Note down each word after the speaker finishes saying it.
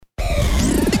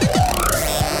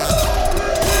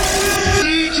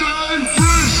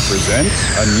presents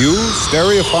a new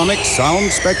stereophonic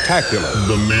sound spectacular.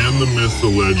 The man, the myth,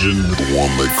 the legend, the one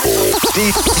they call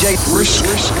DJ Brisk.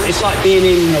 It's like being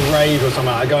in a rave or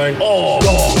something, like going, oh,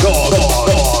 God.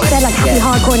 They're like happy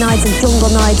hardcore nights and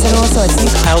jungle nights and all sorts.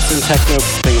 House and techno,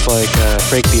 things like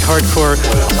breakbeat hardcore.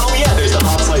 Oh yeah, there's the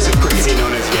hot slice of crazy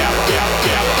known as Gap.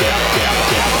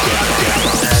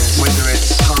 And whether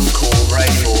it's punk or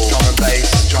rave or drum and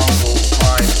bass, jungle,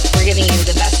 grime. We're giving you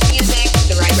the best music,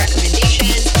 the right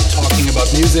recommendations. Talking about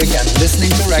music and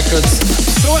listening to records.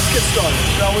 So let's get started,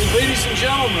 shall we? Ladies and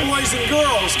gentlemen, boys and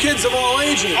girls, kids of all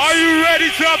ages. Are you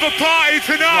ready to have a party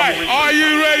tonight? Are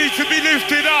you ready to be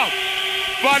lifted up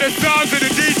by the sounds of the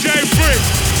DJ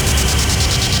Brisk?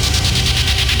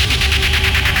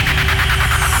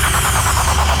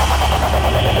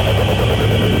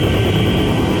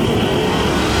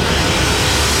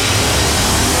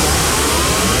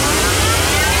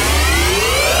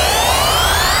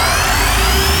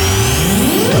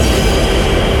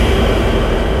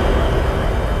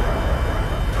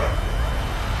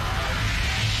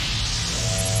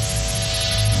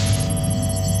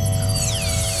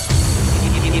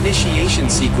 Initiation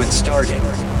sequence starting.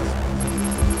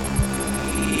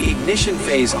 Ignition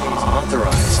phase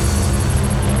authorized.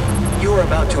 You are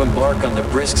about to embark on the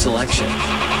Brisk selection.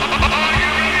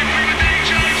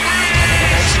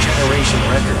 Next generation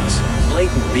records,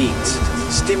 blatant beats,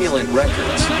 stimulant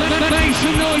records. Make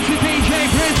some noise to DJ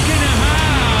Brisk in the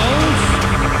house.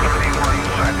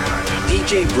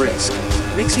 DJ Brisk,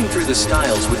 mixing through the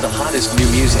styles with the hottest new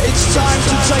music. It's time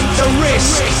to take the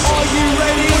risk. Are you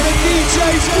ready for the DJ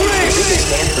Brisk? Biggest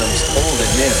anthems, old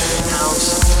and new.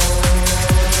 House,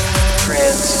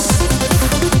 trance,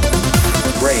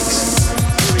 breaks,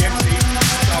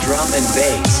 drum and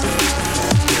bass,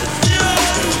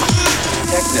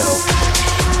 techno,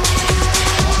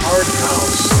 hard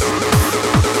house,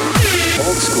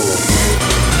 old school,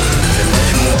 and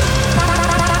much more.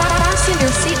 Fasten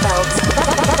your seatbelts.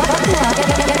 Buckle up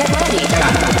and get ready. 10,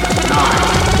 9,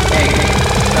 8,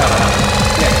 7,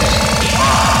 6, 5,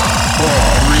 4,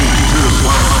 3, 2,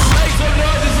 1.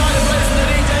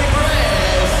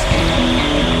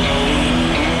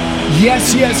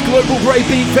 Yes, Global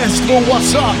Breakbeat Festival,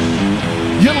 what's up?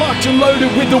 You're locked and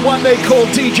loaded with the one they call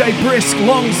DJ Brisk,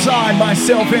 alongside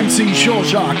myself, MC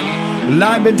Shureshock,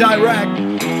 live and direct,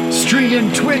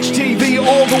 streaming Twitch TV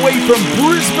all the way from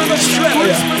Brisbane,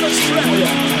 Australia.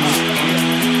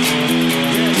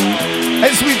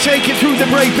 As we take you through the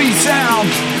breakbeat sound,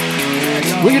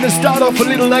 we're gonna start off a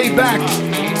little laid back.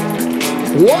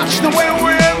 Watch the way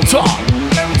we enter.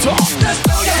 Let's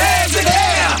throw your hands in the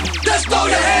air. Let's throw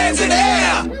your hands in the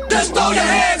air. Let's throw your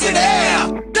hands in the air.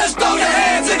 Let's throw your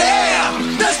hands in the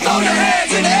air. Let's throw your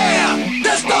hands in the air.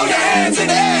 Let's throw your hands in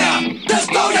the air. Let's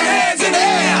throw your hands in the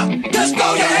air. Let's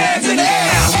throw your hands in the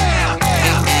air.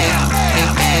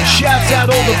 Shouts out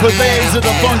all the purveyors of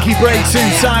the funky breaks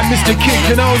inside Mr. Kid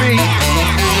Kenobi.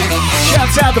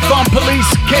 Shouts out the Fun Police,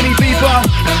 Kenny Bieber,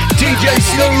 DJ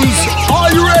Snooze.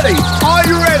 Are you ready? Are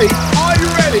you ready? Are you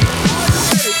ready?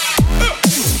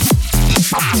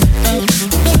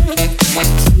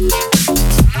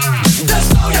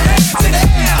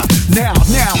 Now,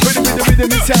 rhythm in the rhythm,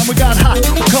 this time we got hot.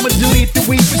 Come and delete the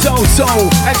weed so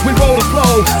as we roll the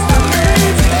flow.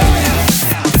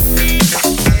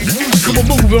 Come on,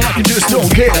 move like you just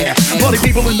don't care. Party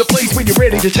people in the place when you're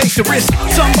ready to take the risk.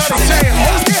 Somebody say,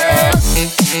 oh yeah.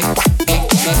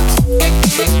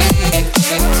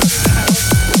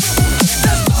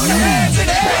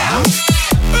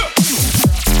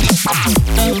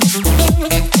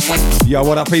 Yo,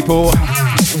 what up, people?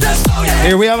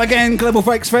 Here we are again, Global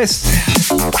Breaks Fest.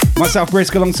 Myself,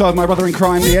 Brisk, alongside my brother in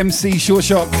crime, the MC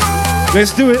Shureshock.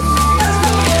 Let's do it.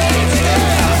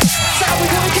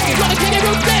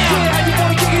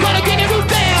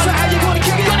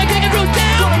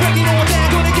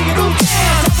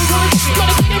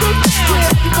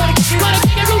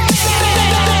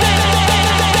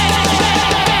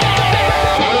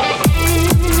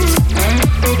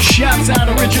 Shouts out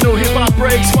original hip-hop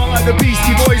breaks, while like the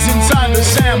Beastie Boys inside the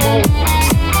sample.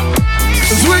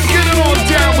 As we're getting on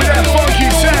down with that funky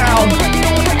sound,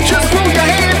 just throw your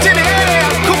hands in the air.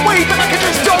 Come wave it like you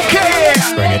just don't care.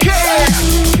 Bring it.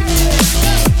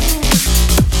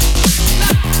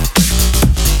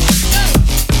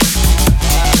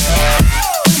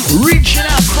 Reaching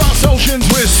out across oceans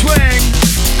with swing,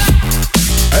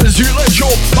 as you let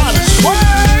your body swing.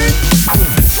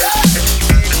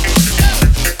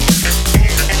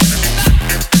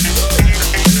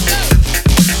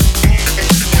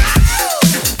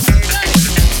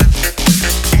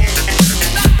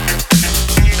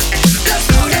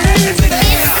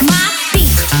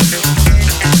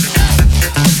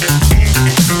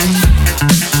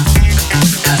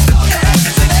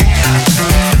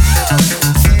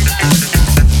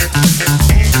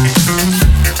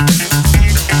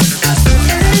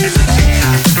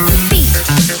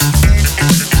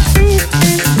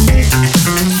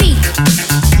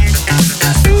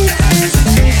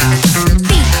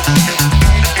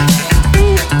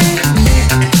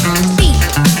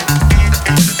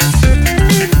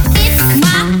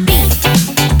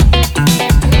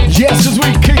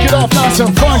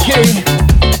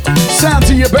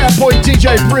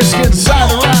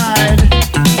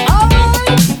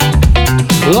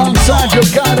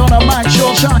 alongside on a mic,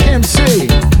 Shureshock MC.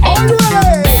 Are you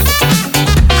ready?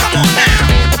 Come on now.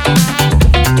 Come on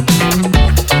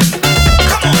now.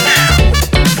 Come on now.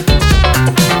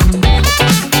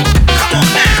 Come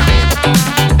on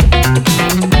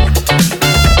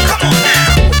now.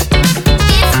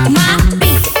 It's my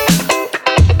beat.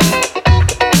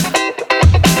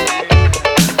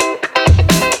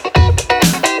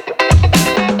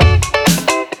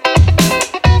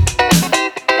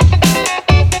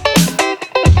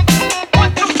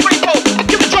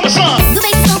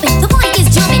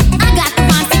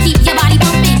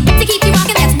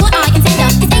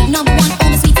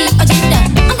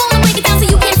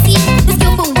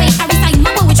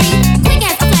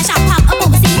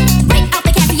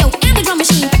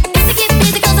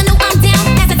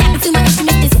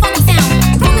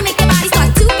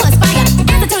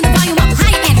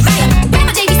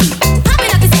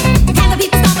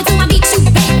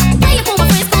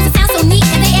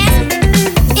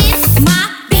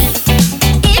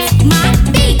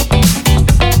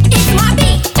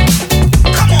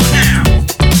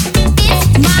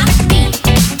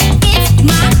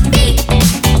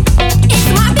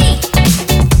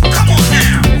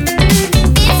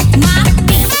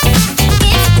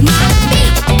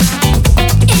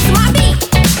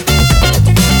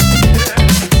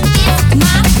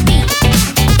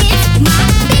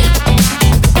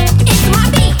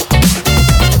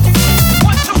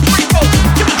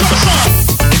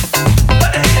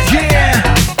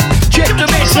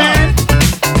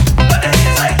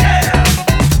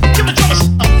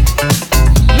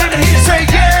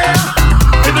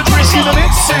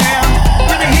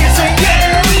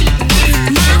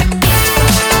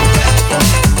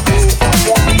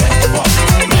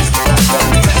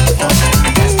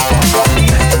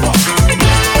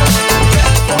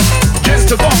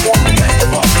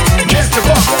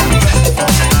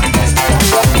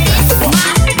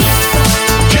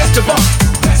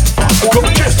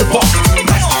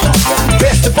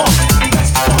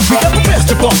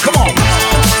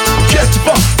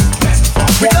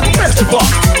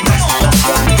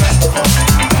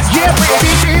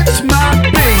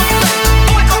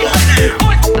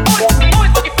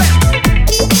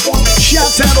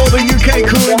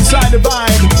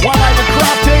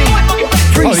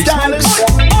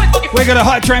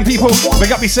 Train people,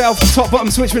 big up yourself. Top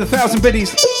bottom switch with 1,000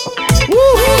 biddies. Woo!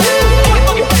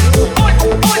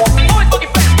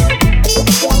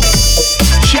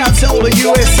 Shout to all the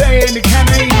USA and the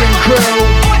Canadian crew.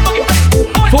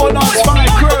 495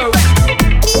 crew.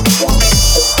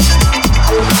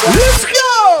 Let's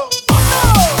go!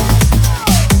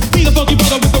 Be the funky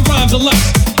brother with the rhymes of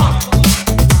lust.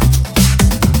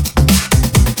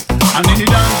 And then you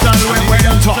dance all the way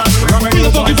on top. Be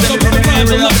the funky brother with the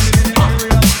rhymes of lust.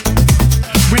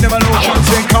 We never know what's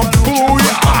in come through.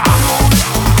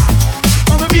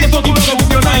 Be the funky brother with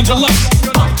the rhymes of lust.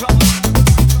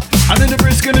 And then the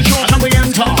brisk and the short and we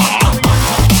enter.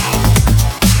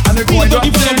 And they're going up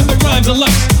with the rhymes of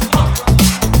lust.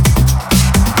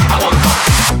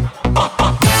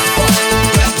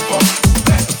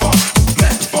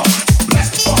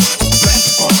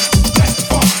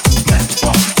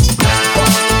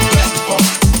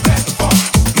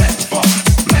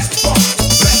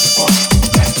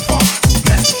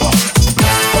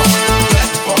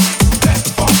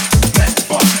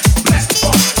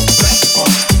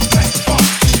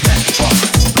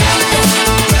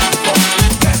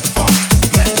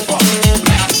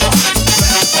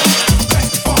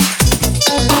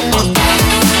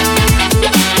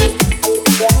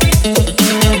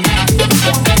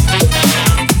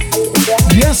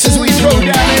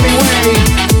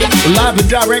 Live and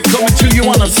direct coming to you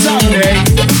on a Sunday.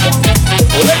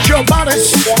 Let your body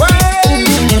sway.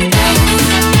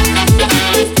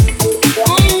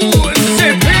 Ooh,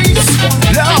 say peace,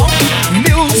 love,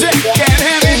 music, and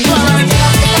having fun.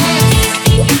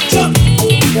 Jump.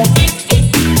 Jump.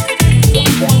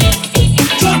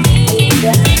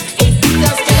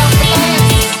 Just get off the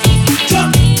dance.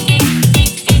 Jump.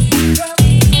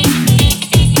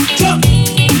 Jump.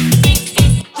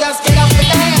 Just get off the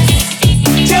dance.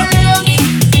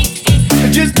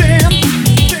 Just dance,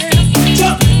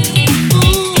 jump,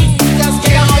 ooh, just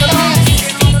get on the dance,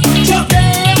 jump,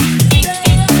 dance,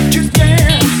 just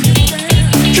dance,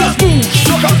 just move,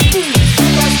 sucker,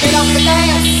 just get on the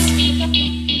dance.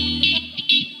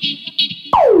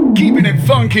 Keeping it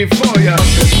funky for ya.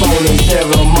 This morning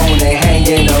ceremony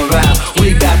hanging around.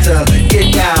 We got to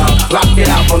get down, rock it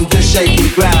out from this shaky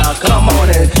ground. Come on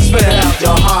and spit out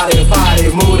your heart and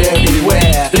body, mood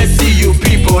everywhere. Let's see you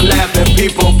people laughing,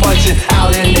 people punching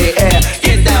out in the air.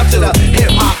 Get down to the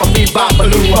hip hop, beat bop,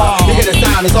 baloo. You hear the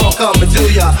sound down, it's all coming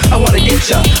to ya. I wanna get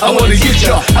ya, I wanna get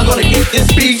ya. I'm gonna get this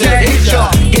beat to hit ya.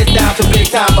 Get down to big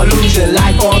time illusion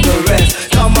like all the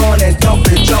rest. Come on and dump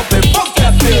it, jump it, fuck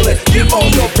that feeling. Give all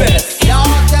your best. Y'all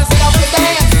just get up and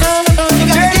dance. You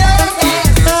gotta get up and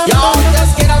dance. Y'all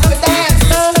just get up and dance.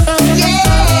 Yeah.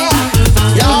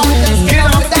 Y'all just get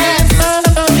up and dance.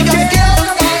 You gotta get up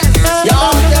and dance.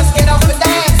 Y'all just get up and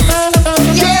dance.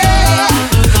 Yeah.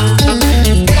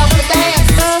 Get up and dance.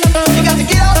 You got to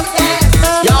get up and dance.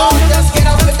 Y'all just get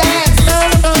up and dance.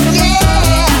 Yeah.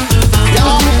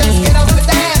 Y'all just get up and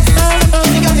dance.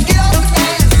 You got to get up and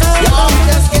dance. Y'all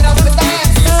just get up and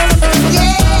dance.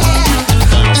 Yeah.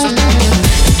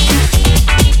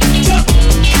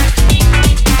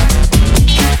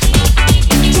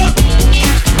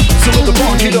 So let the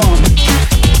funk get on.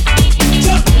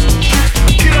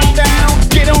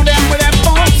 Get on down with that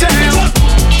funk sound.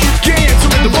 Yeah, so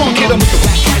let the funk get on. With the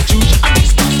black light juice, I mix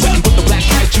my sweating with the black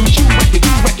light juice. You wreck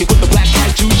it with the black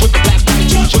light juice, with the black light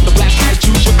juice, with the black light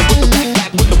juice, with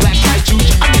the black light juice.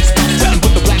 I mix my sweating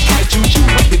with the black light juice. You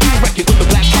wreck it with the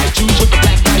black light juice, with the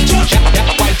black light juice,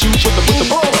 white juice, with the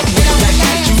black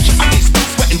light juice. I mix my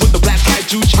sweating with the black light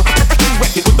juice. You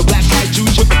wreck it with the black light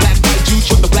juice, with the black light juice,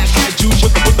 with the black light juice,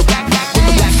 with the black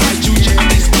light juice. I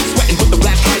mix my sweating with the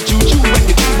black light juice. You wreck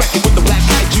it with the black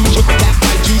light juice, with the black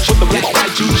light juice, with the black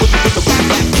light juice, with the black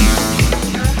light juice.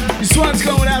 This one's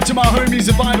going out to my homies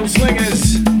the Vinyl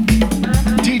Slingers.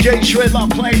 DJ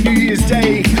Shredlock playing New Year's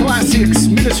Day classics,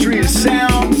 Ministry of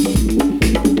Sound.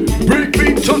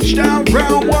 Breakbeat touchdown,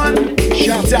 round one.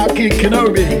 Shouts out Kid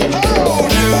Kenobi.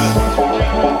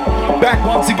 Back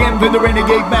once again for the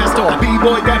Renegade Master,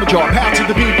 B-Boy Damager, power to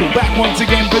the people. Back once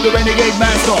again for the Renegade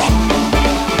Master,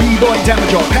 B-Boy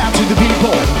Damager, power to the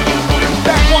people.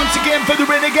 Back once again for the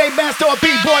Renegade Master,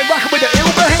 B-Boy rocking with the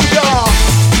ill behavior.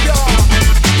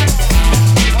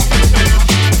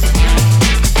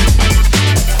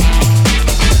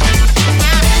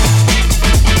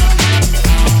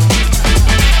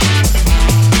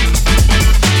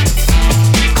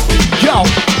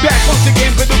 Back once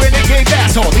again for the Renegade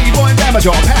Master, B-Boy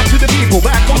Damager, pass to the people.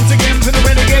 Back once again for the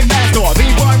Renegade Master,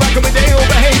 B-Boy rockin' with the ill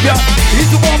behavior. He's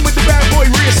the one with the bad boy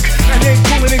Brisk, and they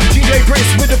calling him DJ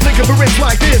Brisk with a flick of a wrist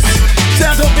like this.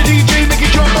 Sounds up the DJ, make it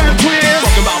jump and twist.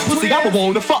 Talking about pussy, I would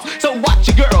wanna fuck. So watch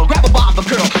your girl, grab a bottom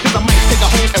curl, cause I might take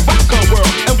her home and rock her world.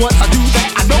 And once I do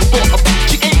that, I know for a fact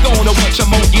she ain't gonna want your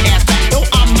monkey ass back. No,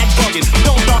 I'm not bugging,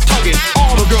 don't start tugging.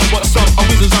 All the girls want some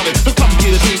wizards of it. So come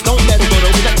get a taste, don't let it go to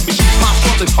waste. Let me shoot my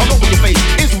something all over your face.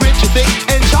 It's rich and thick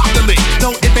and chocolate.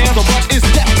 No ifs, ands, or buts, it's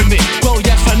definite. Well,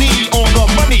 yes, I need all the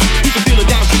money. You can feel it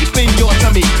down deep in your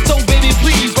tummy. So baby,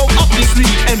 please roll up your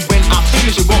sleeve. And when I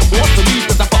finish, you won't want to leave.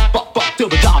 Cause I fuck till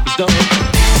the job is done.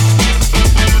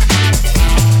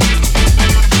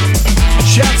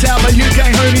 Shouts out my UK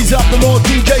homies up the north,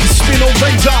 DJ Spinal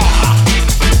Radar.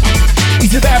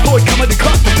 He's a bad boy coming to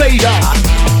cut the fader.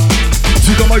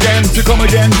 To come again, to come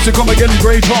again, to come again,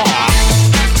 great bar.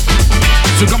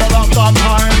 To come along, long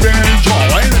time,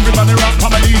 enjoy. Everybody rock,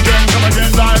 come and DJ, come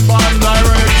again, live by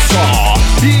direct saw.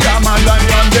 Yeah, man,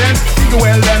 lion then, you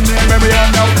well then, maybe I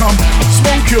now come.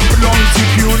 Smoke your blunt if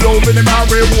you love the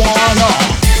marijuana.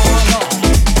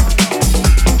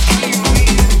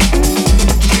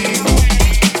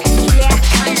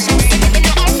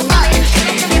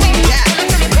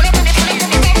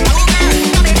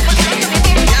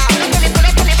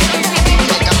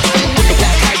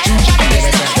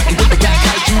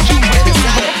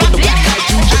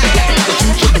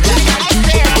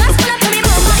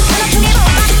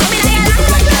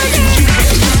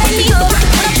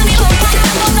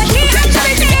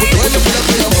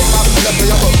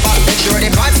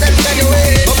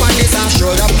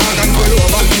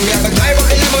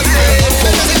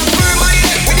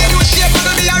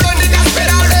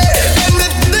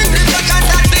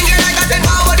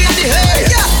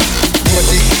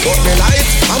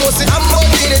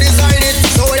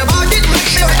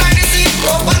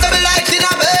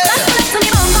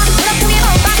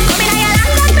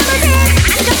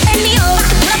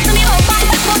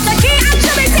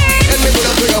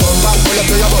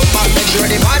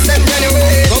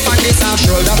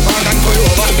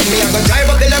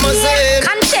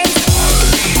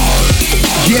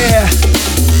 Yeah,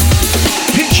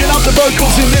 pitching up the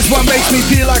vocals in this one makes me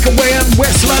feel like I'm way in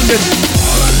West London,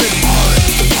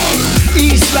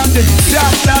 East London,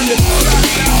 South London.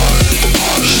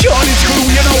 Shorty's crew,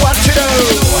 you know what to do.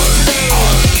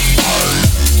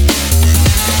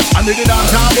 Under the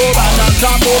downtown move and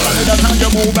downtown move, under the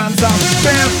downtown move and some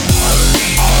spam.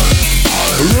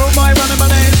 Room my running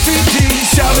my NCT,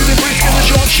 shouting the Brisk and the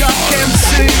Shureshock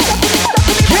MC.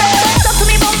 Yeah. Talk to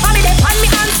me about family, they pan me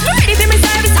hands, ready for me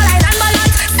say.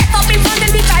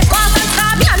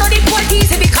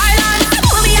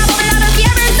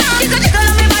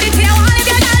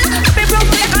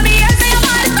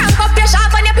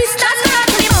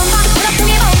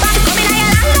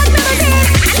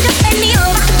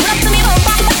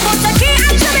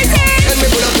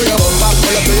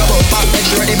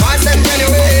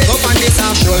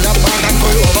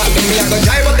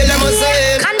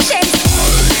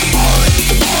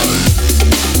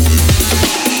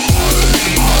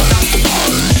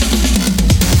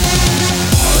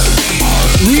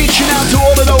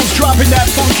 dropping that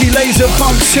funky laser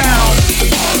funk sound.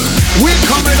 We're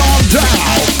coming on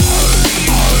down.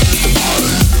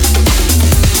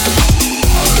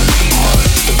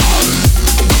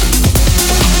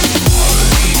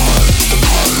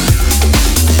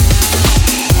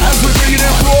 As we're bringing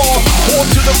it raw,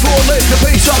 onto the floor, let the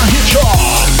bass on hit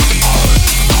y'all.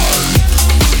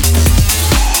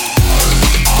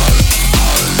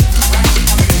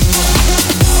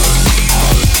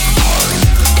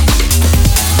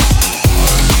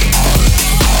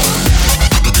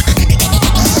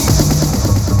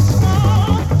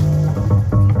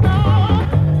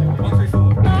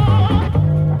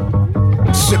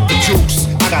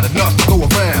 Enough to go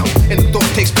around, and the thought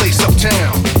takes place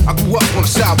uptown. I grew up on the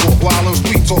sidewalk while on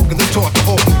street talking. They taught the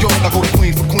whole New York. I go to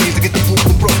Queens for Queens to get the food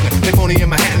from Brooklyn. They only in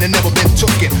Manhattan and never been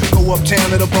tooken. Go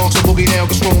uptown to the Bronx and boogie down,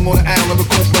 get strong on the island,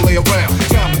 recoup and lay around.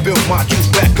 Time to build my juice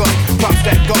back up, pop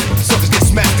stack up. Suckers get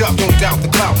smacked up, don't doubt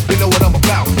the clout. They know what I'm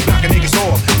about, knocking niggas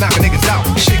off, knocking niggas out,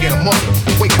 shaking them up,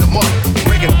 waking them up,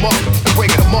 breaking them up,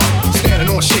 breaking them up.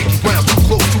 Standing on shaky ground, too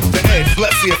close to the edge.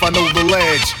 Let's see if I know the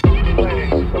ledge.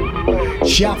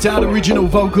 Shout out original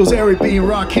vocals, Eric B. and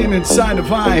Rakim inside the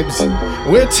vibes.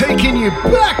 We're taking you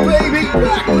back, baby,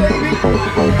 back, baby,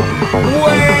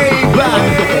 way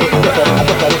back.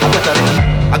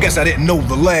 I guess I didn't know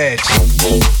the ledge.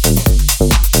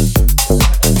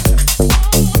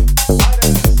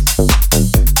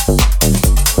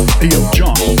 Yo,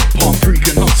 jump, pump,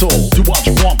 freaking hustle. To watch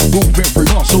you want to move every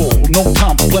muscle. No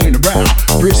time for playing around.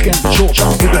 Brisk and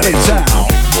Shureshock with the head sound.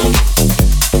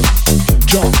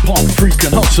 Jump, pump,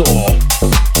 freaking hustle.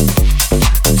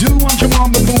 Do what you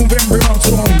want to move every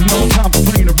muscle. No time for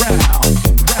playing around.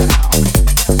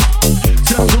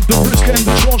 Sounds of the Brisk and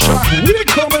the Shureshock. We're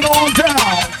coming on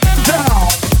down, down.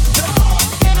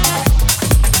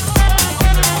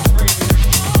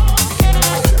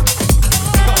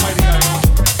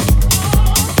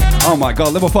 Oh my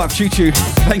God, level 5 Choo Choo.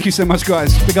 Thank you so much,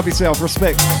 guys. Pick up yourself,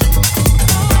 respect.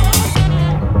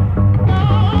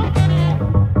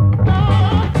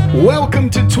 Welcome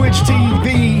to Twitch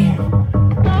TV.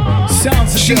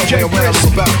 Sounds of DJ Brisk. In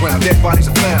the background, dead bodies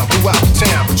are found throughout the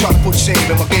town. Try to put shame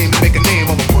in my game to make a name.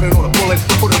 I'ma put it on a bullet,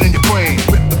 put it in your brain.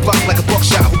 Rip the block like a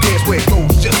buckshot. Who cares where it goes?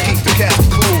 Just keep the castle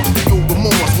closed. No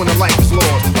remorse when the life is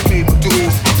lost. I paid my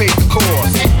dues, I paid the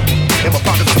cost. And my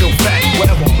pocket's still fat.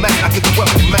 Wherever I'm at, I get the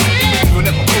weapon back. Even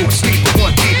if I'm cool, sleep with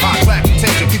one deep, high track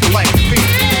attention. People like to beat.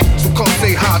 So come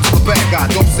say hi to the bad guy.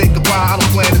 Don't say goodbye, I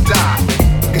don't plan to die.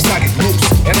 Guess I get loose,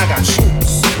 and I got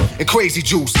troops and crazy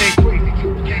juice.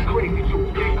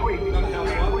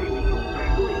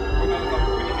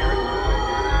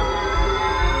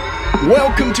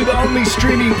 Welcome to the only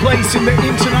streaming place in the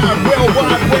internet World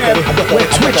Wide Web where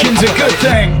twitching's a good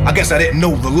thing. I guess I didn't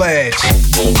know the ledge.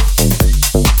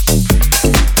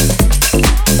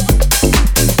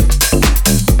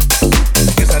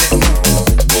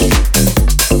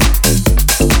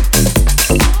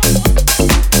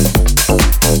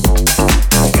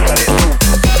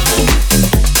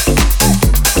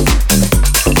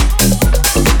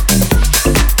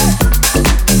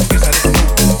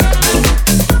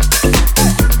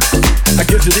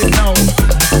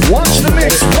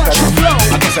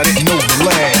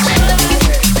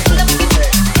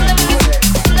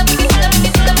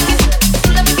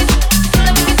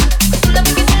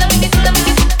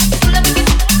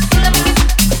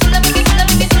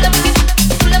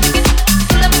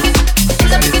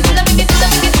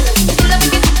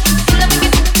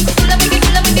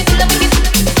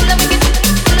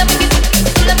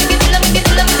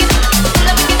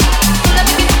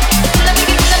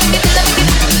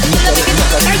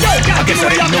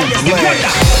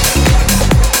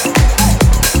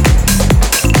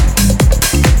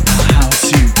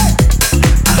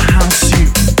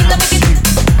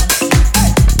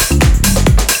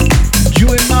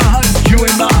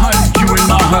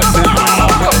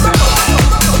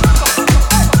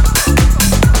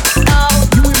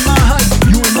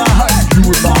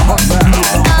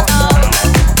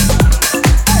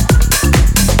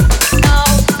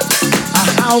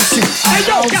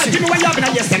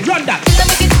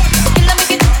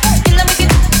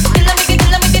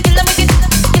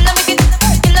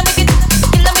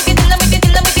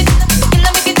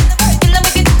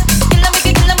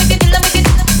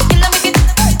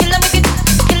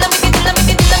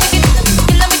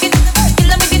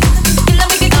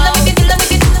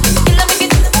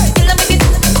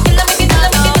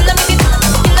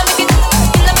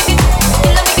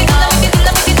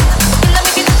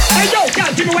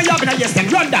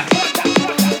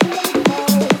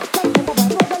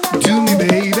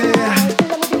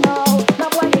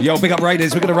 Yo, big up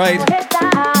Raiders, we're gonna raid.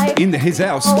 in his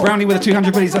house. Brownie with the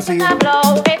 200 biddies, I see you.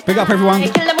 Big up everyone.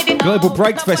 Global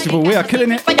Breaks Festival, we are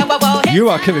killing it. You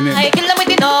are killing it. Kill them with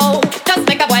the no. Just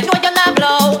make a boy know you're not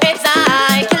blow. It's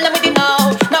I. Kill them with the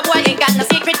no. No boy ain't got no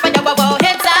secret for your wow.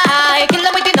 It's I. Kill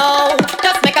them with the no.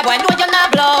 Just make a boy know you're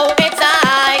not blow. It's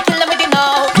I. Kill them with the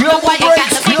no. No boy ain't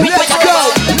got no secret for your wow.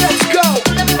 Let's go.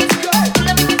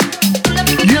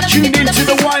 You're tuned into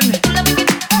the one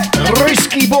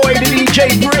risky boy, the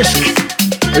DJ Brisk,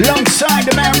 alongside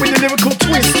the man with the lyrical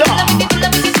twister.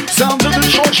 Sounds of the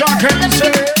Shureshock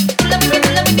MC.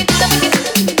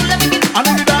 I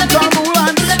need the downtown rule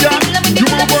and stop. You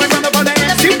will boy run up on the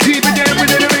AC, deep in there with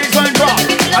the baseline drop.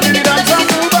 I need the downtown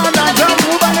move and the downtown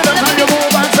you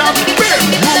move and stop.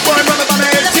 Rule boy run up on the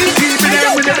AC, deep in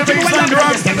there with the baseline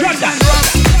drop.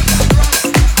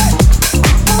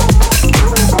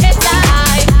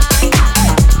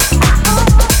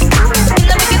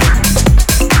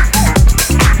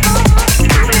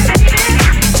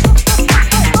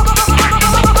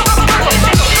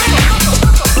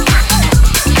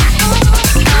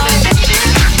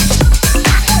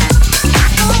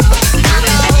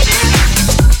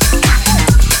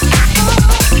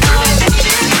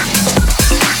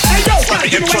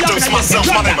 Introduce myself,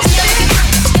 my name is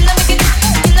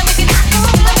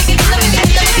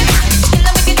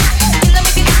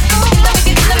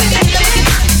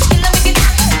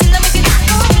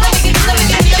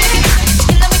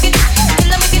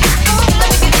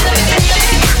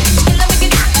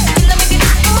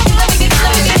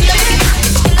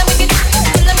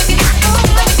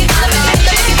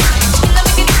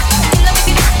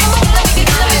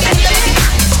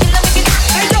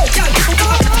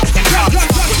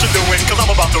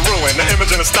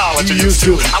you used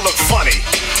to. I look funny,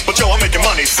 but yo, I'm making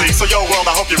money, see? So yo, world,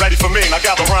 I hope you're ready for me. Now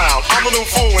gather round. I'm the new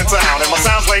fool in town, and my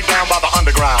sound's laid down by the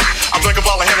underground. I drink a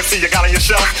bottle of Hennessy you got on your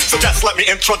shelf, so just let me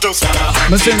introduce you.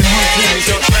 Here's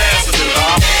your chance to do it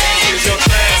all. Here's your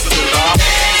chance to do it all.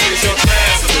 Here's your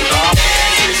chance to do it all.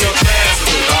 Here's your chance to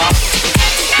do it all.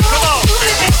 Come on.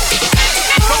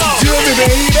 Come on. Do me,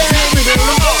 baby. Do me, baby.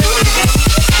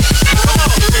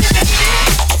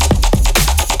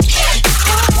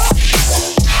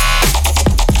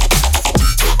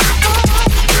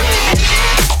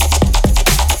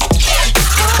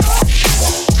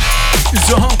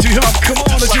 The Humpty Hump, come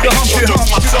on, let's do the Humpty Hump,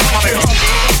 do the Humpty Hump.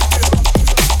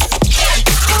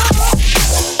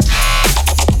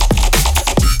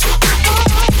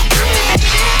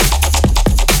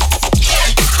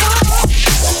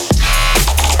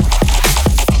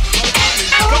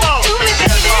 Come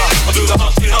on, do the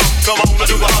Humpty Hump, come on,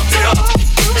 do the Humpty Hump.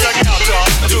 Check it out, y'all,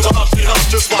 do the Humpty Hump,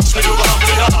 just watch me do the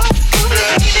Humpty Hump.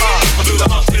 Yeah, do the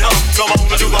Humpty Hump, come on,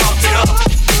 do the Humpty Hump.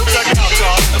 Check it out,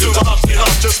 y'all, do the Humpty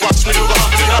Hump, just watch me do the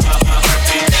Humpty Hump.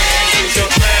 Here's your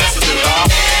chance to do it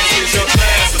all.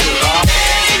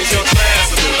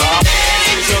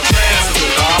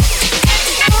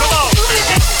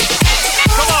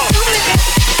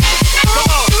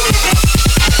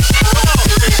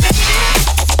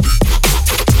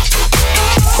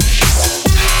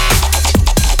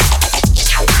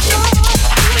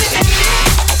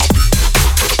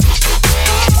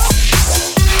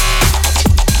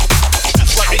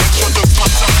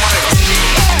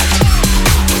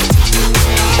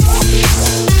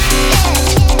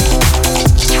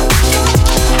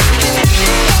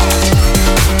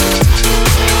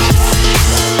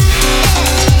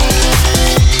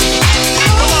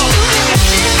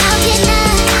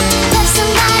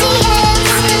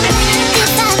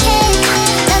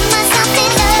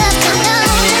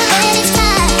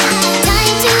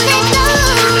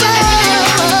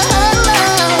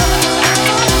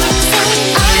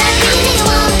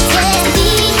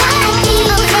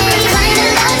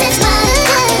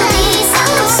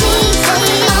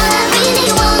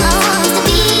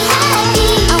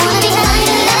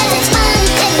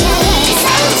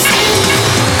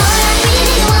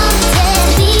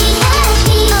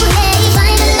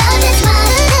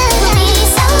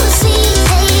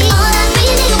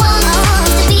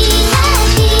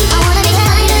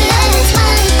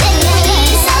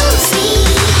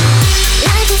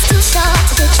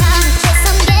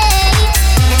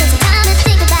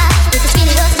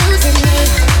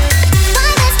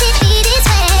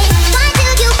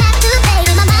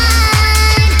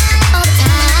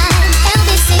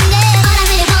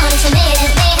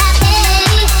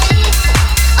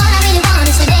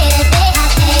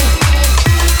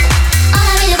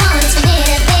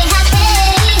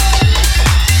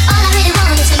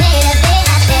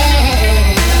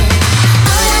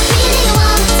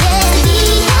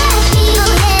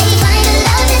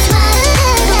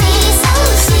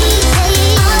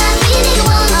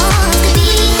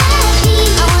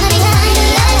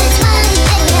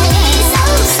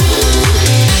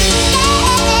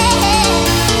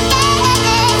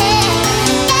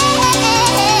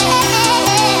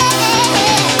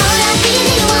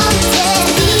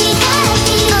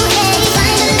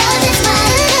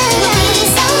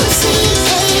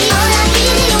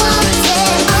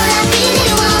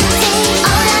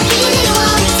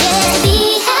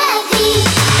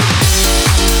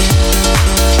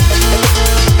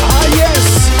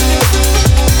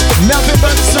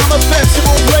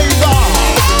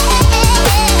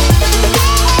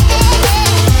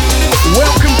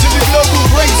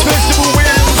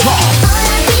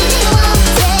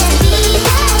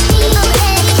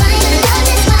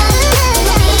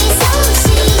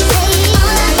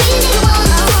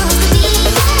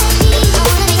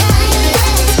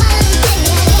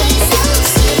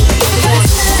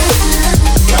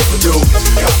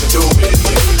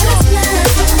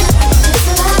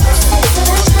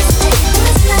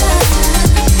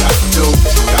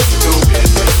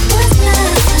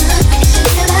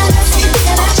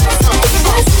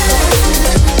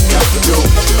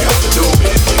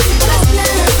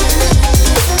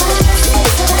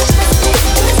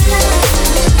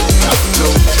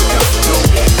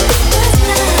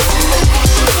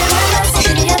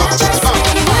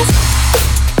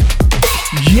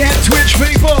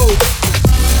 people.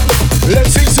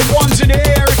 Let's see some ones in the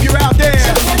air if you're out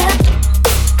there.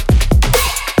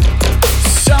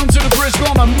 Sounds of the Brisk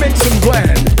on a mix and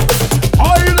blend.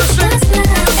 Are you listening?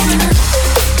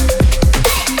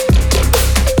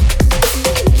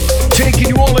 Taking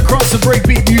you all across the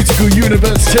breakbeat musical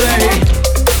universe today.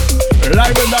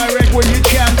 Live and direct with your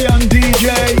champion DJ.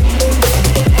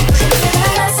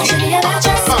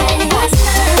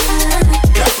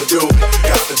 Got to do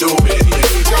it.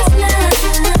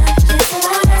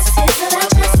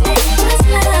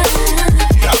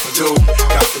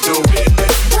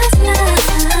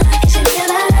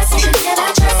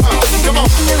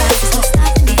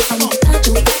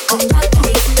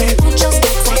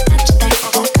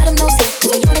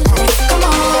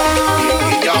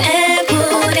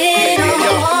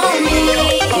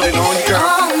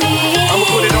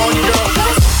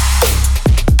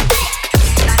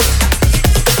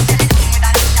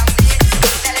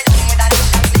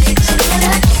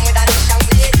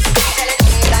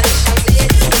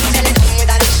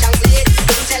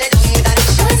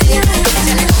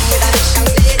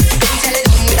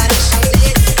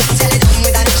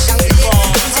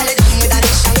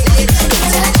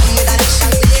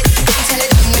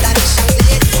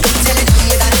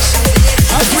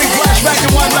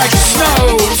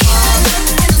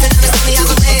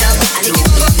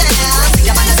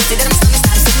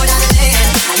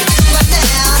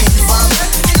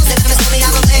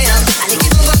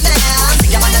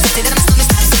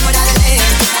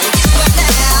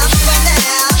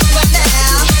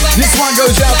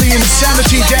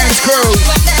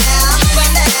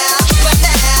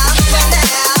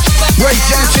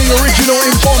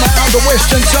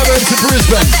 Western suburbs of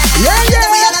Brisbane. Yeah, yeah.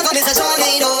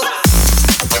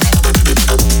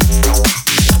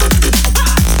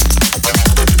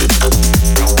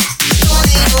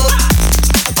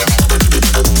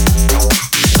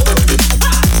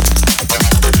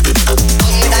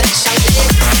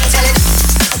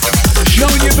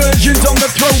 Showing you versions on the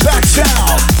throwback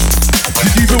sound. The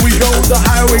deeper we go, the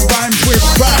higher we rhymes with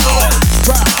proud.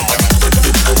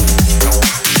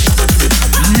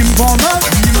 Informer.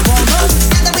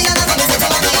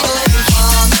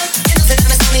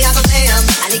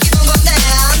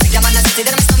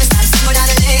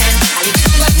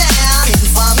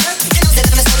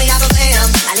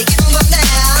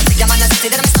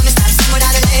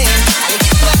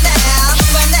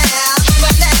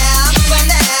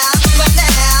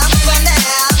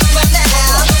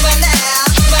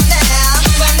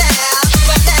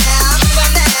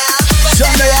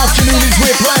 Sunday afternoon is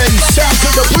we're playing sounds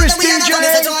of the Brisk DJ.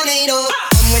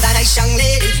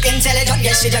 Intelligent,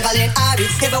 yes, she juggling Ari.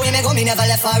 If away me go, me never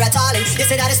left for a tally. You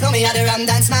say that it's no me at the ram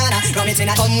dance man. Run it in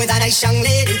a come with a nice young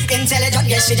lady. Intelligent,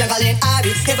 yes, she juggling Ari.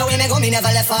 If away me go, me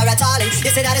never left for a tally. You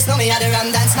say that it's no me at the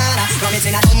ram dance man. Run it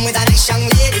in a come with a nice young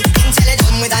lady.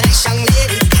 Intelligent with a nice young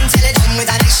lady. Intelligent with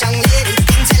a nice young lady.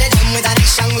 Intelligent with a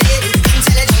nice young lady.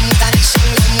 Intelligent with a nice young lady. With a nice young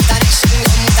lady. With a nice young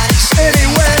lady.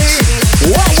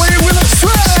 Anyway, what way will it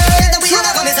spread? We have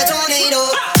a Mr.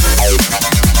 Tornado.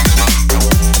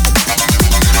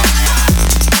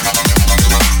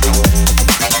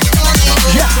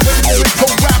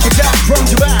 Called rap attack, front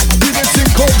to back, with a thing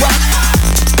called rap.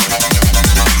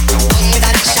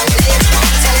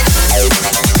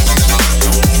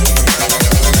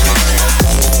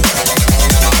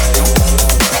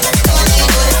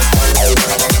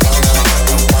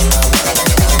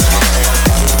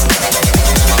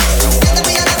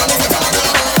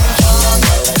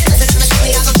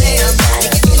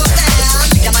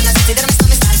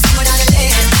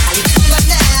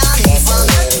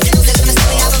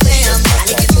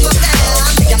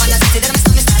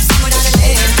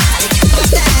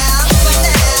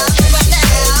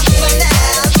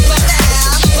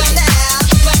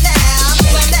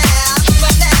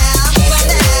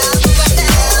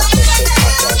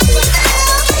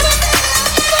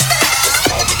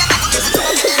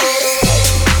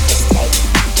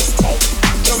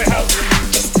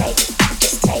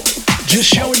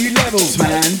 Just showing you levels,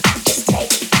 man.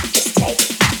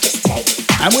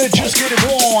 And we're just getting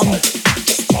on.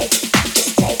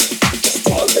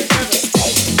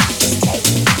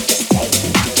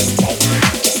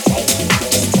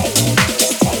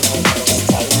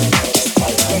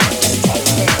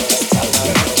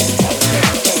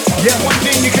 Yeah, one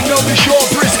thing you can know for sure,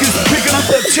 Brisk is picking up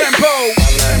the tempo.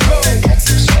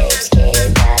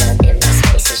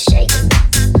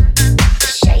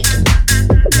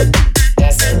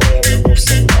 Dancing really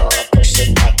moves and more.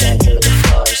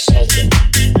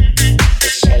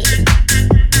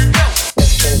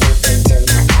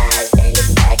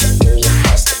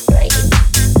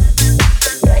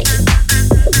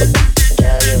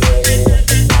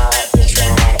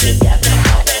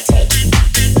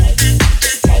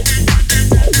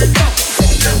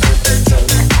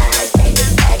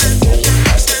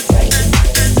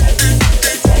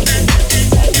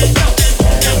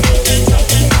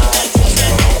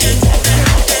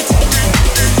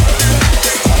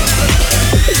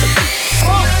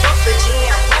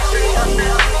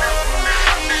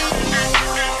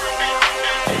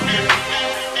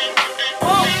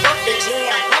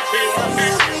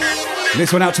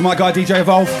 This one out to my guy DJ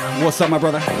Evolve. What's up, my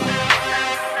brother?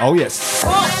 Oh yes.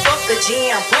 Pump up the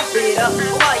jam, pump it up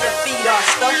while your feet are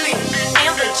stumping.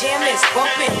 And the jam is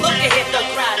bumping. Look ahead, the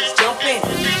crowd is jumping.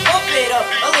 Pump it up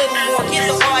a little more, get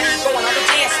the party going on the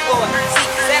dance floor. See,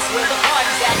 'cause that's where the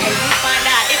party's at, and you find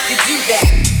out if you do that.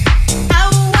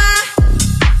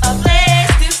 A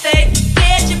place to stay.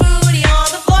 Get your booty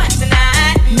on the floor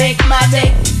tonight. Make my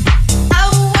day.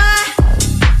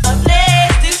 A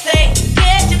place to stay.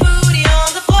 Get your booty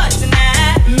on the floor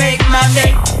tonight. Make my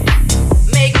day.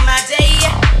 Make my day.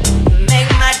 Make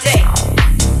my day.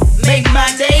 Make my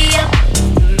day.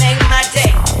 Make my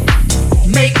day.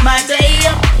 Make my day.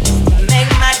 Make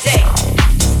my day.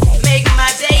 Make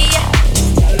my day.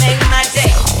 Make my day. Make my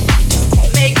day.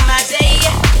 Make my day.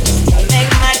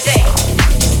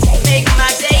 Make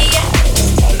my day.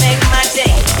 Make my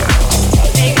day.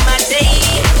 Make my day.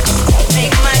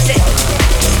 Make my day.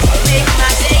 Make my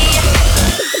day.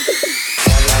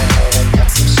 Got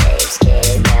some shapes, get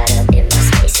it right up in my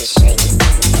space and shake it.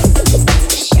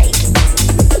 Shake it.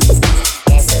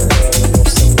 Dance a little, move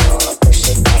some more, push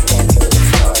it back down to the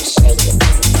floor and shake it.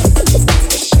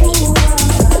 Shake it.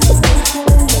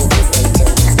 Can deep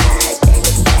into my eyes, bend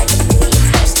it back and do your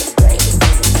best to break it.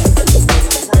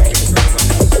 Break it.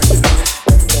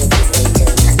 Looking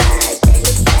deep into my eyes, bend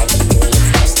it back and do your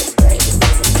best to break it.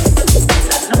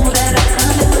 I know that I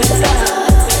can't live without.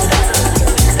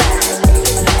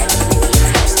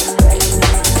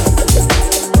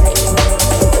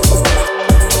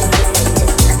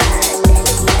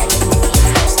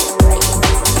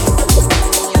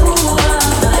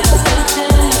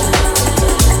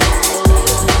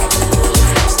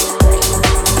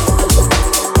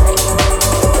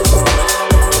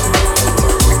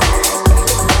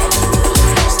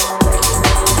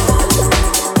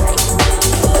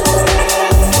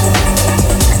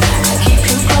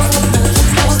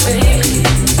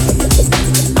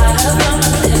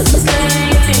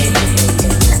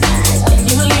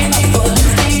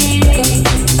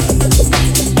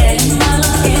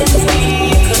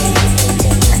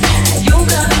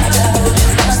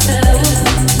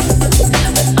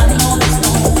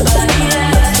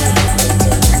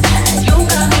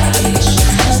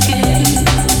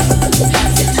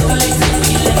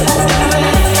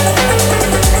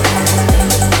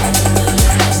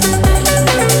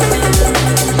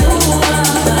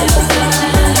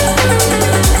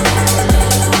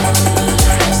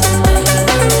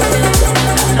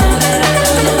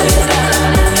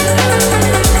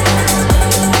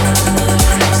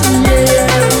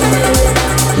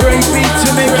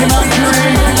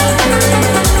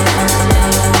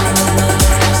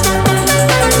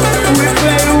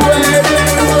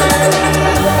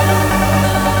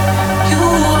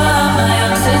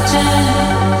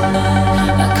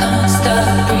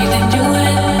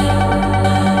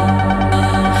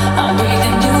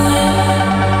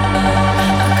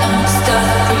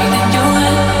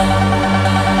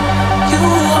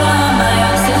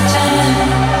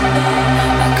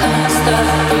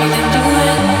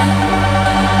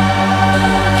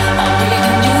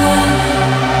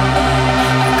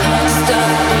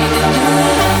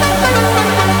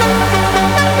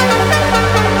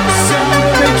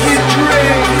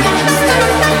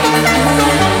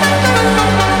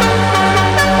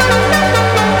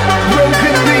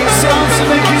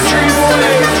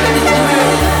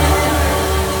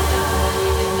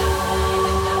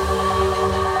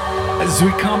 As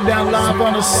we come down live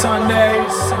on a Sunday.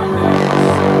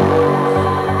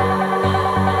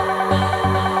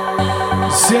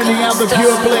 Sending out the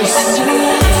pure bliss.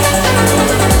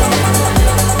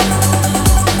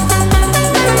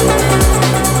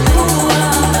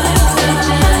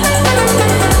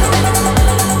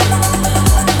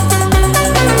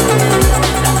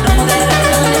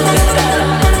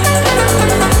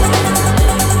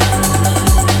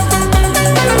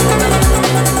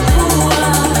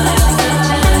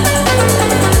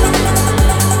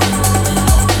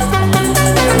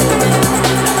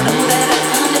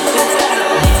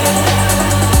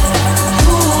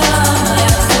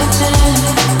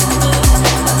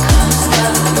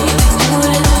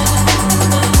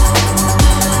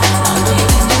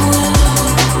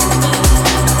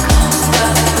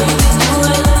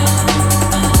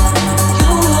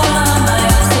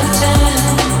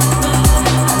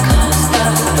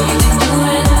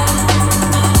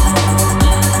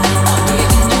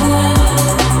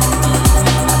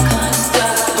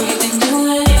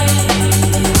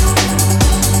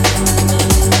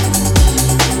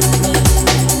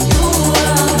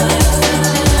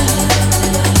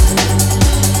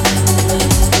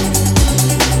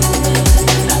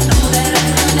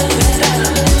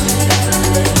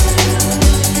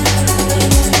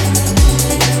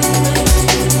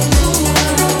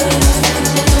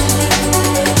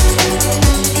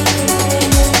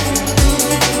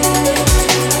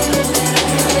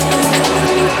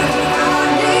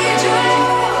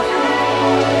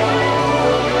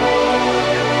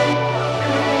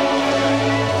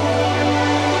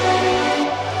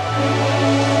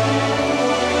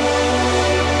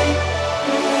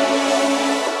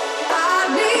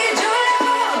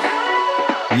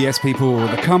 Yes, people,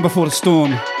 the calm before the storm.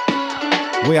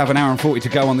 We have an hour and 40 to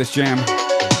go on this jam.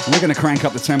 We're going to crank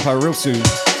up the tempo real soon.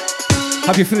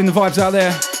 Hope you're feeling the vibes out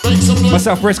there.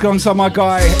 Myself, Brisk, alongside my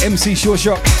guy, MC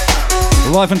Shureshock.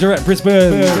 Live and direct,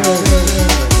 Brisbane,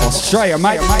 Australia,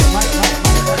 mate.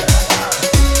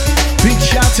 Big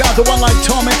shout out to one like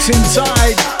Tom X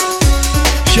inside.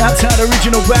 Shout out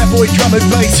original bad boy drum and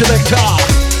bass selector.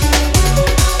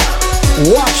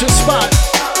 Watch the spot.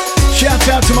 Shout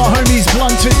out to my homies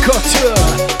Blunted Couture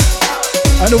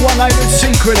and the one like the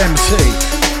Secret MC.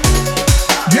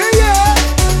 Yeah.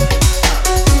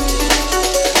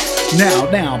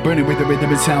 Now, burning with the rhythm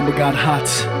and sound, we got hot.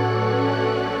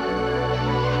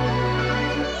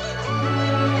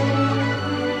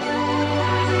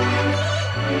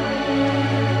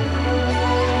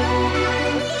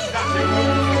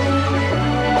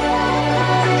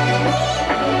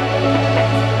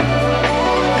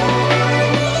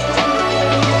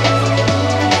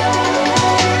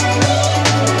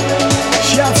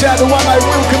 Shout out to one like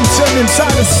real concern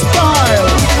inside of style.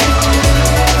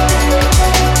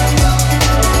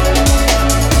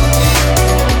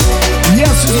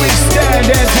 Yes, as we stand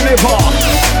and deliver.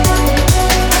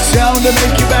 Sound to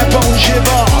make your backbone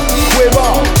shiver.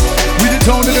 Quiver. With the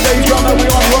tone of the bass drum that we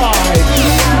on ride.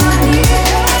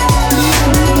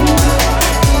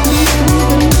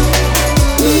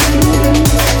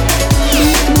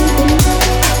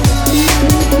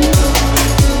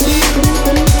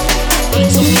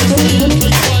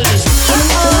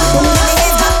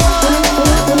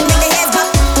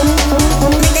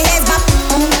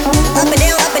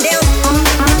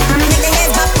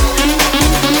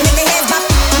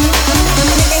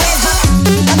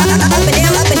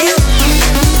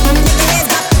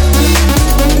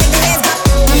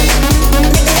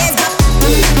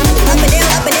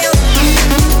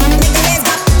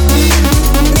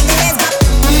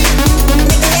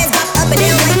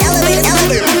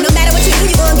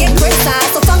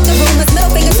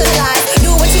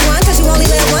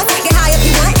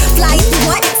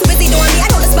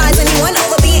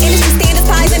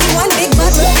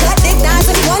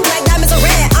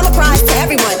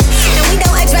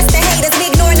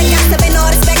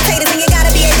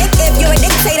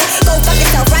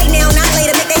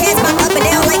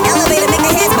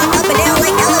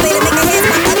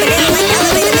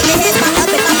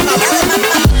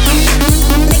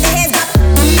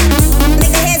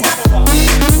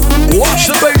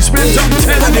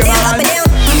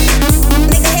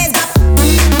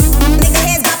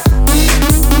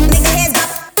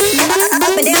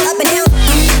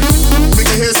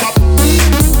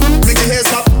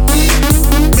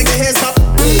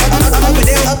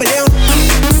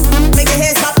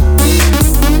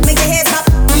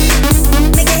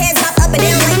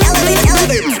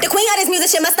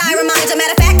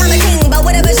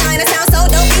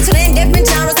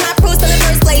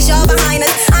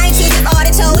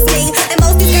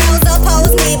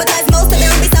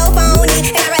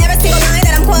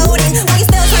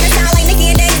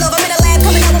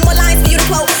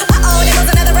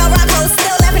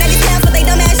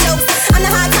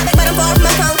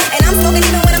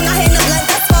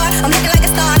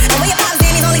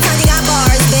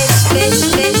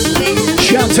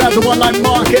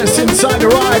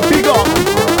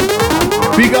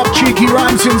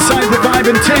 Inside the vibe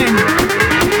and 10.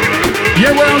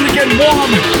 Yeah, we're only getting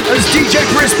warm as DJ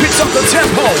Brisk picks up the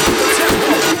tempo.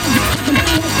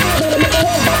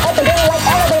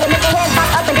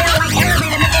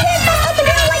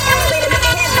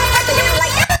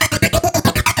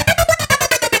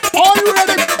 Are you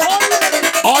ready?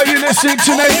 Are you listening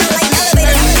to me?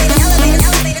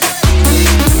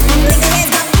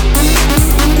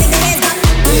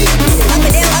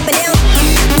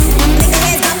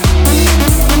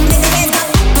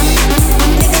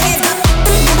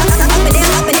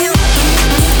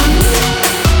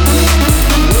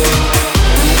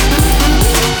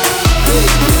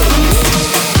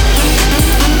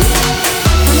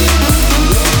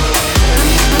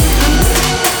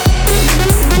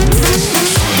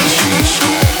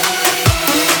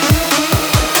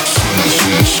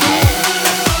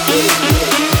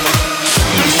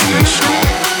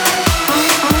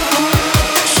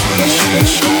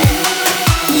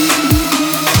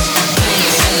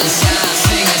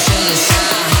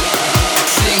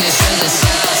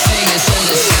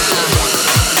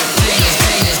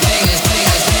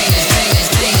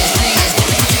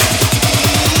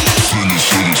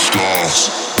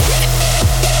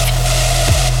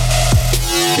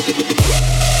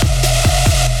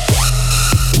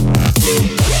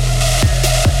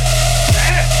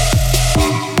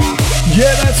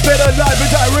 that's better. Live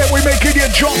and direct, we making you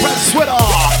drop that sweater.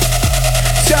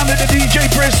 Sound of the DJ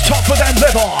Brisk, tougher than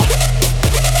leather.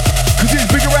 Cause it's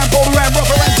bigger and bolder and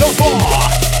rougher and tougher.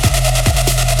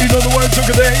 In other words, look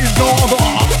at there is no other.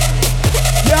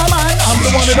 Yeah man, I'm the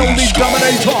one and only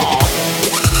dominator.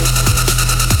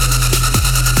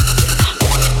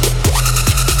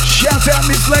 Shout out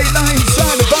Miss Late Night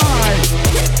inside the vibe.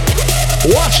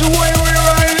 Watch the way we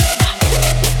ride.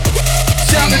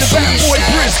 Sound of the bad boy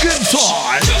Brisk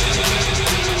inside.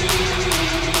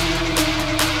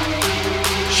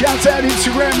 Shout out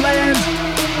Instagram land,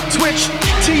 Twitch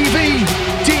TV,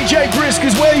 DJ Brisk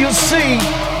is where you'll see.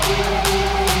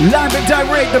 Live and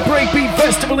direct, the Breakbeat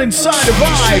Festival inside the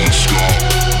vibe.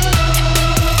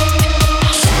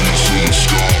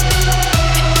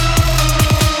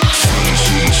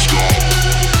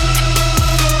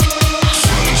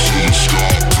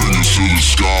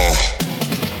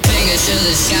 Fingers to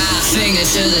the sky,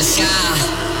 fingers to the sky,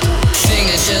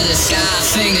 fingers to the sky,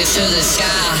 fingers to the sky,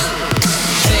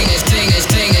 fingers, fingers,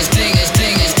 fingers, fingers,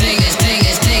 fingers, fingers,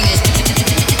 fingers, fingers,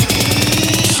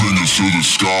 fingers to the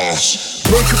sky.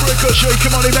 Breaker, breaker, shaker,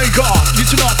 money maker.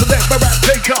 Listen up to that, my rap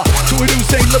taker. To a new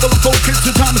same level of focus.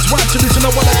 The time is right to listen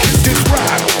up while I kick this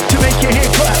rap. To make your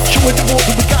head clap, show it the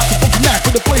water. We got the funky knack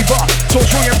for the flavor. So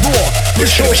strong and raw.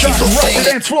 This Shureshock, rock the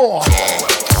dance floor.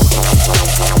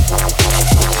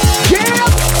 Yeah,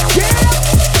 yeah.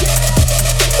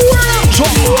 World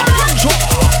talk, world talk.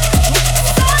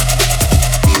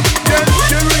 Dance,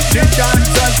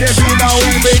 every now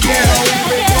and again.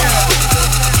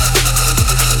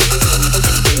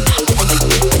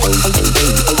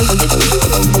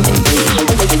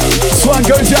 This one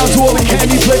goes out to all the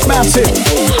Candy Flip Massive.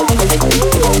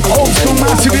 Old school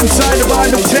massive inside the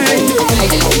vibe of 10.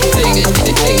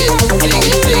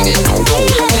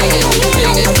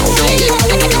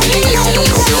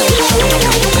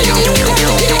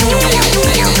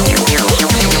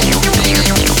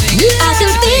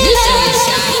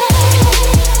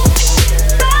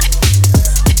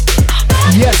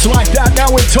 Yes, like that, now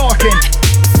we're talking.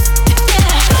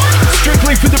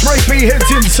 Strictly for the breakbeat heads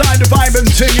inside the vibe and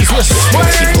ting is the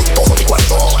swing.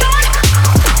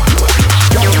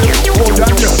 Hold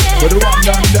on you, what do I'm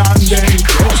done done ding.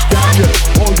 Hold on you,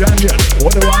 hold on you,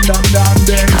 what do I'm done done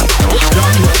ding. Hold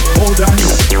on you, hold on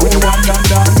you, what do I'm done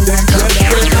done ding.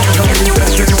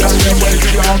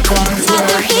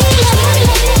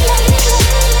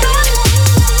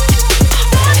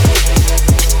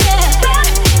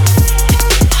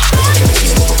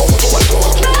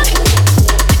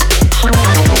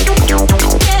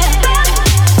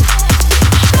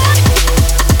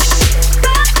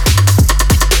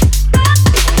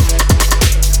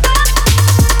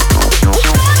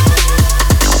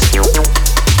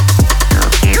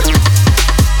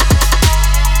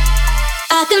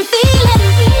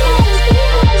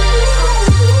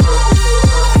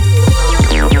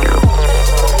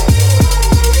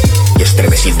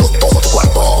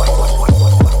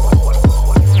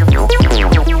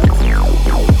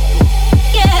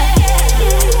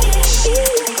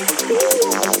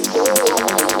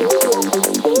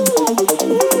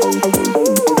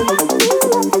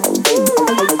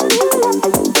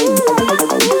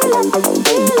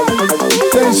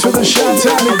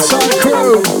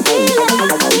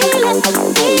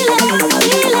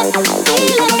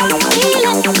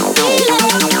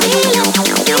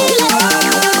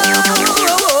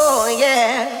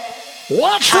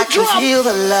 Feel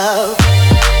the love.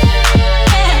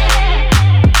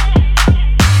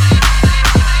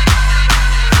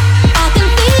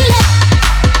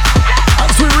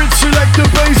 As we reach select the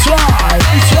baseline,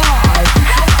 I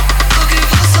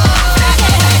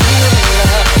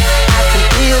can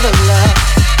feel the love.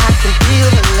 I can feel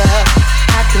the love.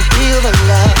 I can feel the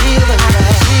love. Feel the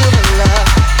love. Feel the love.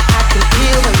 I can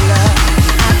feel the love.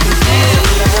 I can feel the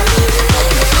love.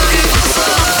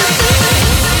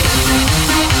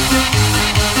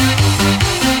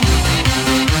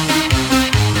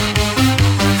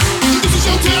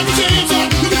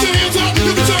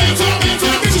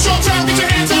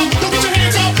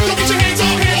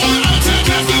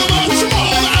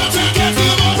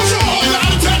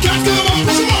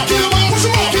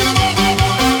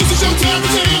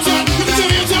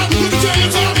 Put your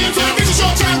hands up.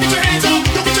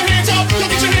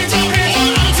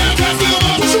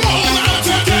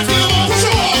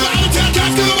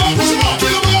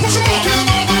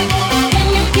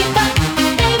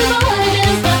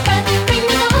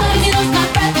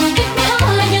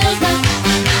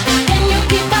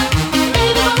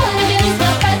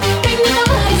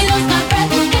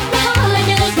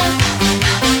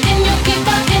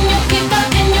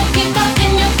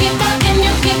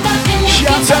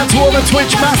 Shouts out to all the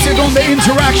Twitch massive on the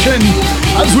interaction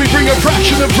as we bring a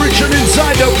fraction of friction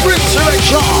inside the Brisk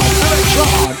selection.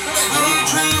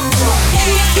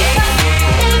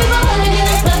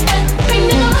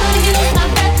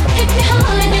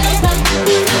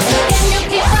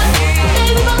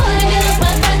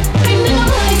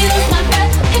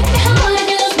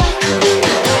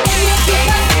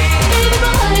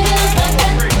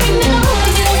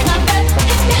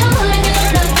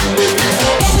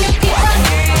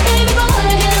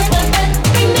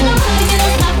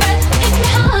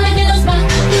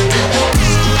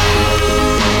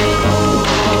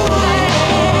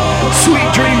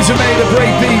 Made of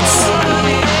breakbeats.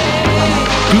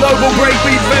 Global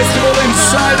Breakbeat Festival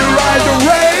inside a ride the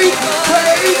raid.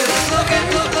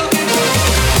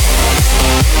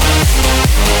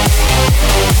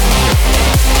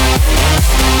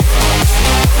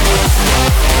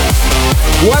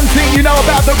 One thing you know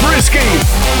about the Brisky,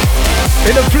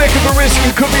 in a flick of a wrist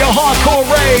it could be a hardcore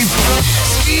rave.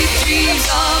 Sweet dreams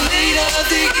are made of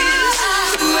these.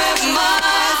 Who am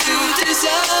I to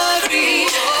disagree?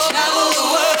 Travel the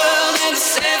world and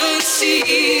seven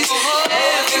seas.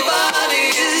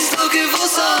 Everybody is looking for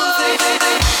something.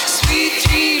 Sweet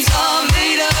dreams are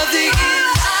made of these.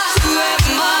 Who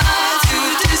am I to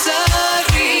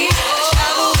disagree?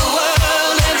 Travel the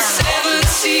world and seven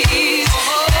seas.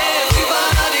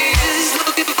 Everybody is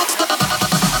looking for something.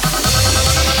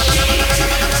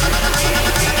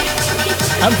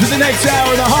 And for the next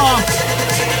hour and a half,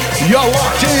 you're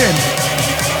locked in.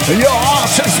 Your heart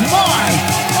is mine.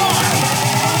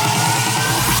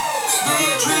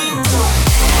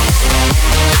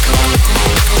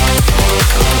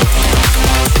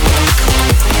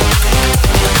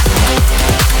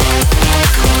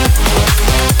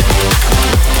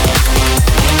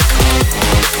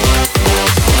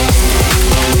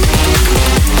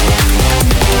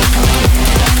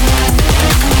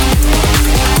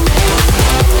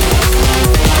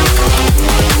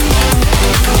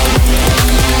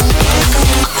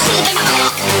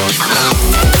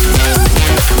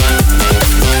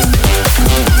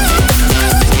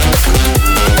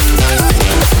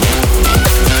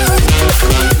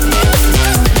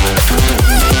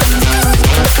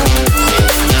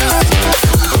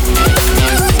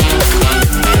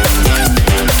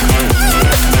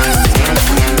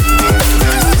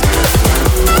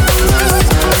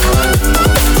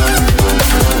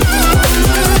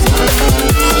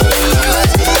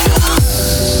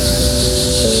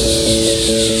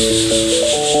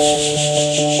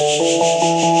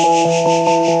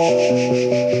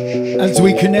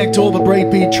 Connect all the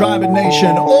Breakbeat Tribe and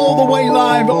Nation all the way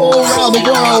live all around the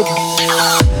world.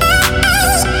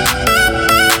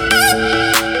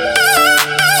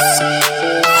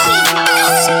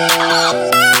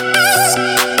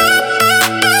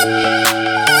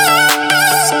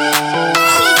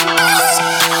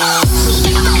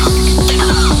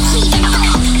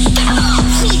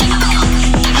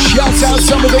 Shouts out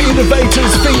some of the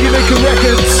innovators, Finger Licking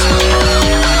Records.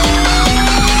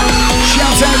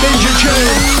 Ninja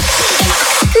Tune.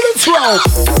 Let's roll.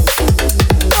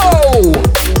 Oh!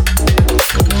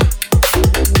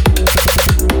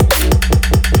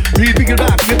 Pick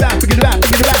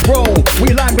it up, roll.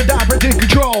 We line with operative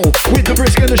control. With the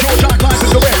Brisk and the Shureshock lines is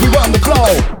correct, we run the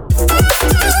flow.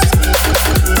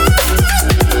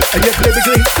 And yet,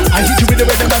 lyrically, I hit you with the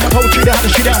rhythm and my poetry. How to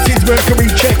shit out since Mercury,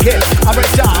 check it. I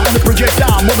break down on the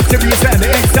projectile, more mysterious than the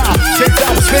X-Time. Takes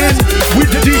out the spin with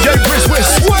the DJ Brisk with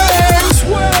swag.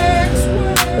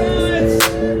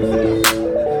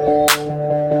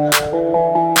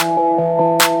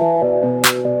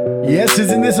 Yes,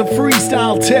 isn't this a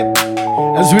freestyle tip?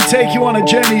 As we take you on a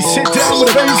journey, sit down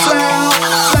with a bass sound.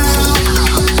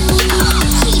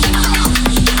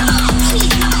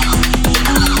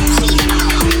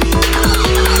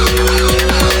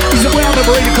 He's a well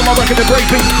never ready to come on back in the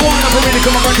breakbeat. One never ready to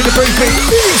come on back in the breakbeat.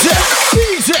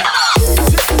 Easy.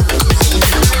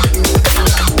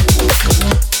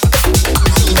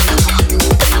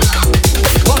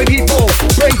 Party people,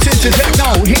 breaks into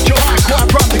techno. Hit your high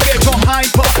quad from the get on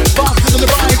hyper. Faster than the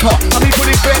viper. I mean, put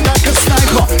it bend like a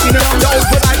sniper. In and out the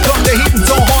overnight thunder, hitting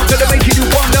so hard that it make you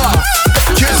wonder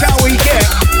just how we get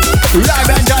live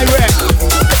and direct.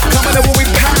 Coming over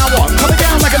with power, coming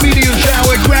down like a meteor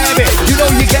shower. Grab it, you know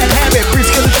you can't have it.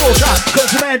 Brisk and the Shureshock, go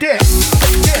to man it.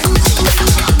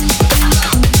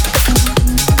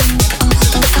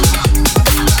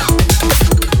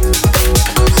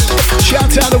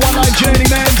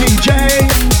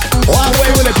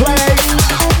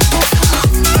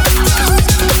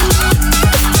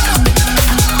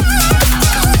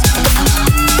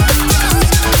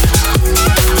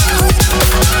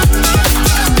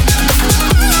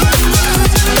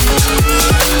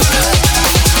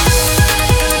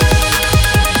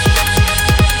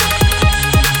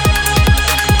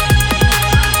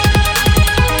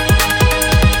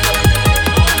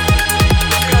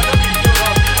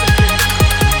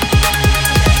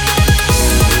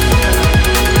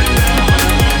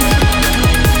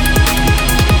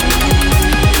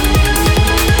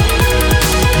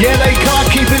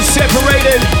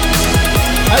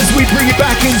 As we bring it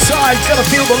back inside, gotta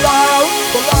feel the love,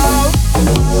 the love.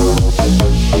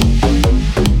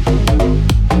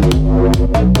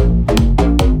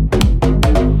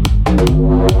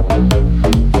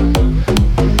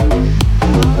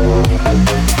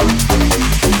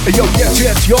 Yo,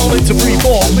 yes, y'all into free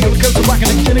fall. Feel the coast of rock and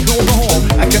the cynical of the hall.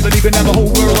 I can't believe it, now the whole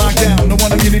world locked down. No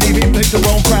one immunity even takes the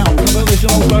wrong crown. Coalition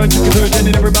of birds, you can search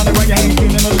and everybody right your hand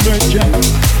in another search.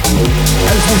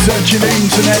 As we search in the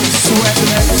internet, sweat.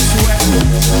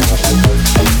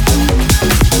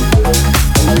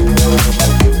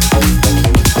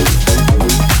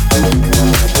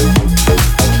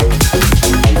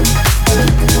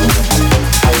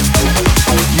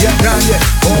 Yeah, down, yeah,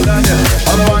 all down, yeah.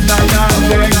 All one down, yeah, all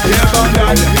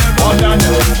down, yeah. All down,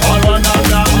 yeah, all one down,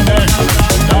 down, yeah.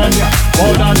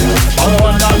 All down, yeah, all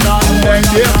one down, yeah, all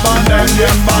down,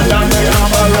 yeah, all down, yeah.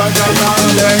 I'm a rocker, down,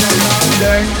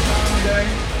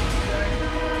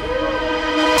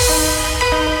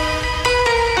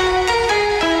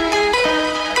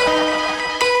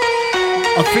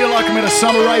 I feel like I'm in a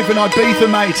summer rave in Ibiza,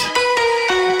 mate.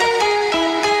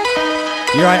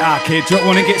 You're right, kid. Drop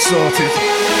one and get sorted.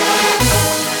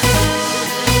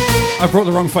 I brought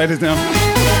the wrong faders down.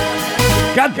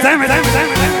 God damn it.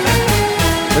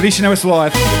 At least you know it's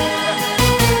live.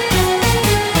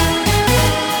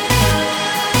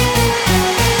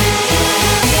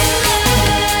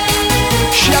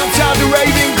 Shout out the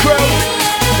raving crew.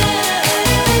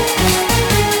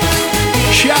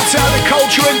 Shout out the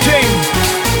culture and team.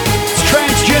 It's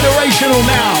transgenerational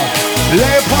now.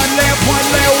 Layer upon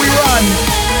layer we run.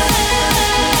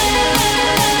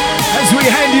 As we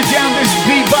hand you down this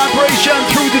beat vibration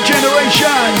through the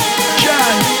generation.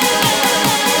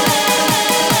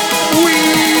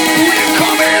 We're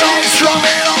coming on strong.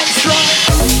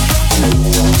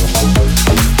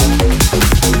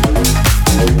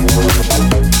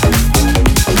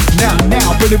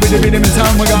 Now, pretty rhythm in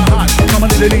time we got hot. Come on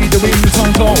to the lead, the wind, the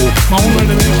song cold. My own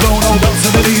rhythm is blown, all belts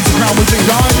and the leads, the crown will sing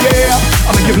on, yeah.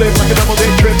 I'ma give live like a double day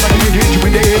trip, like a ninja hit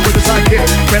in the head with a sidekick.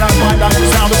 When I find out the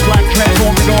sound is black,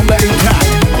 transform it on the A-Tack.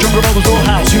 Jungle Brothers all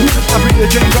house you. I bring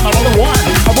the James on another one.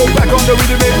 I roll back on the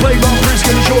rhythm and play by Brisk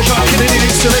and Shureshock, killing it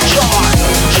installation.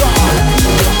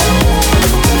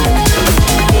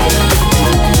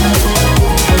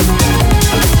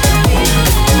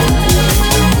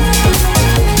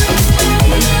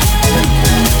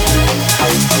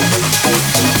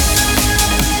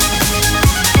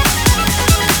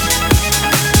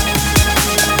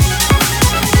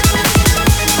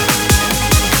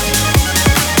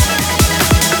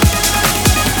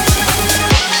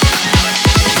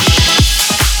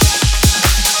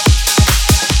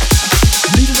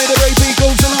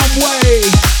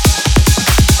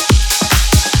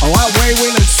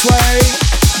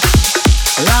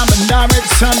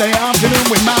 Sunday afternoon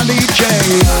with my DJ.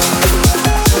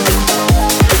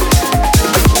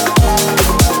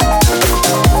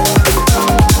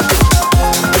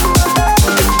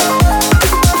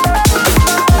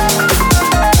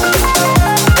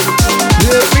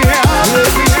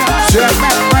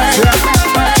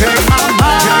 Take my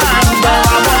mind where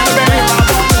I wanna be.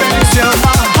 Till my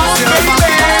heart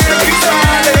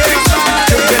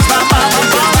beats my mind,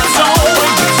 my soul.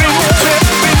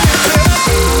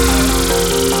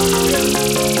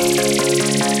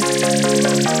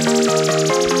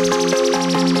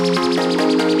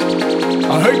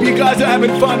 I hope you guys are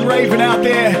having fun raving out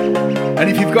there. And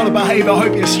if you've got to behave, I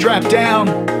hope you're strapped down.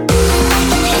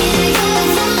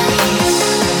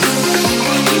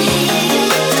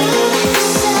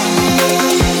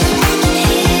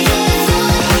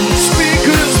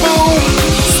 Speakers boom,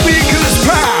 speakers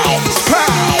pow,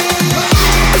 pow.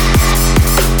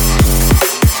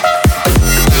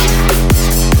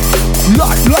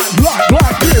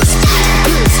 Like this.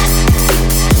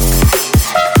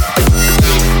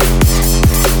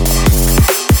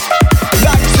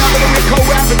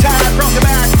 From the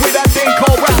back with that thing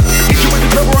called rap. Hit you with the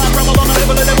treble, I rebel on a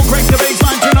level, crank the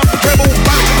baseline, turn up the treble.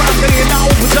 Bounce around, million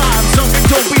now overtime. Something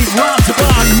don't beat, rhyme to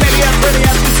rhyme. Many as ready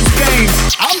as this is game.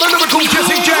 I'm the lyrical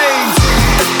Jesse James.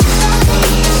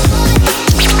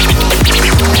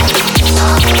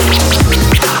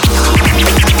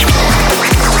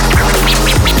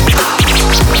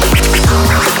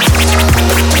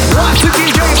 Watch the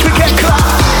DJs forget clap.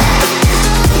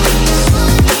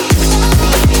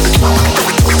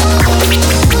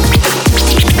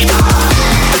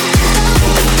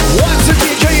 What's a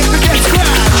DJ if it gets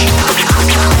scratch?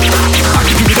 I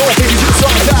can do it all, baby, just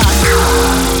like that.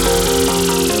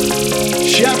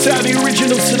 Shouts out the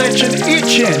original selection,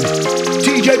 itching.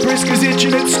 DJ Brisk is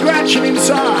itching and scratching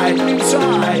inside.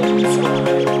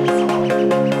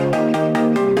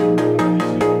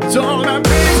 all about bass.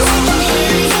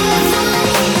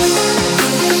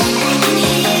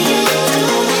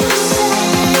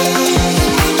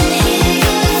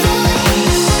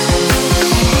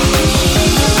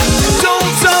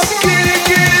 Don't stop, get it,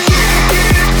 get it.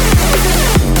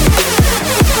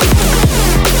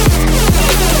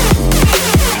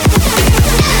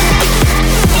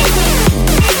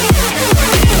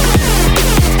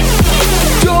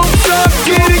 Don't stop,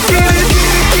 get it, get it.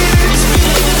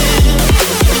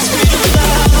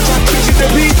 The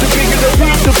beat, the bigger the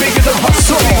beat, the bigger the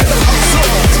hustle.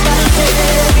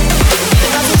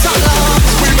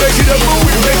 We're making it move,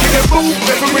 we're making it move,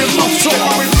 every muscle.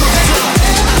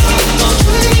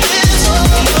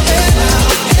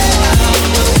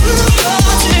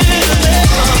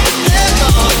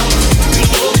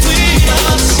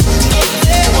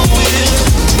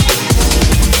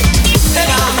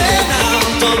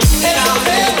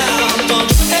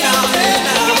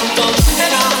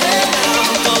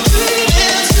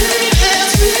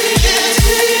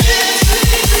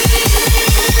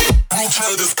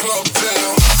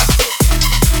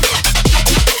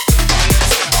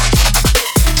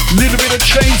 Little bit of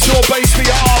chainsaw bass for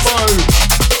your armo.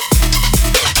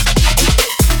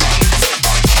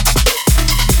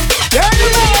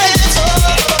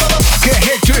 Get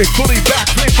hectic, fully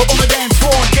backflip on the dance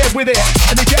floor and get with it.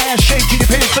 And if your ass shake, your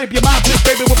pants flip, your mouth flip,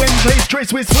 baby, we're in place,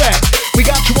 dress with sweat. We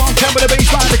got you on time with a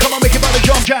bass line to come on, make it by the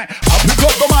jump jack. I'll pick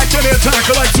up the mic and attack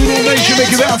like Zulu Nation,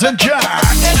 make it bounce and jack.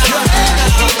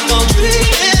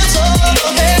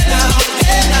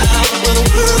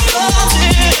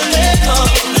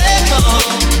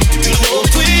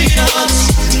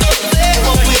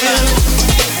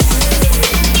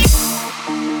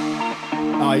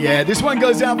 Oh yeah, this one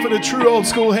goes out for the true old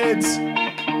school heads.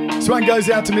 This one goes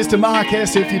out to Mr.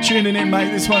 Marquez. If you're tuning in,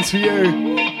 mate, this one's for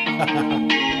you.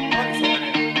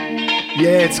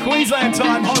 Yeah, it's Queensland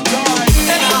time, hot time.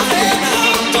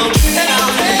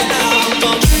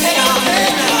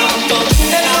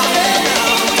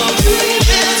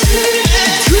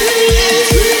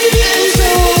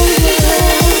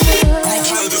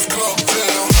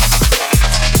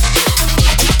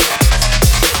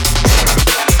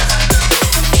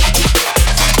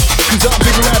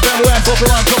 Pop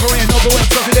around, top around, over where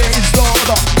something there is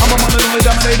not. I'm a man and only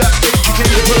dominator.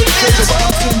 Educated, perpetrator, but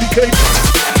I'm syndicated.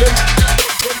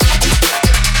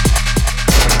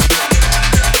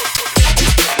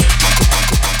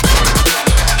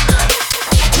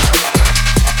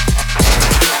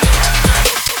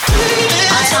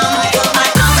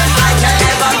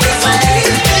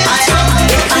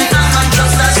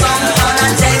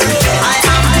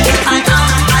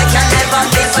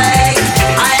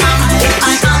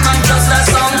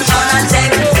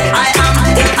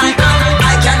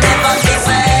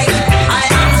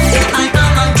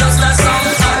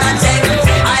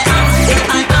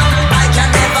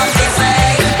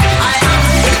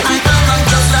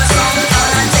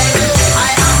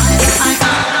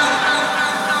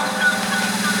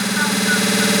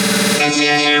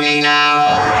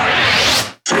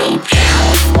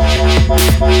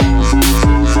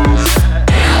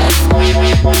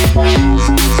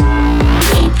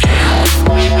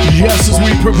 Yes, as we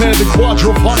prepare the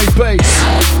quadrophonic bass.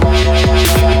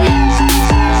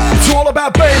 It's all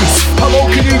about bass. How low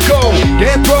can you go?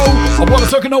 Yeah, bro. I wanna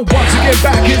talk no once again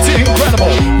back into incredible.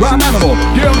 Rhyme animal,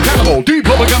 the uncannibal. Deep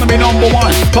Purple gonna be number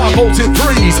one. 5 volts in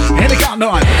threes, and it got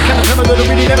 9. Can I tell a little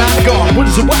really never had gone? What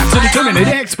is the wax and determined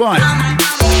X-Spine?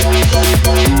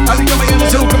 I think I'm in the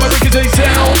silk of my rickety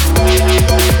cell.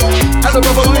 And the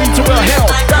rubber leads to well hell.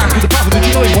 Back with the pop that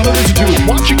you know you wanna listen to.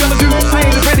 What you gonna do? I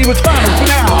ain't ready with final for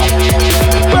now.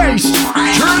 Bass,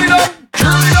 turn it up,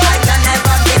 turn it up. I can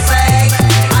never be fake.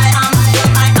 I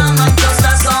am just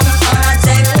a song on a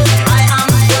tape. I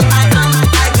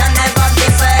can never be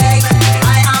fake.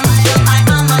 I am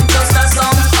just a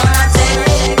song on a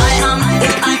tape. I can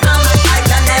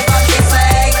never be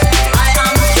fake. I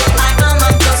am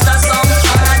just a song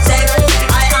on a tape.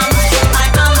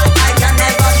 I can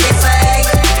never be fake.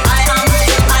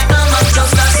 I am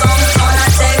just a song on a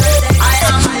tape.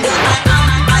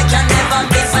 I can never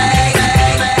be fake.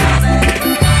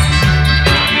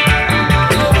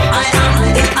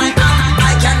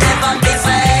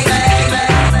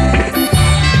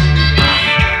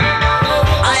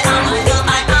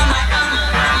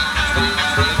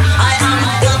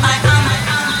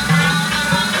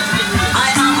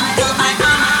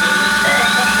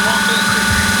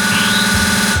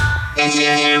 Can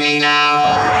you hear me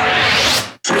now?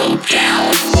 Drop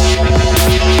down.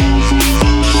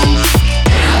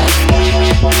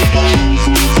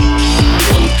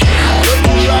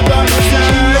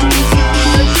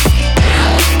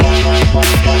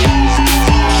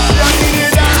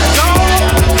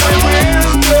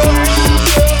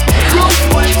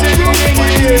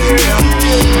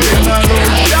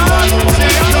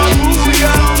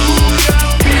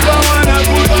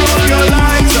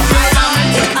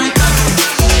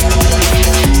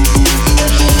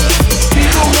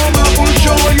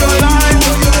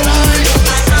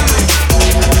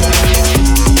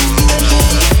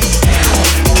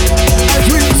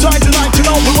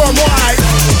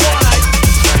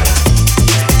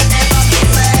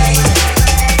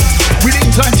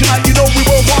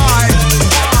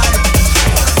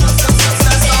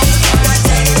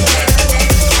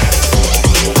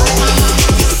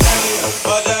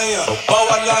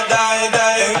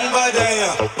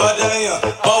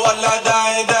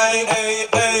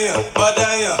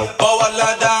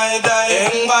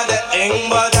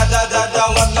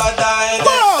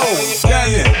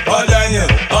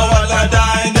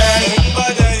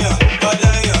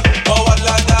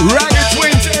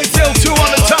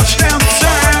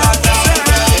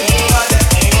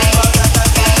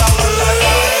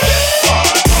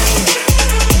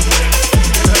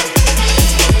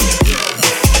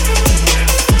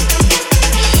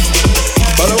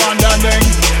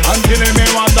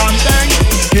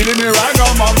 Killing me right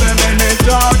on my and they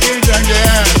talk it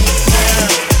again.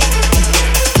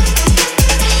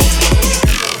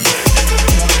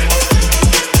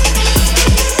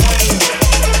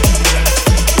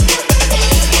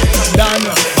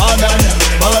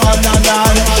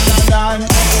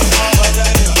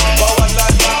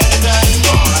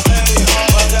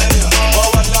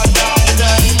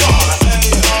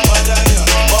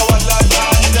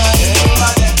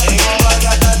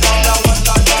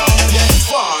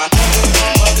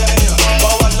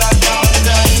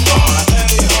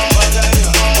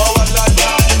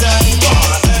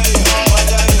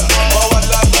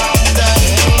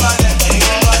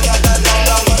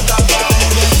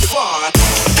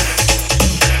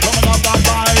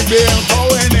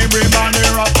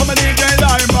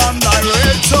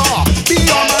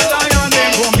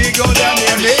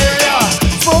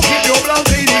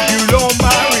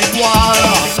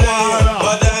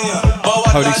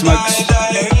 Holy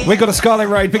smokes. We got a Scarlet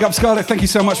Raid. Big up Scarlet. Thank you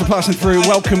so much for passing through.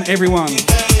 Welcome everyone.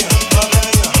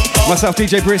 Myself,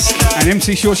 DJ Brisk, and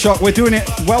MC Shureshock. We're doing it.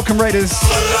 Welcome Raiders.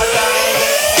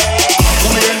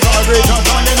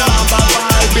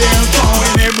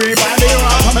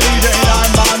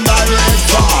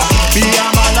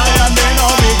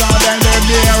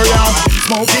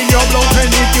 Smoking your blunt and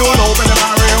if you open the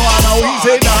marijuana, we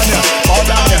say down here, all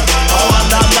down here, all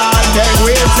down there,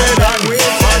 we say down here,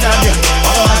 all down here,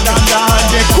 all down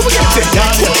there, come on, get it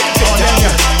down here, all down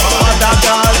here, all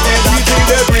down there, we see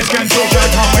the Brisk and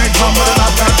Shureshock coming, come with an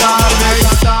up and down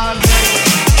there.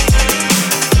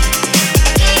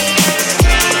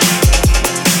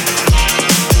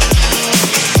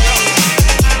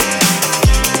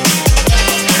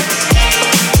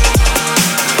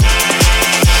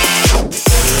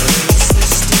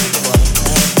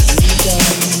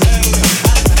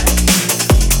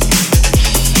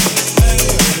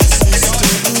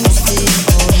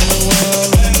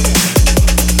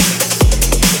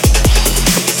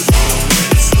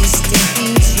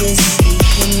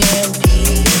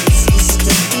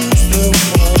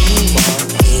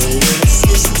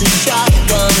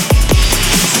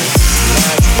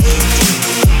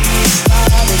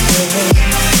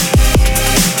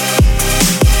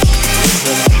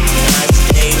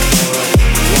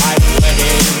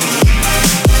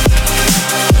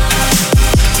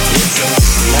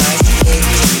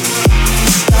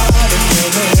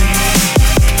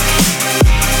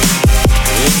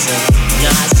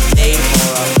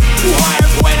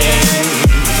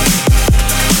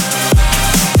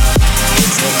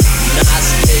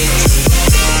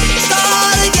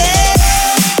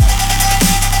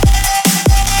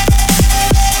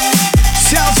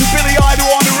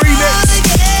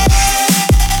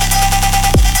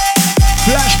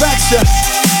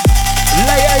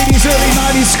 Late 80s, early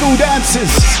 90s school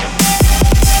dances.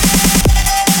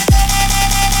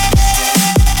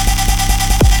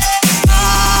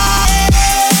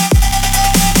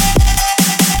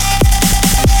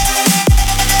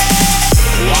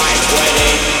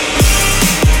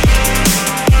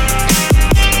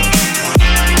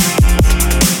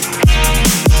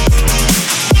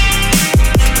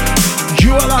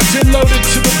 You are locked and loaded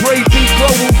to the Breakbeat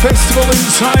Global Festival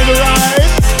inside the ride.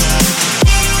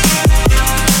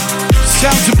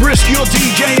 Sound to Brisk, your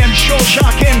DJ, and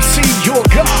Shureshock MC, your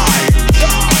guy.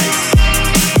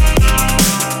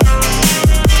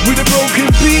 With the broken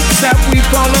beats that we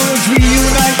follow as we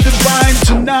unite the vibe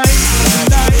tonight.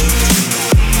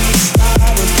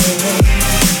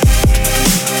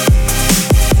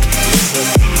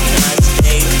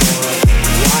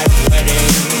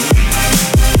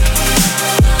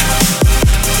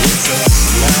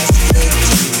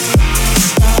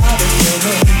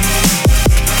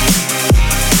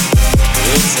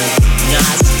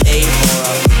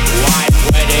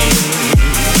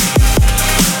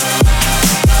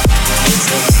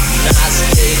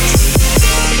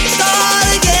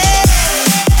 Start again.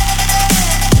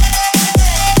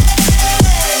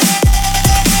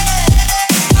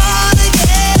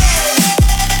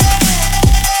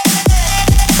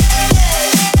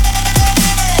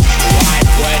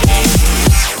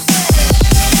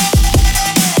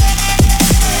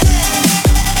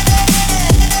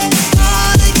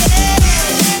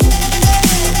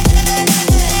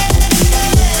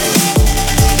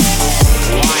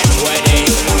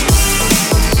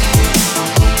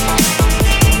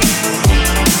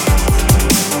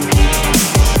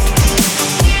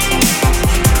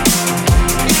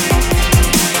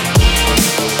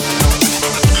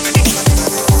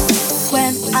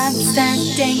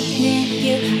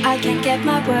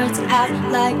 words out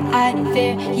like I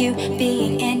fear you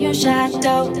being in your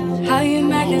shadow. How you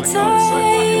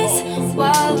magnetize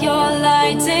while you're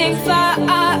lighting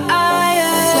fire.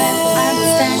 When I'm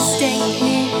standing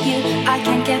near you, I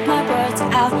can't get my words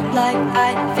out like I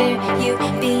fear you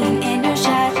being in your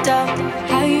shadow.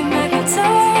 How you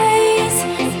magnetize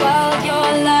while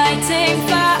you're lighting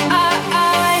fire.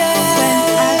 When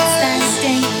I'm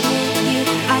standing near you,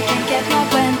 I can't get my.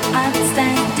 When I'm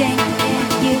standing near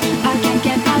you, I can't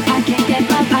get my.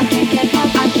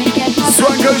 This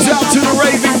one goes out to the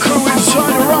raving crew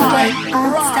inside the ride.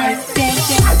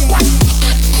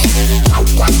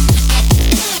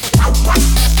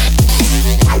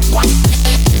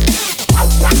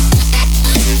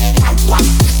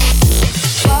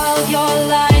 While you're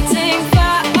lighting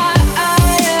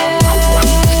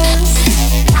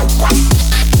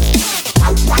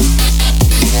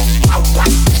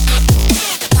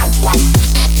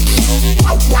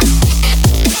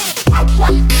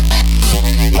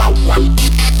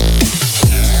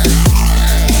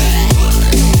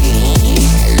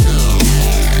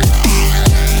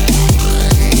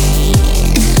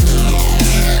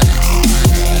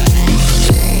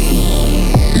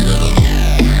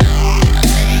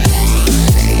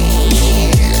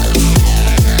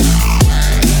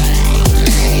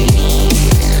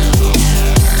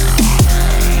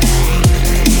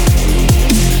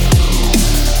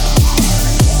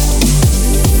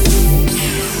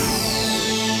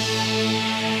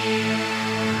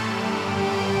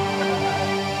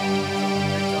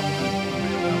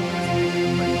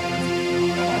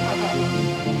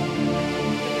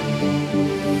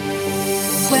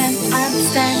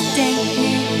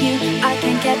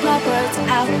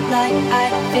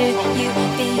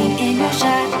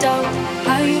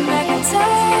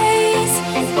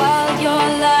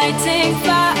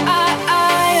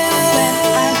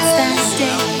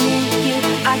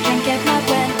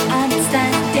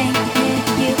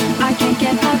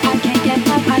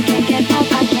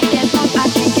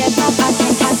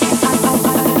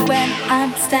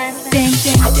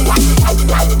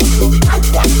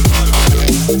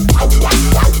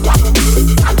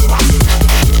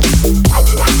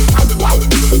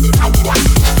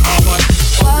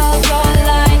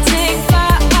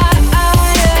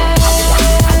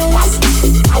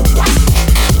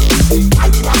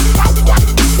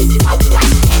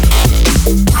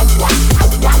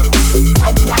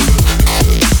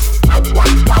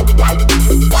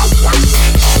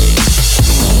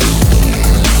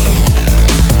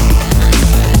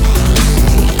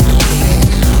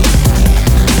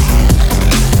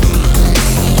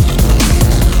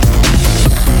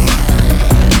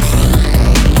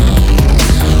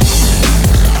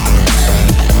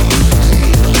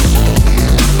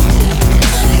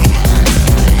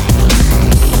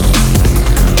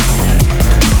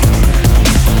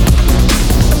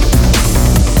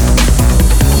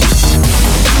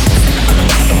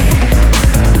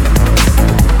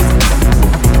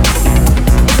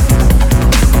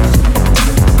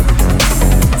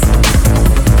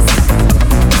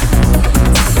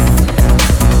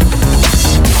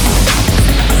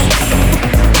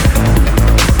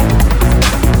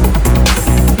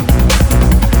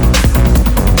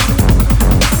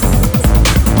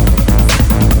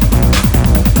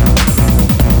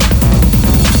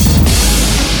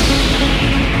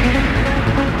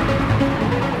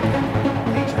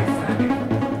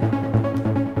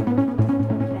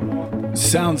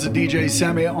Sounds of DJ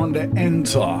Sammy on the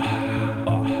enter.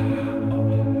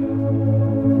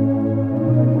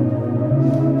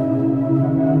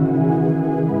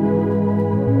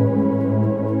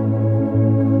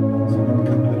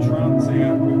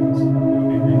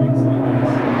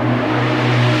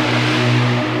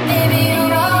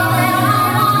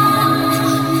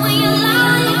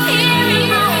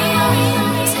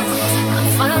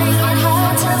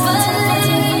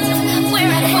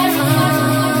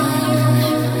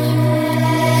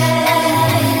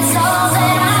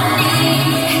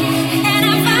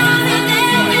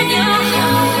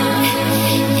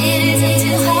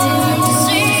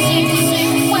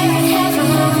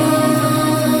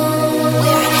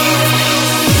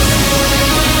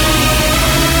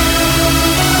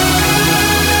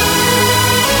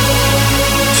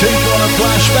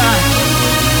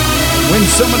 When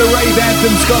some of the rave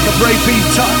anthems got the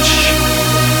breakbeat touch.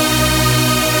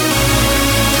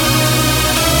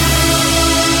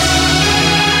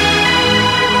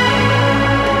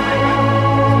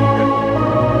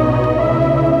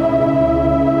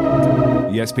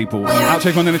 Yes, people. Out to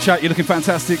everyone in the chat. You're looking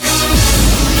fantastic.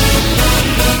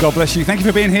 God bless you. Thank you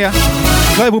for being here.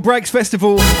 Global Breaks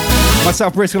Festival.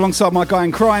 Myself, Brisk, alongside my guy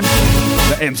in crime.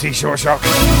 The MC Shureshock.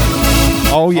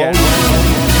 Oh yeah.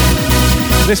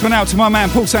 This one out to my man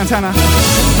Paul Santana.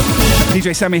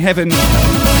 DJ Sammy Heaven.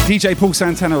 DJ Paul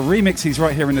Santana remix. He's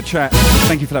right here in the chat.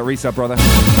 Thank you for that resub, brother.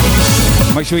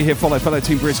 Make sure you hit follow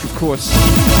Team Brisk, of course.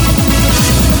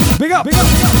 Big up, big up,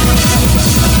 big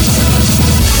up.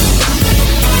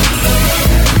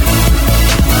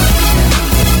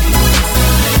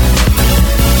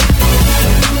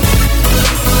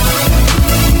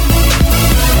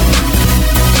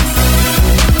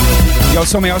 Yo,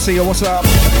 Tommy, I see you. What's up?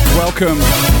 Welcome.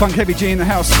 Funk Heavy G in the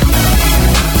house.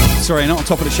 Sorry, not on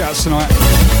top of the shouts tonight.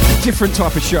 Different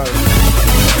type of show.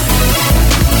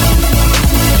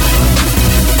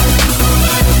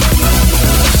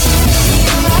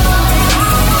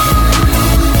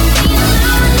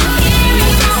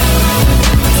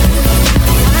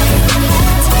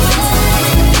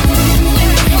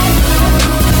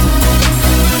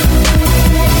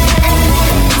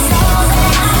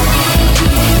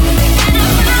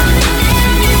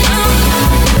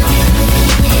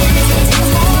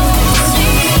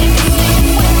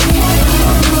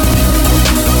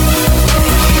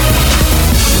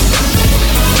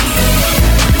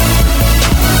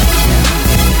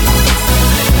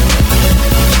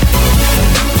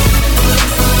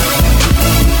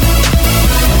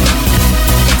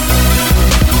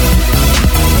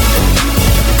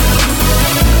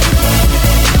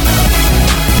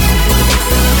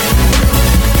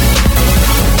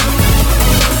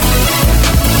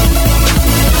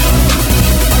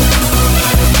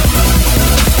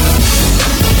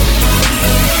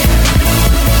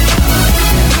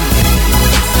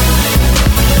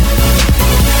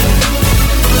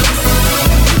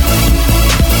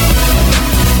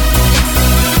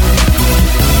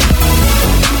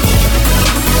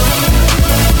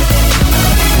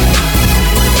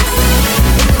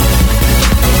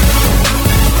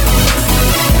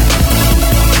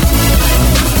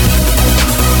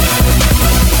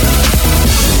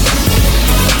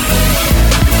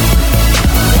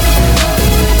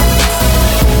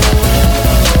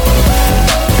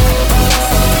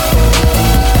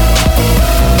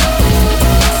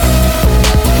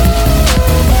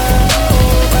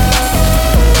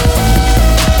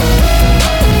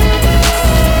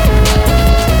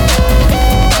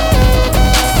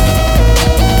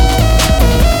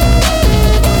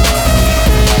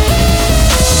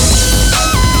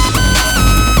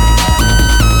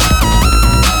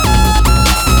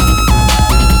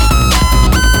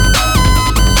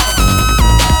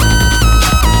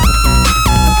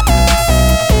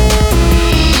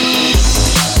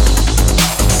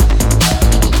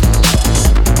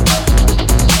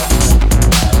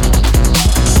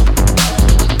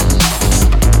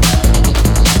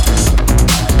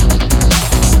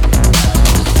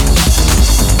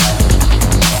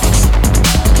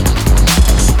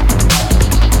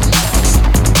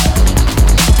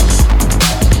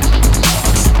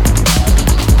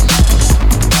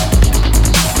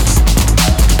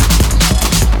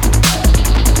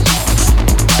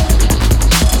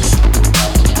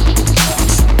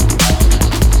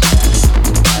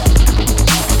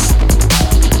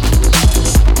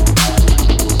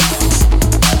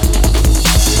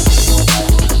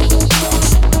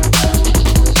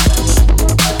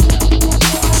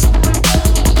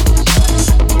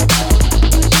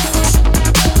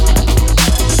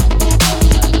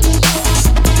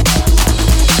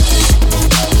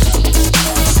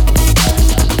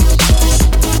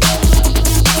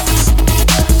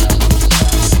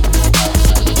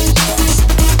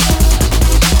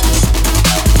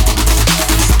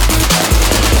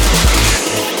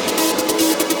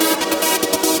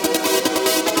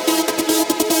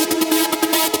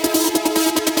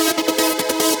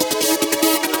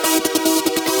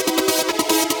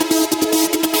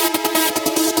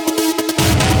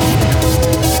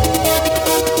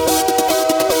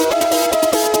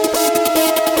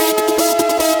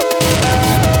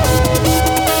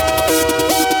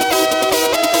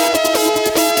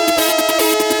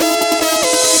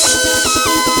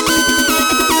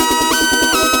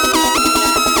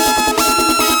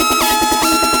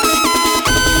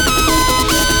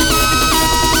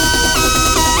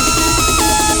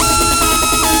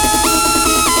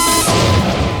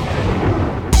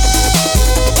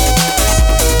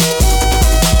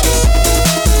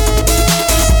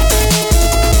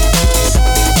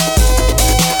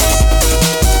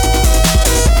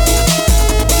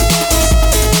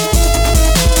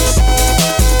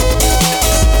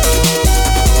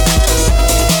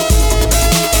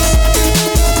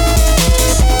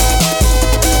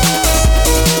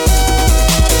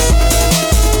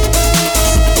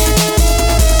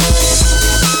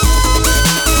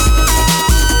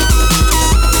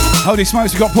 Holy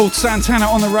smokes, we got Paul Santana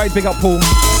on the raid. Big up, Paul.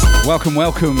 Welcome,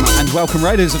 welcome, and welcome,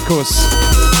 raiders, of course.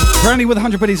 Brownie with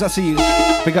 100 biddies, I see you.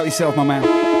 Big up yourself, my man.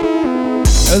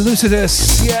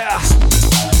 Lucidus, yeah.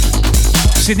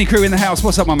 Sydney crew in the house.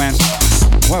 What's up, my man?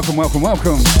 Welcome, welcome,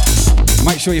 welcome.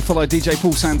 Make sure you follow DJ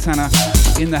Paul Santana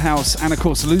in the house, and of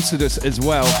course, Lucidus as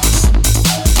well.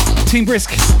 Team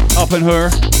Brisk up and her.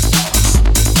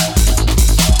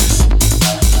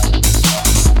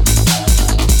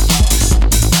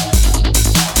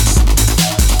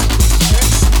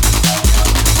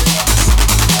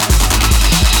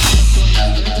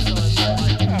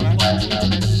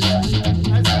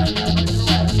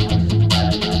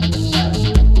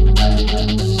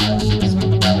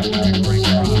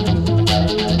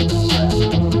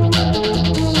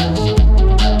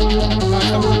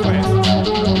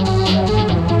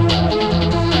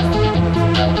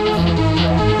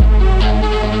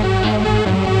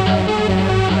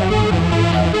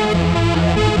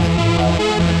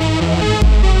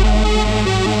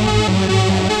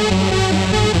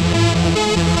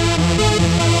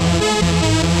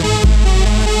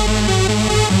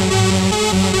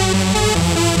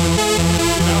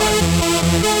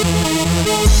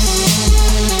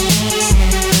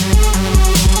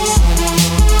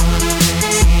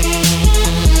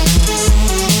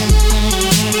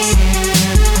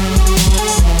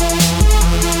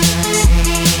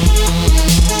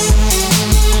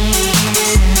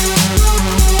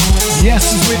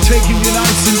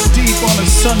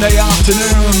 Sunday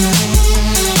afternoon,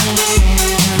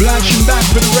 flashing back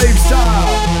for the rave style.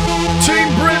 Team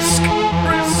Brisk.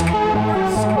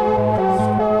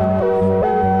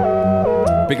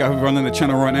 Big up everyone on the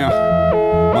channel right now.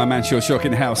 My man Shureshock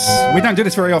in the house. We don't do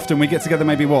this very often. We get together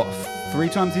maybe 3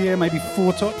 times a year, maybe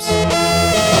 4 tops.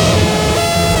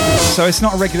 So it's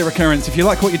not a regular occurrence. If you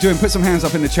like what you're doing, put some hands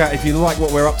up in the chat. If you like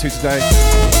what we're up to today,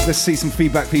 let's see some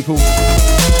feedback, people.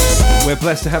 We're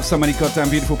blessed to have so many goddamn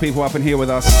beautiful people up in here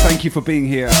with us. Thank you for being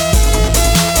here.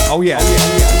 Oh yeah.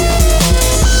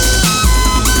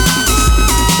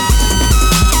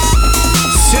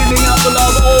 Sending out the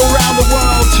love all around the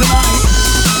world tonight.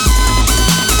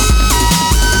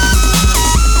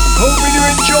 Hoping you're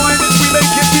enjoying as we make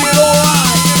it feel alright.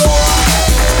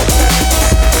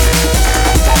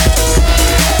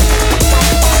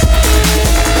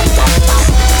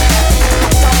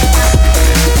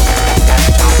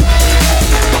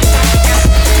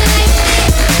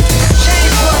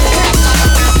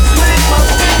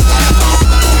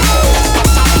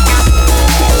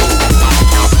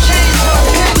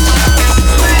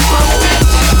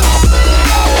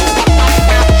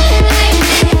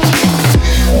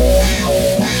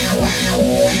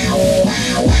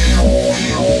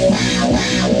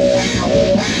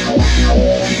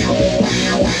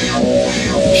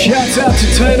 Shouts out to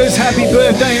Turner's happy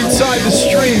birthday inside the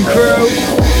stream, crew.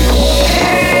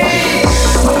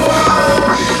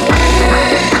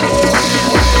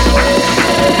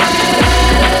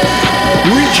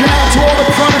 Reaching out to all the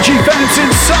Prodigy fans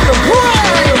inside the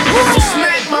world.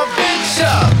 Smack my bitch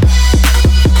up.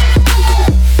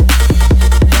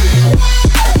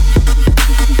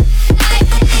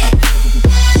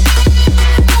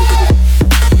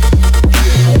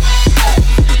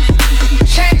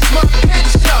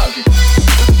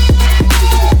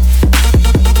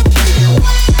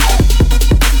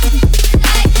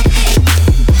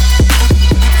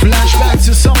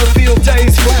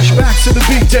 Flashback to the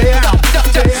big day out.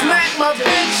 Smack my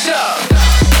bitch up.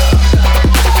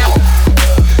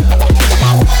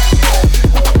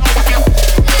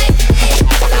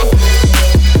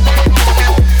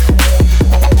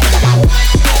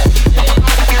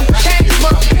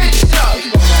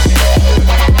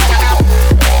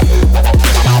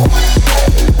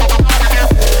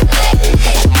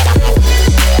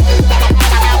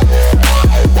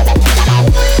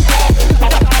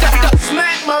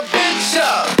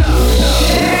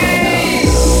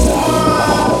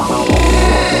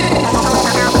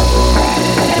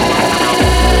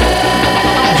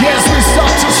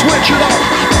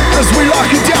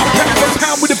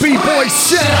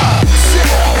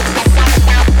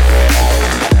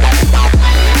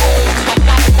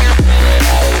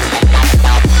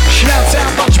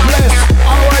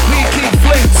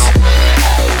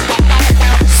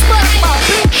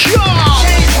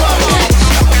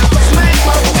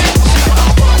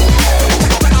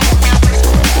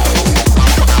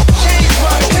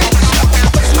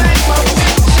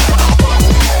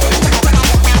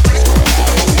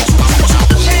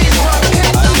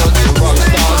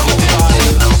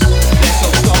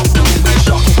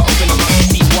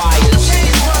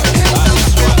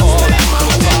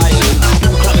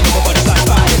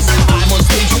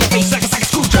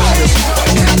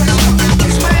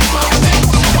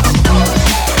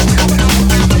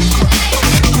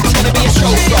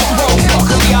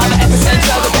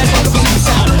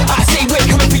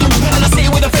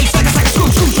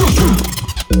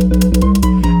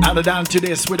 it down to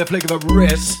this with a flick of a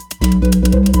wrist.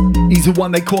 He's the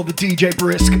one they call the DJ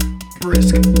Brisk.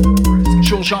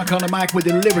 Shureshock on the mic with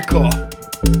the lyrical.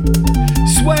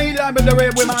 Sway lamb in the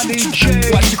red with my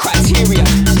DJ. What's your criteria?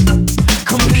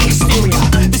 Complete hysteria.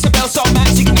 This a bell so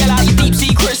max you can get out your deep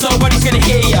secrets. Nobody's gonna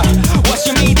hear ya. What's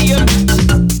your medium?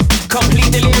 Complete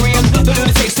delirium. The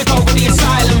lunatics took over the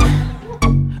asylum.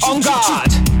 On guard.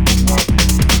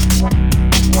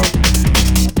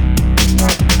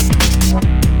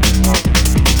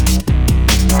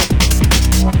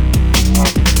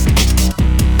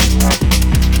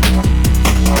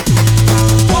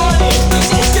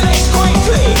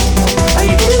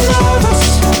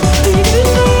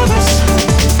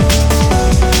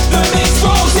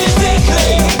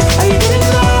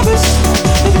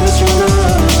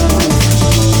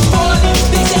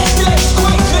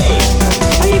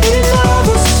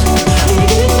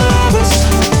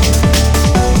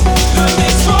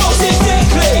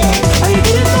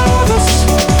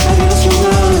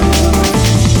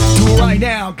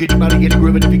 Get your body, get it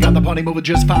grooving. If you got the party mover,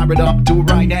 just fire it up. Do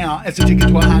it right now. As you take it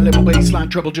to a high level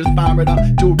baseline treble, just fire it up.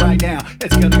 Do it right now.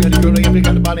 As you got it grooving. If you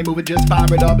got the body moving, just fire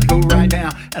it up. Do it right now.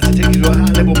 As I take it to a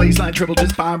high level baseline treble,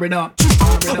 just fire it up.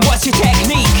 What's your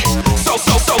technique? So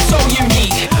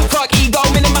unique. Fuck ego,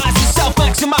 minimize yourself,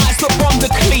 maximize the bomb,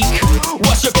 the clique.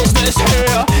 What's your business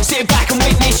here? Sit back and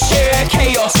witness sheer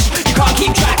chaos. You can't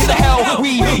keep track of the hell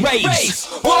we raise.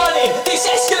 Warning, this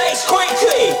escalates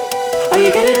quickly. Are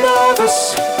you getting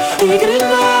nervous? Are you getting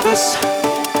nervous?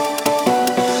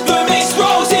 The mist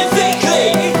rolls in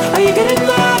thickly. Are you getting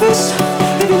nervous?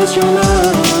 Maybe it's your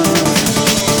nerves.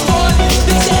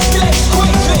 This escalates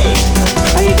quickly.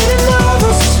 Are you getting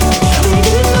nervous? Are you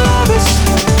getting nervous?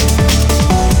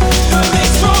 The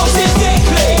mist rolls in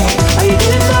thickly. Are you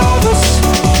getting nervous?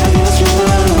 Maybe it's your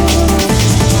nerves.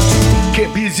 Get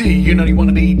busy, you know you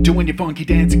wanna be doing your funky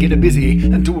dance and get it busy.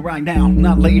 And do it right now,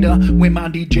 not later, when my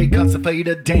DJ cuts the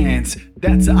fader. Dance,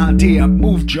 that's the idea.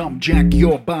 Move, jump, jack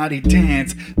your body,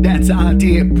 dance. That's the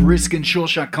idea. Brisk and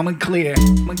Shureshock, coming clear.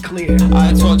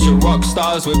 I torture rock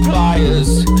stars with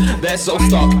pliers. They're so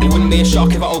stuck, it wouldn't be a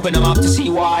shock if I open them up to see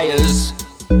wires.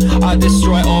 I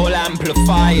destroy all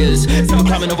amplifiers. Some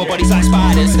climbing over bodies like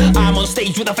spiders. I'm on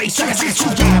stage with a face like a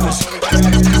screwdrivers.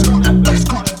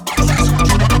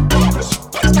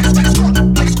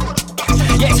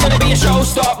 Yeah, it's gonna be a show,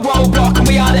 stop, roadblock. And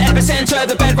we are the epicenter,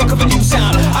 the bedrock of a new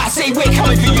sound. I say we're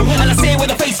coming for you, and I say it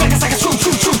with a face like a true.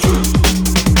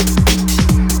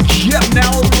 Yep,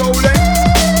 now we're rolling.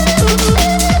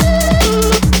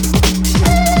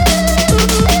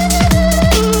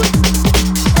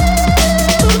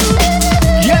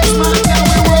 Yes, man, now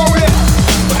we're rolling.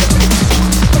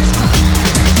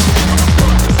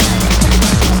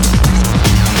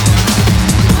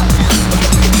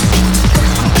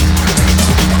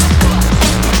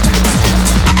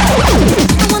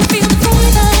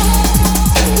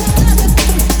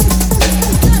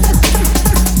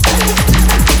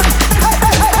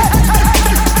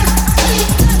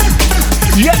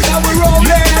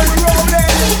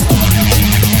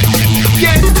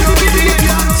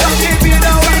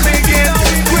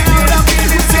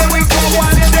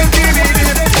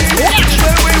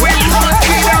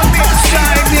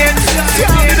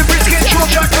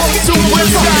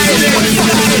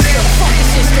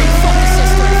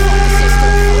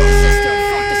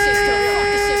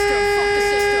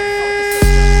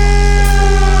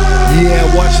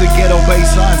 Watch the ghetto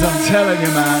bass lines, I'm telling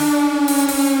you, man.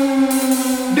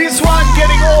 This one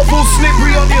getting awful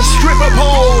slippery on your stripper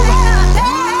pole.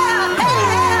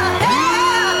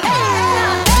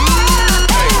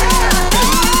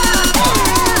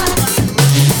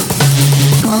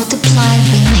 Multiply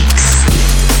remix.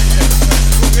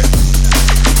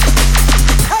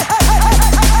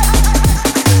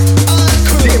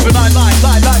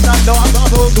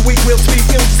 The weak will speak,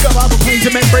 ill discover other queens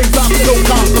and men brain blast. No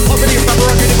calm, the poverty of never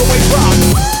running away from.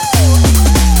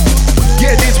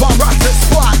 Yeah, this one right to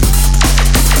spot.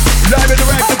 Live and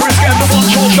direct, the Brisk and the one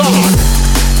Shureshock.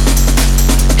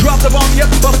 Drop the bomb, yep,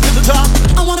 bump to the top.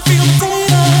 I wanna feel the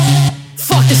freedom.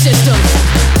 Fuck the system.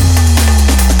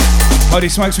 Holy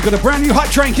smokes, we've got a brand new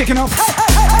hype train kicking off.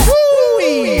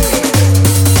 Woo-wee.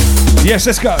 Yes,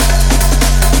 let's go.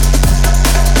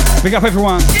 Big up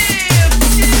everyone.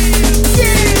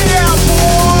 Yeah,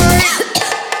 boy.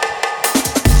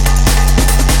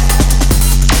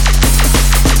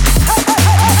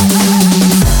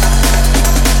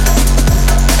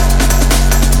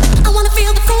 I wanna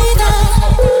feel the freedom.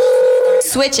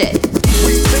 Switch it.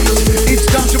 It's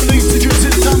time to release the juice,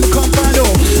 it's time to come final.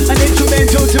 An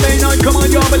instrumental to me, now come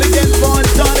on, y'all, but again, fun,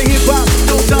 starting hip hop.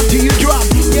 Don't stop till you drop.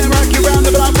 Yeah, rock you round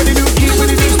the block with a new key,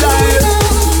 with a new style.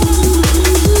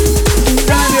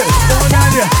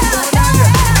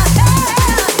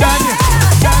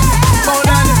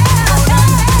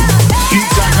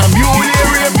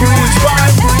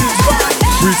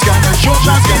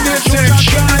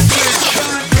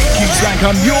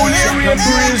 area,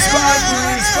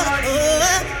 Brisbane.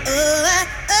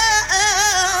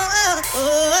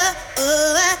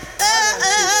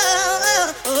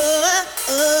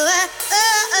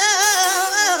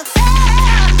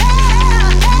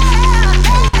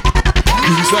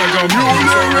 It's like a mule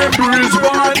in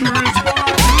Brisbane.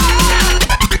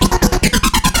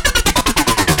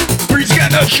 Brisk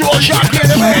and the Shureshock in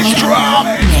the bass drum.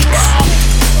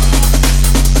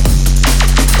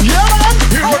 Yeah, man.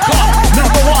 Here we come.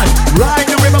 Number one. Ride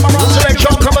the rhythm around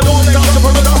selection. Come on, dance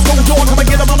from the dance. Go on, come and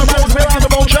get them on the road. Spin around the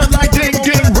motion like ding,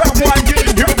 ding, round one.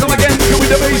 Here we come again. Here with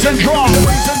the bass and drum.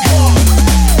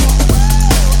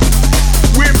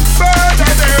 We're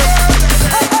burning there.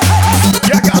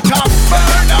 You got to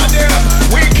burn on them.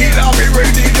 We kill up every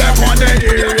DJ on the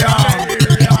area.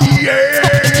 Yeah.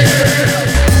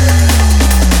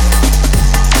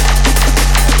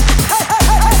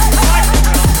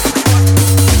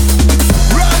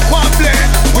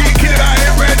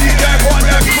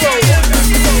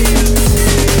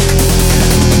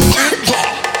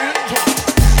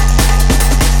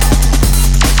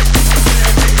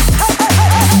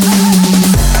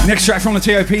 Next track from the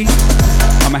TOP,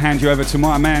 I'ma hand you over to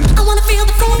my man,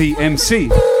 the MC.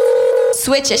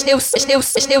 Switch it, Yo,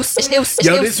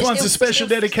 this one's a special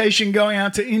dedication going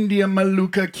out to India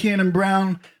Maluka Kiernan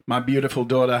Brown, my beautiful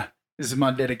daughter. This is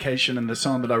my dedication and the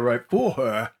song that I wrote for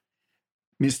her.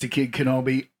 Mr. Kid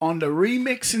Kenobi on the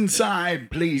remix inside.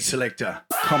 Please, selector,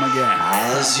 come again.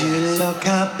 As you look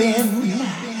up into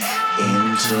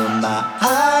my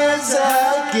eyes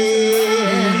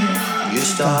again, you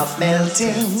start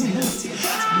melting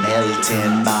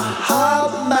my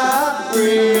heart, my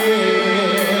brain,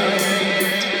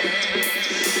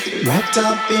 wrapped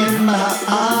up in my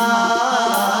arms,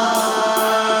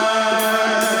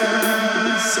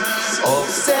 all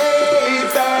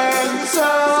safe and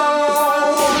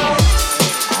sound.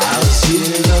 As you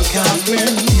look up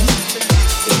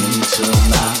into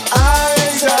my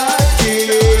eyes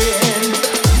again,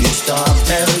 you start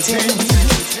melting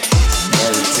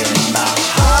my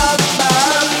heart, my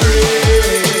brain,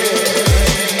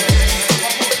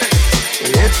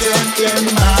 written in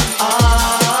my arms,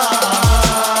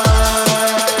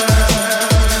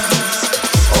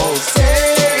 all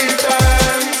safe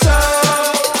and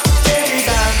sound. Baby,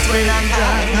 dance when I'm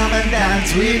done, come and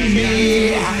dance with me.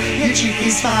 Your cheeky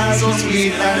smile so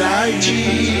sweet like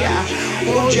lychee.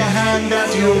 Hold your hand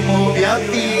as you move your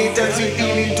feet, as you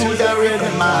feel into the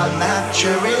rhythm all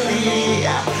naturally.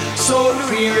 So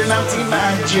real, not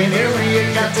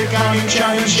imaginary. Got to come and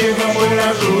challenge shiver with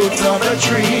the roots of a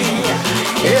tree.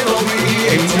 It'll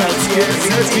be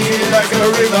scarcity like a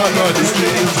river running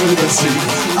straight into the sea.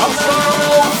 I'm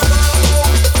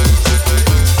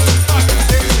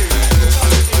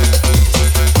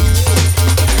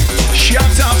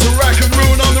shout out to Rack and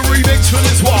Ruin on the remix for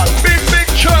this one. Big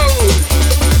show.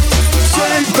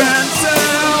 Safe and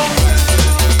sound.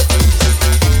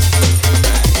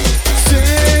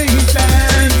 Safe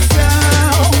and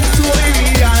sound. So baby,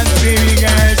 dance, baby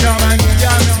girl, come and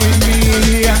dance with me.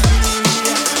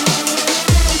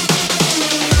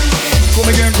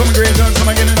 Come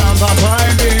again, and I'm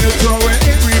I'm being a thrower.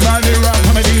 Everybody rock,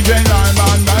 I'm a DJ line,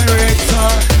 man, director.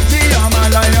 Me and my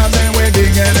lion, then we're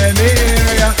digging in the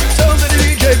area. Tell the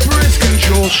DJ Brisk and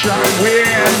Shureshock, we're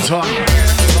in time.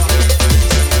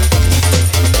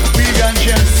 We got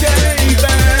just safe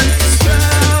and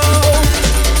sound.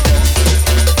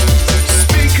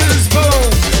 Speakers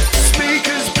boom,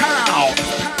 speakers pow.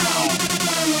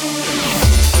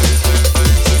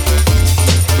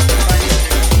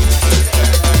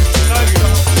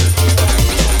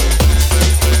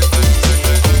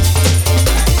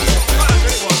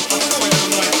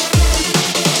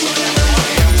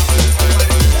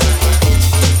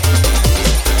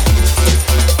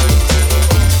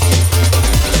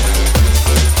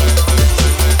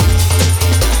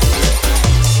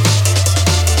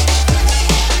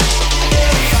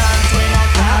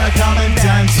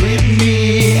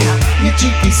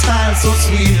 Smile so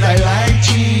sweet like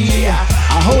lychee.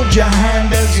 I hold your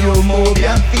hand as you move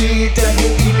your feet and you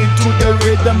feel it to the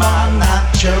rhythm all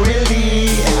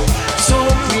naturally. So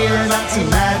real, not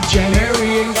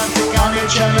imaginary. Got to count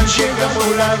it, challenge, shake up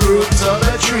all the roots of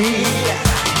the tree.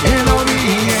 And all the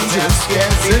angels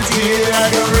scarcity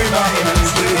like a river and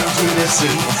straight into the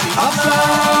sea. Up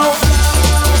now,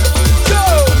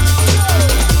 go!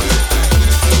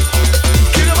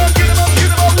 Get 'em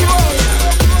up, roll!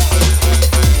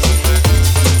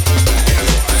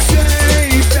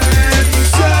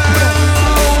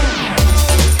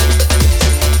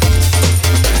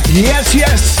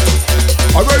 Yes.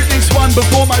 I wrote this one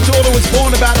before my daughter was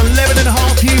born about 11 and a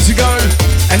half years ago,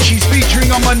 and she's featuring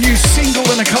on my a new single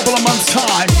in a couple of months'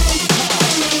 time.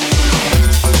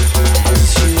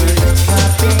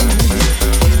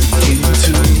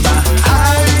 Into my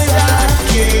eyes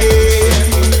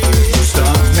again.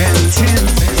 Start melting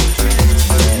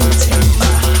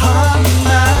my heart,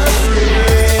 my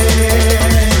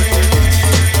friend.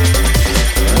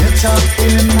 It's up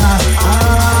in my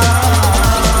arms.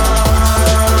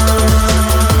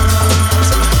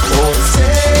 Oh,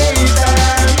 safe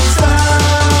and sound.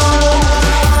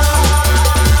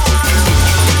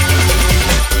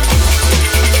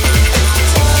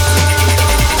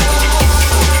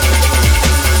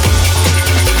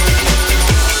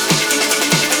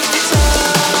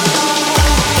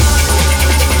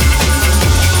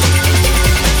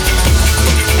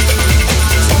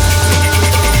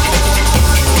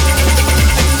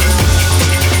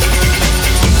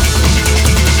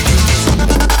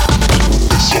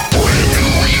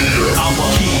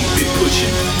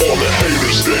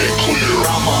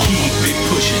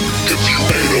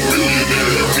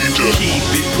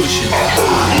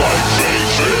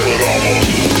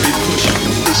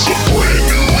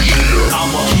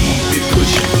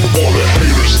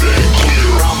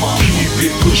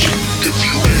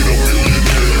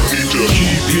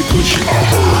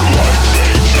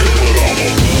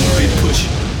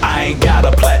 I ain't got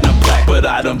a platinum plaque, but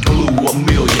I done blew a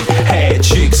million. Had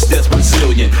chicks that's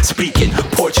Brazilian, speaking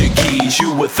Portuguese.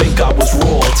 You would think I was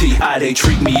royalty, how they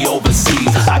treat me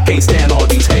overseas. I can't stand all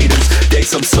these haters, they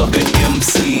some sucker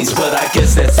MCs. But I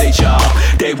guess that's their job,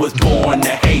 they was born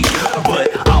to hate. But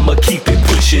I'ma keep it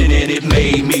pushing and it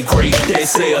made me great. They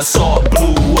say Assault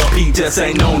blew up, he just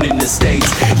ain't known in the States.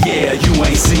 Yeah, you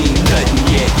ain't seen nothing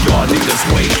yet, y'all niggas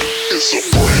wait. It's a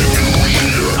brand new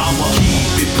year, I'ma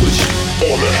keep it pushing.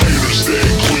 All the haters stay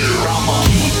clear, I'ma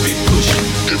keep it pushing.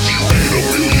 If you ain't a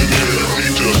millionaire,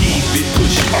 you need to keep it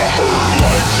pushing. I heard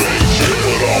life ain't fair,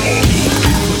 but I'ma keep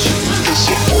it pushing. It's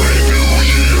a brand new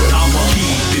year, I'ma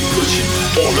keep it pushing.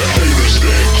 All the haters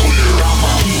stay clear,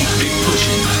 I'ma keep it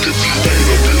pushing. If you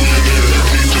ain't a millionaire, you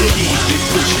need to keep it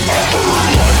pushing. I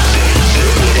heard life ain't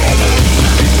fair, but I'ma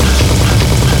keep it pushing.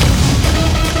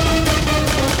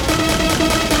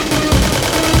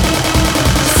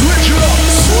 Switch it up,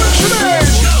 switch it up.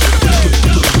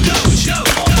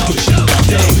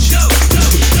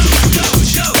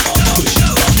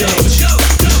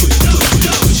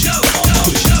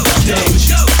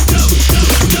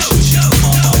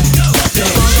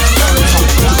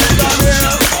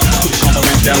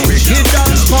 That wicked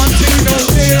dance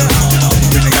continues here.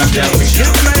 When they got that wicked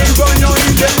flavor, you're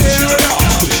in the area.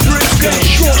 Brisk and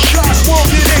Shureshock,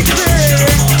 walking it clear.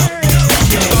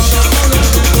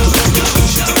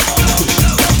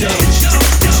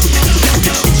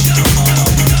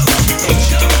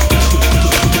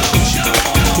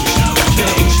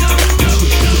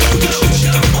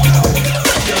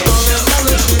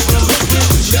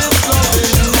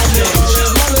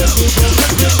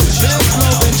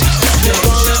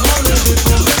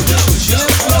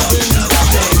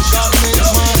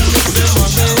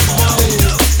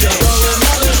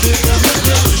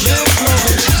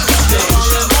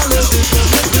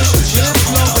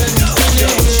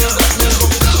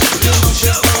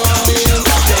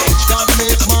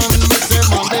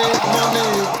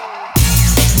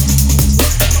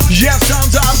 Yes,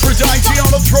 sometimes Aphrodite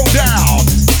on the throwdown.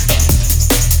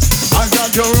 I got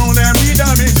your own and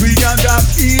rhythms, we got that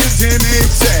easy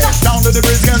mix. Down to the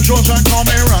Brisk and Shureshock, come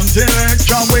here and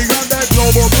selection. We got that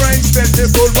global brain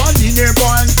festival running here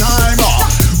one time.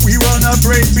 We run a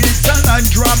break beats and I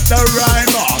drop the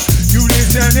rhyme. You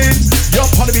listening, your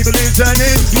party people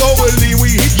listening. Globally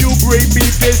we hit you break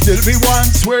beat festival, we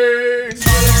want sway.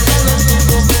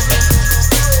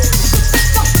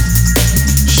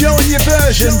 Showing your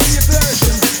versions.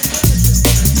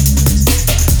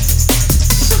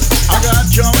 I got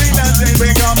Joey that they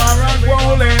become a rock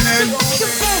rolling in. The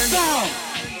best sound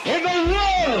in the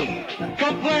world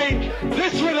can play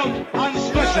this rhythm on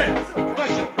special.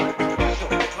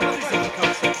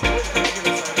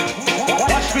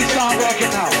 Watch me start working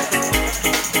now.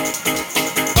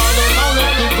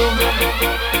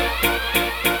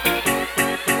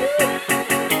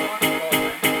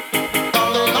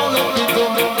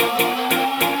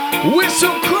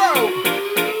 Whistle crow,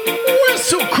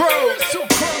 whistle crow.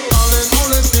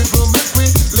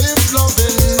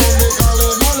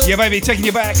 Yeah, baby, taking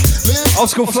you back. Old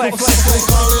school flex.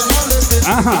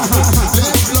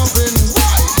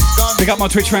 Pick up my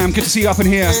Twitch fam. Good to see you up in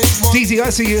here. DZ, I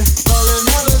see you.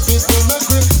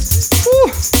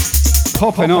 Woo.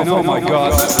 Popping off. Oh my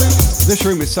god. This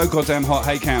room is so goddamn hot.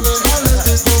 Hey, Cam.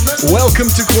 Welcome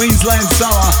to Queensland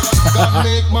summer.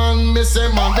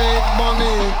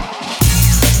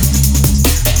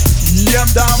 Yep,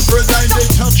 down, present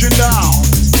it, touching down.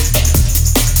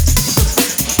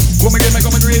 Come again,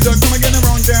 come again,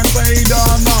 around there, play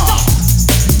down now.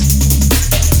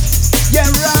 Yeah,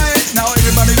 right. Now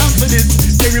everybody dance to this.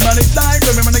 Everybody dive,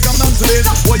 everybody come dance to this.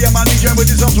 Well, yeah, my DJ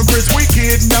with his arms from Brisk,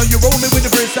 wicked. Now you're rolling with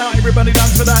the Brisk. Now everybody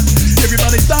dance for that.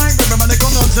 Everybody dive, everybody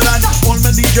come dance to that. All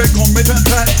my DJ come with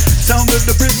that. Sound of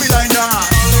the Brisk be like that.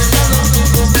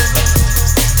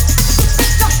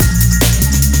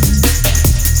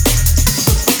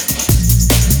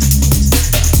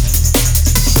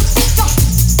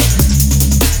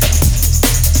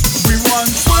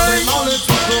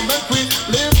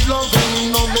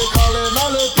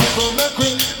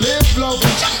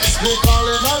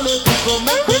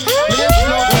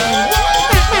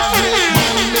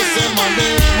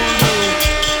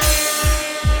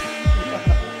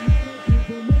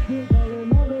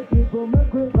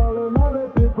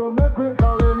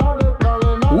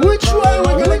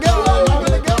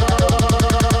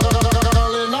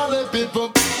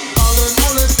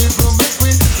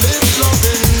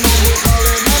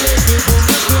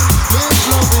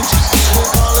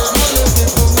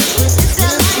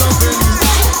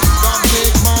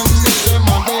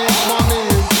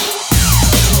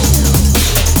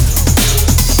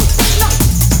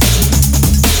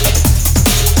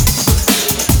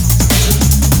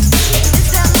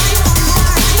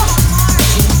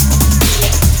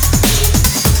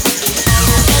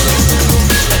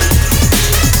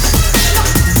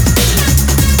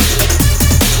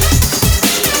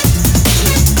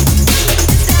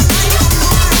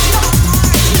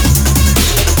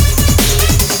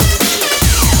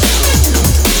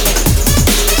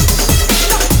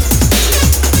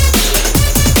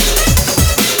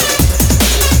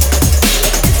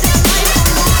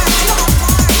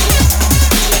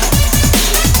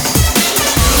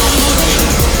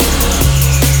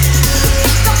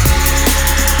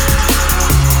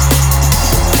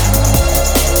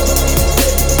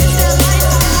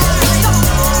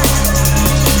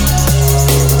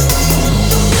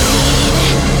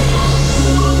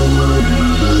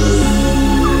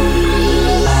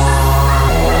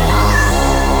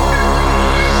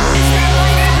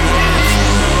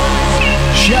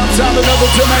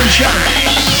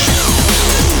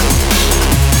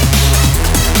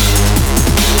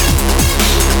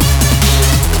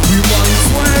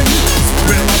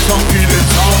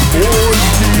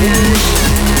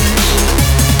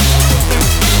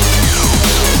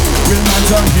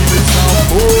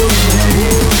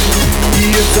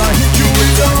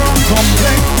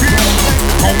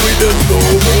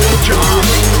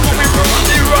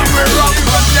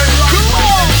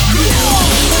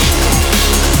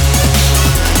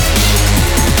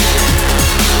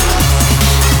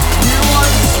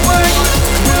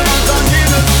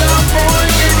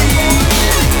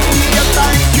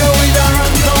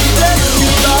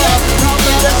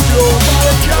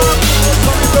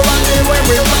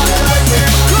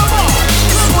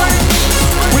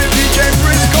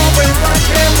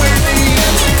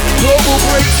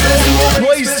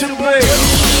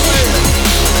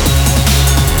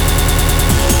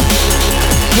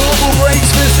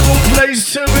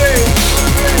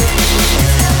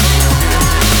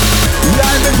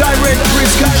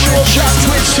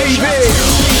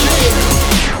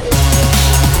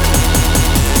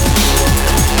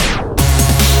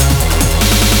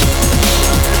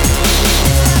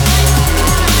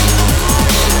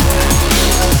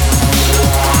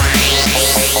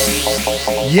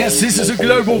 Yes, this is a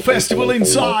global festival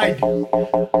inside.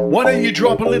 Why don't you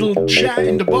drop a little chat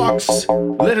in the box?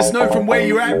 Let us know from where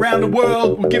you're at around the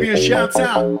world. We'll give you a shout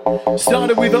out.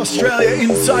 Started with Australia,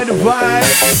 inside the vibe.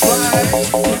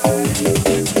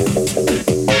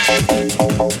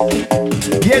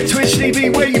 Yeah, Twitch TV,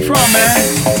 where you from, man?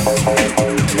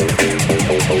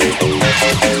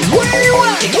 Where you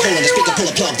at? Take a hold on the speaker, pull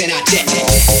a plug, then I jet.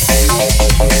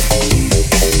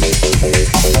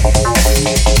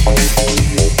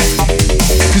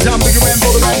 Cause I'm bigger and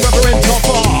bolder and rubber and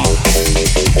tougher.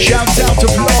 Shout out to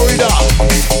Florida.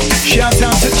 Shout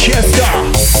out to Chester.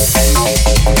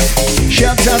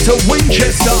 Shout out to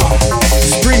Winchester.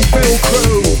 Springfield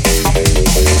crew.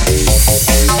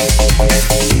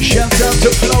 Shout out to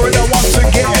Florida once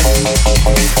again.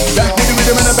 Back with the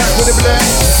rhythm and back with the blend.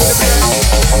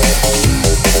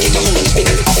 Take a hold on the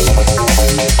speaker.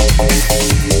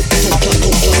 Pull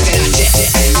a plug, then I jet.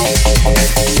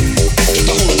 Take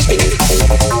a hold on the speaker.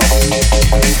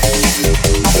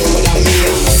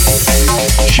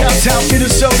 Shout out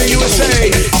Minnesota, USA.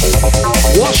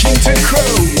 Washington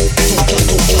crew.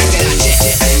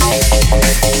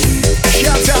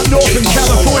 Shout out Northern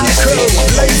California crew.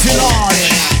 Blazing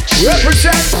large.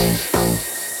 Represent.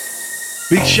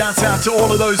 Big shout out to all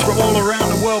of those from all around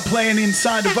the world playing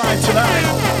inside the vibe tonight.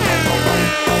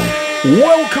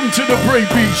 Welcome to the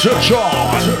Breakbeat Chart.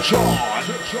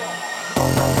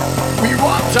 We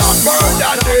want to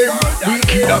murder them. We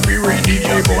kill up every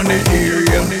DJ on the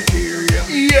area.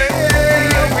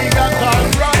 Yeah, we got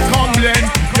the rock tumbling.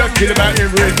 You kill about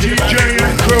every DJ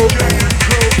and crew.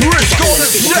 Brisk on the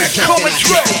set, coming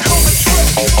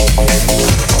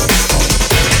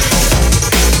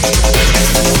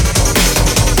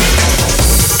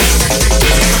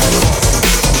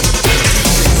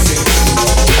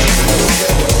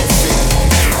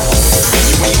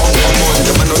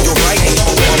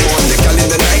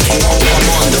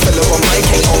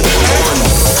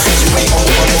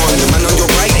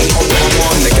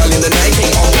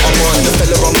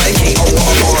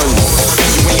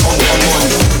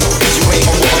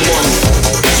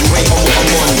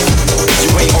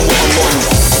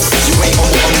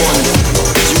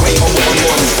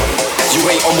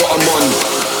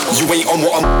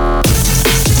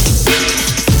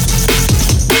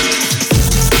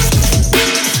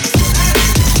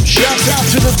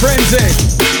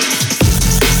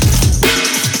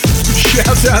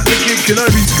Shout out to Kid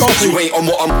Kenobi's coffee. You ain't on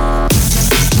what I'm.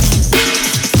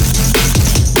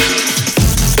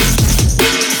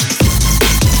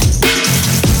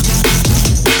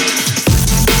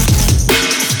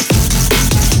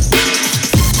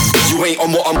 You ain't on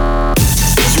what I'm.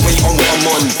 You ain't on what I'm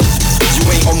on. You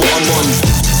ain't on what I'm on.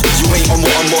 You ain't on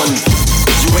what I'm on.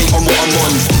 You ain't on what I'm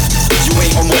on. You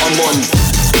ain't on what I'm on.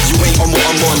 You ain't on what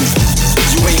I'm on.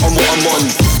 You ain't on what I'm on.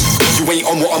 You ain't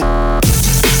on what I'm.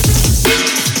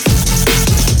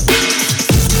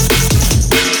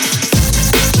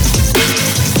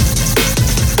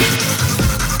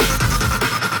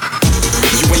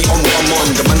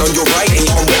 The man on your right ain't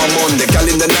on what I'm on. The gal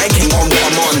in the night ain't on what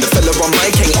I'm on. The fella on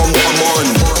mic ain't on what I'm on.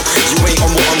 You ain't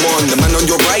on what I'm on. The man on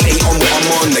your right ain't on what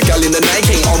I'm on. The gal in the night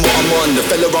ain't on what I'm on. The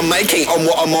fella on mic ain't on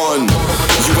what I'm on.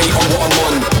 You ain't on what I'm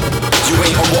on. You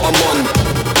ain't on what I'm on.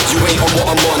 You ain't on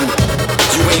what I'm on.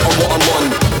 You ain't on what I'm on.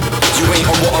 You ain't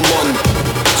on what I'm on.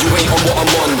 You ain't on what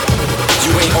I'm on. You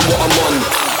ain't on what I'm on.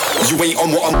 You ain't on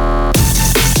what I'm.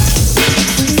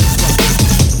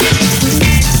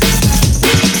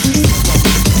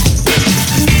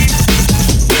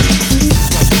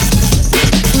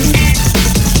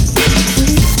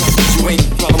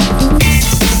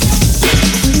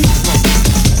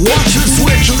 Watch the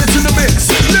switch, listen to mix.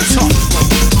 Listen.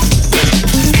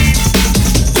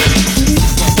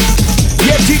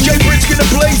 Yeah, DJ Brisk in the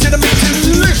blaze in the mix.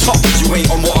 Listen. You ain't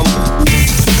on what I'm.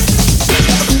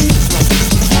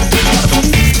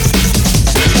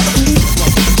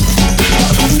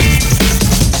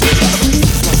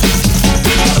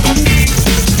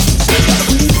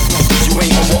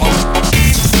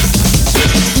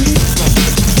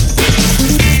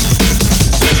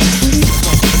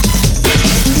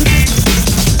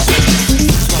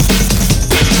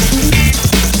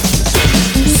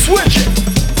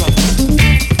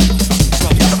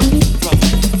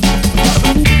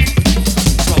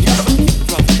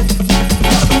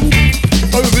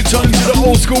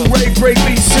 Old school rave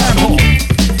breakbeat sample.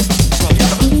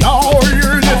 Now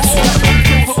hear this.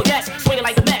 Swing it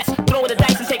like the mess. Throwing the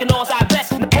dice and taking all side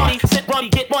bets. In the party, sit money,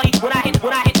 get money. When I hit, you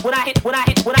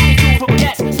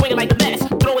swing it like the mess.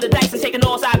 Throwing the dice and taking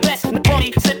all side bets. In the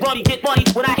party, sit money, get money.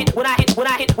 When I hit, swing it like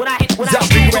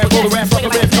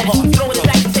the mess. Throwing the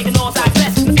dice and taking all side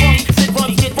bets. In the party, sit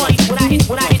money, get money. When I hit,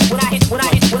 you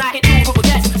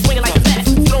forget. Swing it like the mess.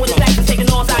 Throwing the dice and taking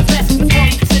all side bets. In the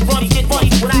party, sit money, get money.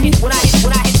 When I hit.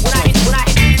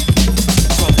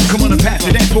 Come on and pass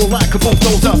the dance floor like a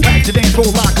bulldozer up. Back to dance floor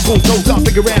like a bulldozer up.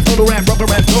 Figure out, roll around, rubber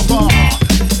and so far.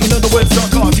 In other words,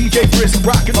 suck on DJ Brisk,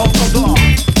 rockin' all the bar.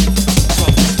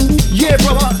 Yeah,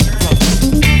 brother.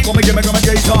 Gonna get back on my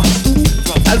gator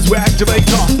as we activate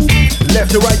her.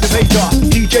 Left to right debater.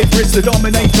 DJ Brisk the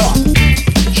dominator.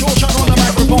 Shureshock on the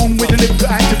microphone with a lip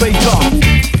activator.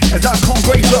 As I come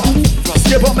greater,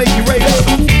 step up, make you ready.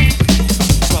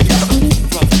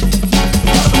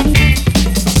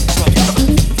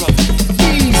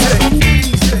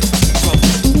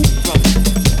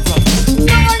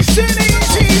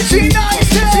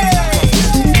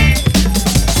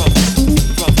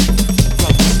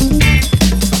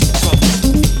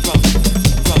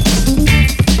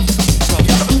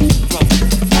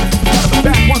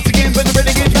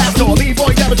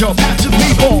 Back to the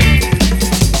people.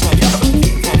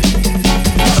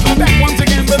 Back once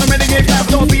again for the renegade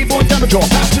master, B-boy damage.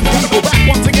 Back to the people. Back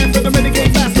once again for the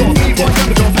renegade master, B-boy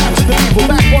damage. Back to the people.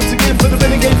 Back once again for the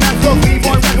renegade master,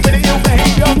 B-boy rockin' with the ill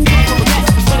behavior.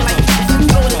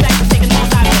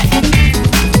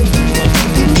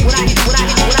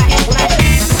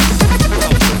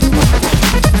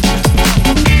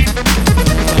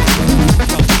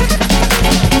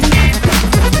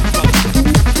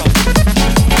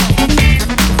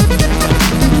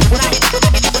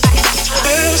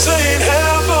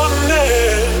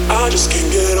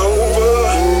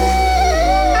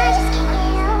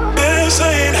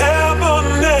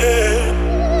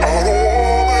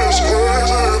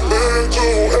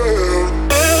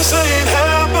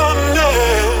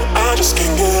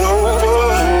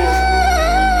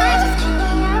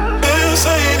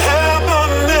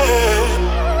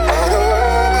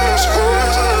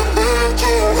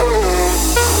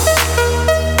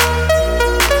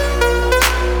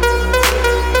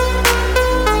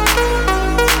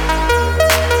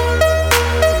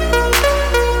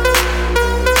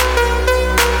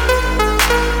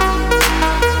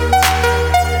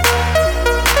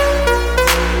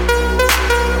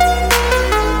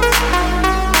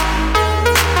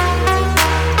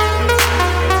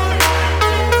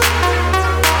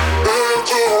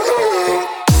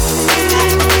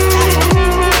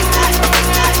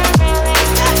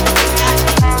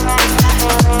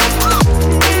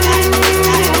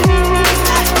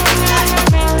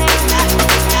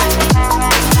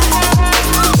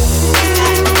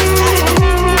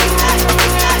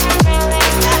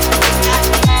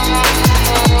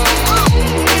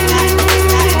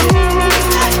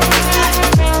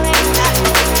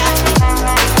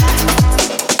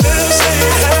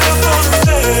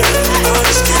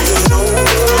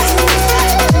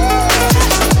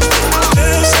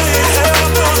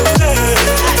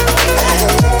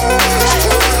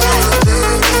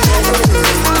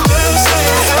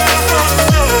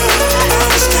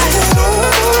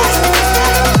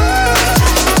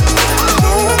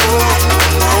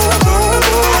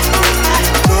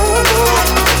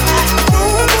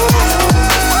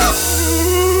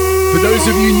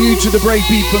 those of you new to the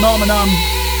breakbeat phenomenon,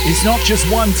 it's not just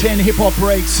 110 hip-hop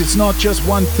breaks, it's not just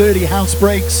 130 house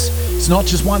breaks, it's not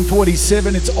just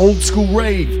 147, it's old school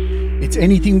rave. It's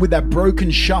anything with that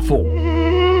broken shuffle.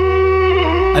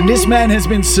 And this man has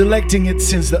been selecting it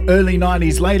since the early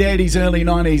 90s, late 80s, early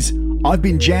 90s. I've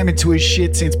been jamming to his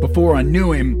shit since before I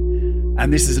knew him.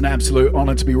 And this is an absolute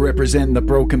honor to be representing the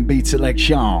Broken Beat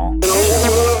Selection.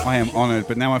 I am honored,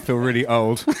 but now I feel really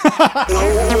old.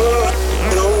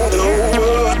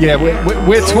 Yeah,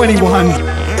 we're 21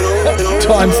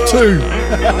 times 2.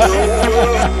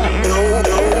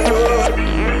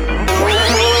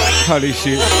 Holy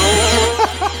shit.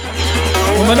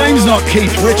 Well, my name's not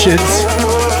Keith Richards.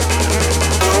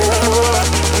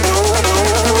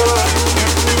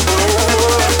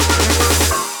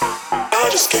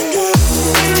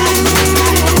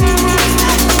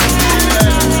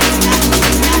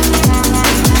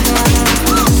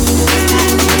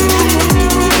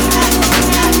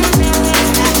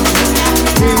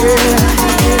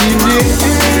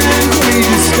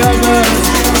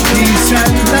 Peace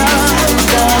and love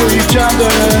for each other,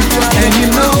 and you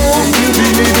know we'll be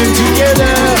living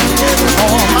together.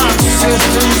 All my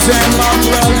sisters and my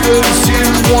brothers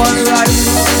in one life,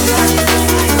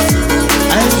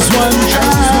 as one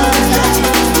tribe,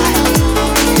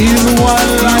 in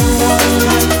one life,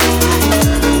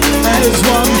 as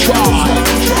one tribe.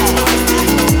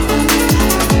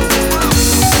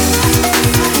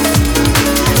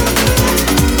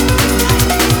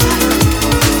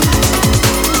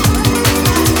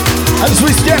 As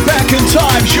we step back in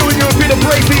time, showing you a bit of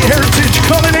breakbeat heritage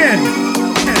coming in.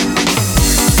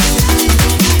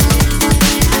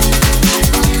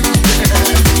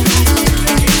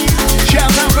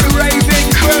 Shout out for the raving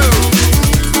crew.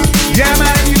 Yeah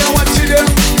man, you know what to do.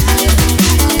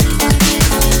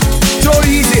 So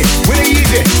easy, with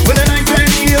easy, with a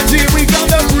 19 years here. We got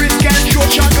the Brisk and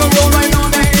Shureshock rolling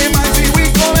on the MIC. We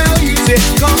go out easy,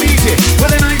 come easy,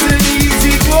 with a 19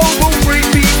 easy global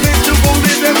breakbeat festival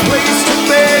in the place to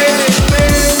be.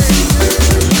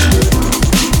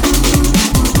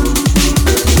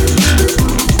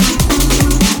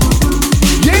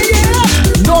 Yeah, yeah,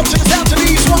 north to the south to the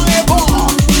east, wherever.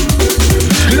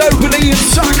 Globally and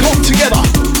Psychon together,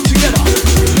 together.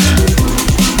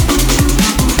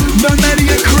 No matter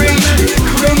your creed,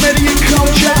 no matter your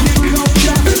culture.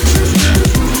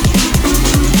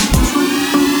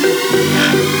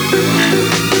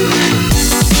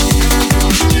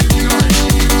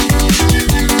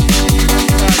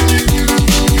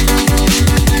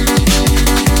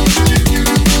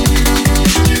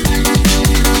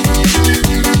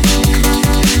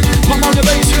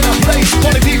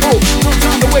 Party people, no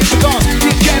time to wait for guns.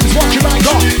 These jams, watch your line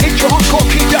off. Hit your hardcore,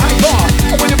 keep your high bar.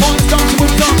 And when your partner's done to move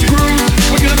down to groove,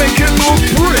 we're gonna make it move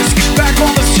brisk. Back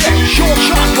on the set,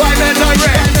 Shureshock, live and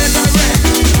direct.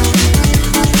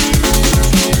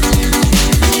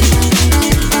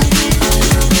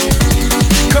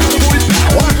 Coming with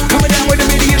power, coming down with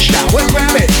immediate shower.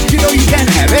 Grab it, you know you can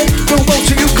have it. Don't go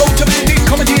till you go to mandate.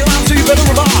 Coming to your line, so you better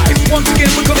revive. Once again,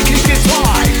 we're gonna keep this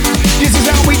live. This is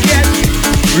how we get.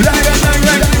 Live and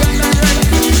direct.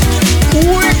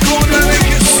 We're gonna make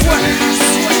you sweat.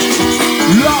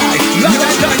 Live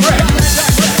and direct.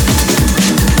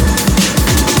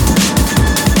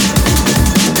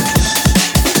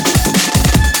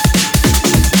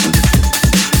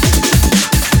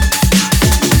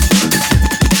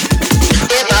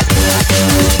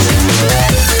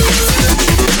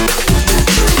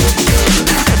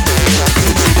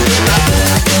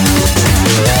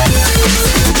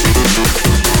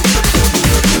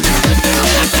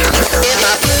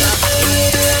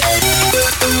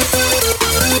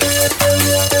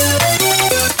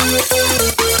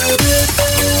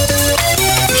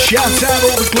 Shouts out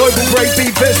all the global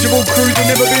breakbeat festival crew that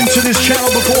never been to this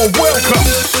channel before. Welcome.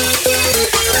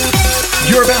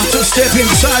 You're about to step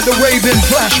inside the raving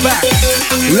flashback.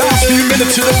 Last few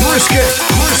minutes of the brisket.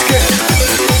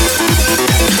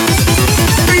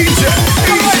 Easy.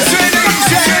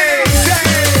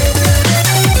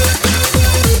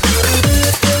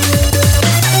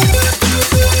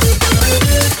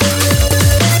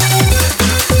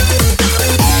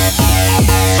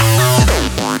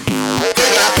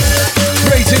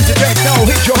 Into techno,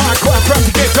 hit your hardcore from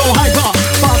to get so hyper.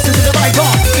 Faster to the right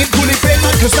bar, it fully fed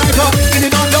like a sniper. In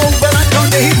an unknown, but I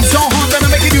done the hitting so hard that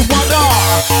I'm making you wonder.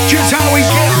 Just how we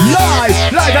get live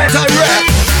and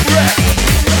direct.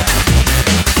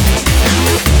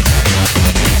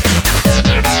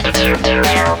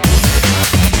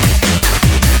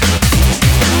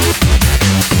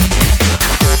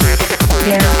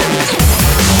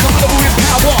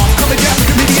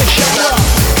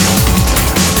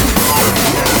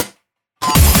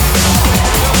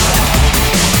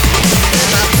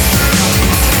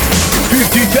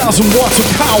 10,000 watts of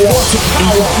power. In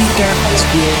complete darkness,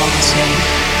 we are all the same.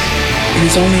 It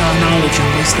is only our knowledge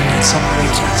and wisdom that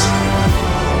separates us.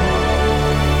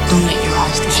 Don't let your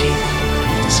eyes deceive you.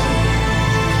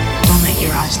 Don't let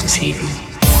your eyes deceive you.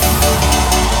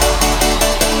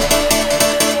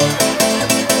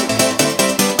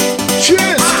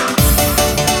 Cheers!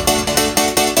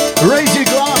 Raise your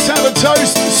glass, have a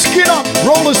toast, skin up,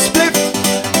 roll a split,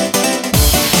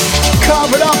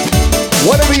 carve it up,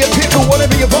 whatever you pickle,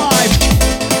 whatever you vibe.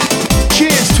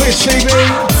 Cheers, Twitch TV.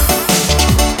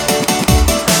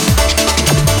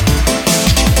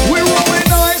 We're rolling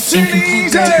nice and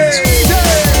easy.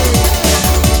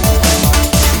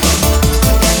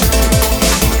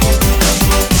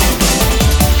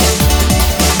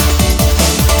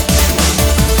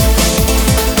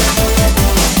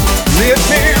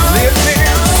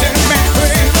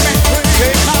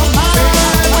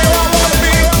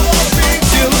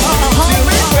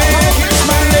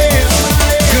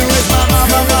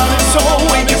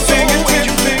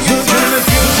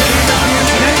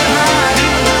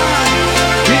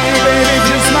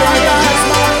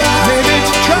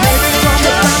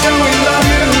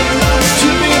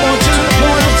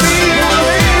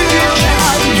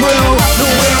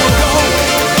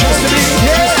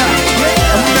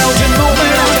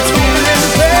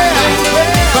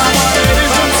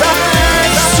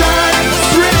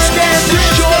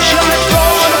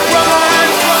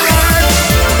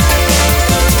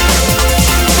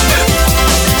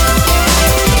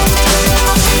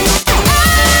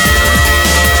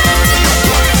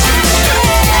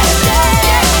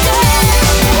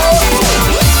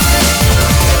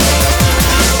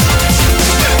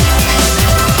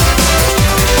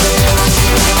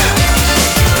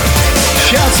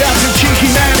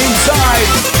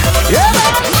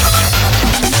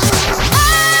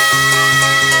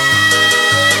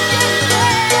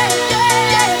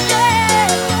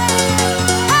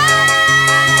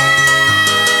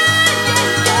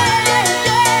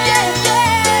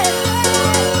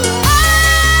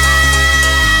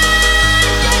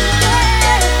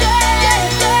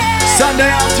 Sunday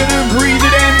afternoon, breathe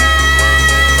it in,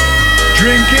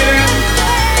 drink it in,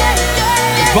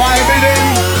 vibe it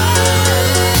in.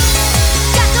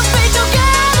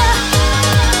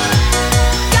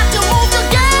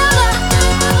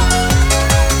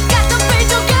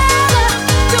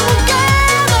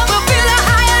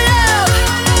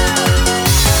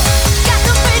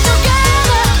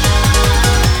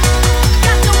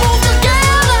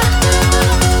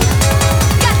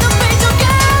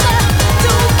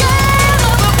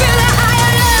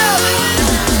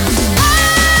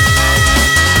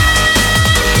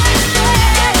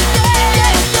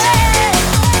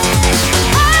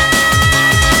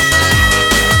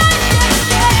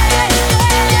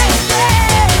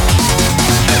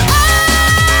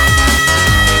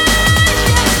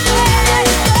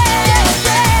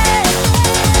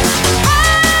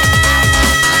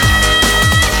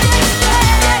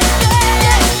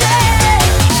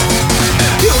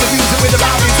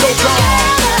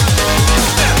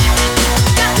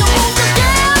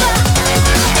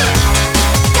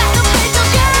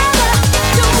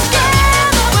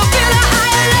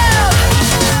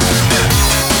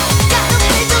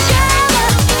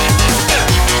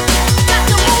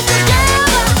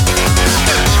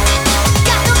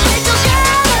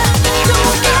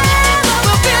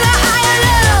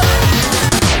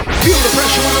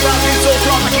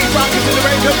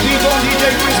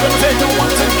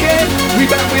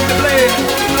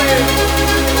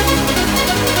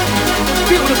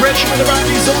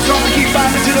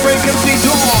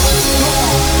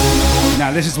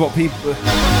 Now this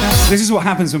is what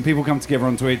happens when people come together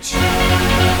on Twitch.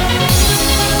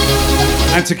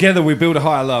 And together we build a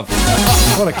higher love.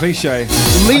 What a cliche.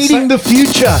 Leading the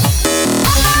future.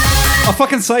 I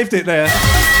fucking saved it there.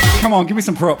 Come on, give me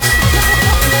some props.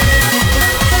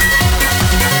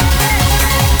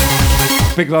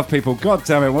 Big love, people. God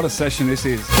damn it, what a session this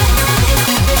is.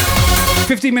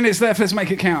 15 minutes left, let's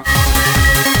make it count.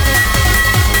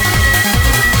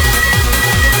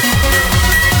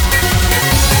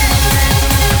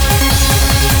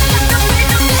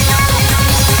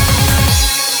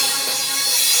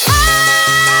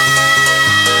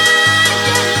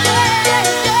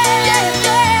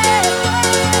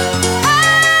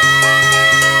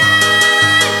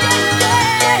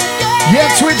 Yeah,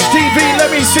 Twitch TV,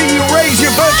 let me see you raise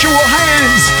your virtual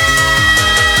hands.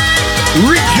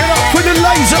 Reach it up for the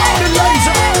laser.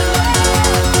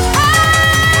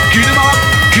 Get him up,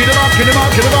 get him up, get him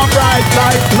up, get him up, right,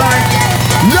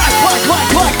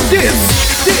 like this.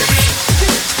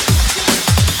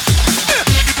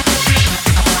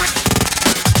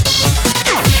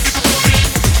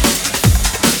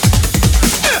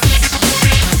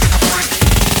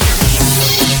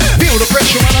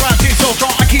 pressure when I'm out here so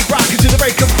strong. I keep rocking to the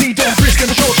break of the dawn. Brisk and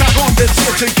the Shureshock on the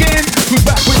switch again. Who's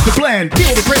back with the blend? Feel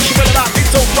the pressure when I'm out here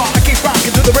so strong. I keep rocking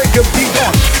to the break of the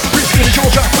dawn. Brisk and the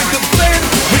Shureshock with the blend.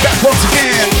 We back once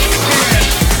again.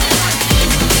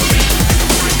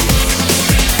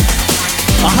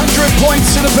 100 points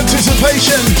to the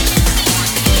participation.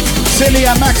 Sending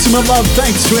out maximum love.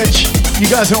 Thanks, Twitch. You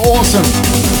guys are awesome.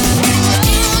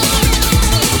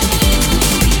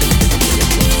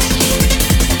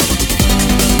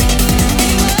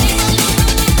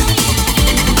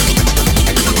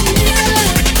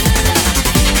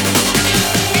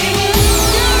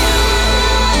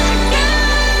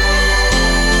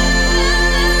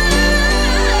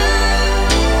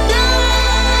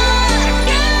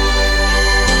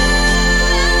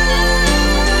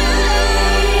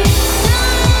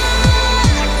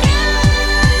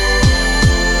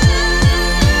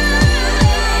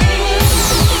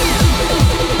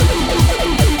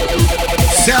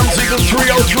 Sounds Eagle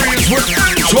 303 is with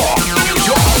Talk.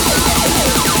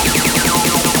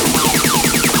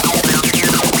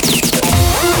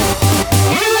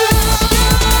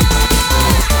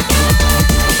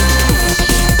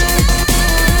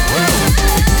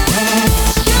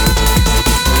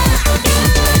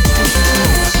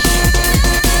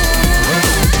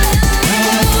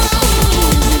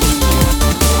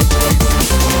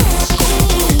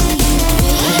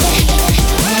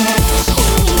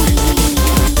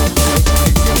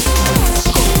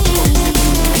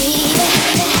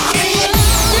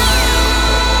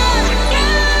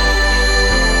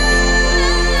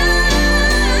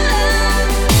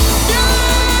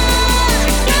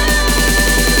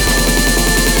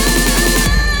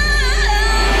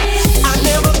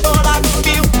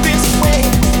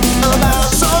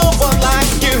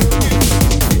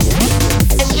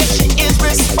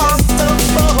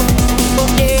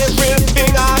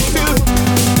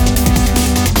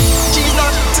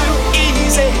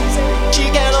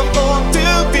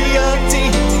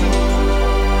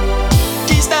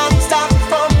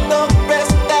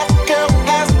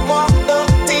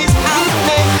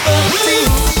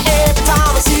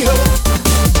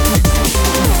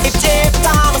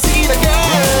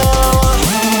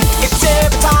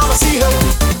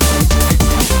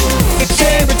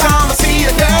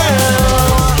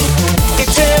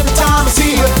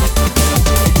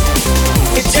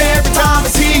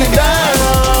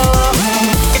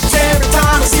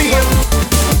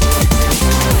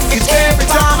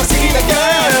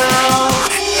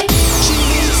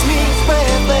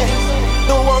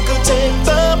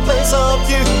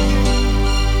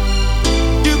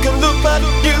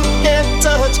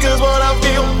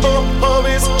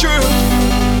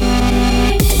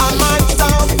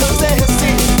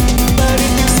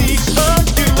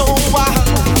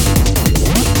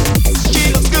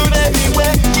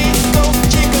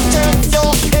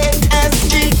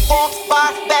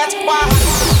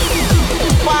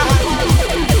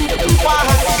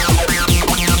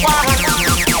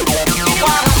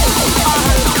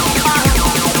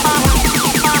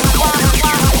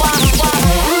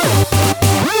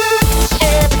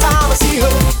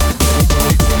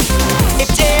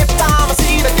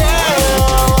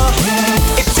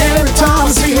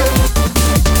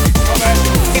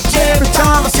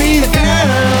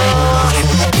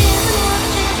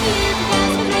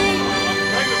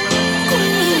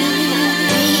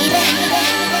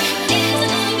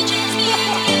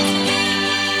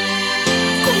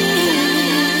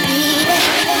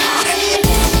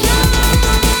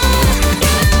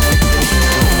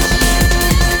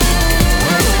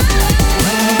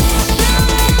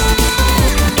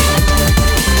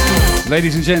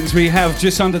 Ladies and gents, we have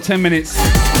just under 10 minutes.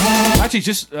 Actually,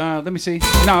 just, let me see.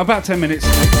 No, about 10 minutes.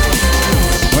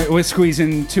 We're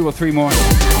squeezing 2 or 3 more.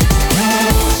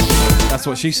 That's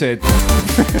what she said.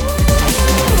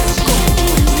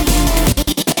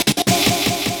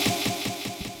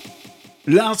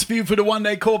 Last few for the one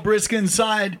they call Brisk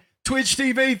Inside. Twitch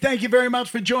TV, thank you very much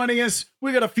for joining us.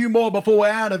 We got a few more before we're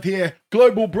out of here.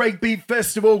 Global Breakbeat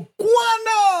Festival.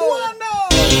 Guano!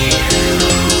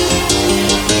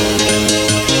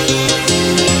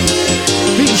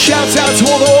 Big shouts out to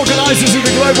all the organisers of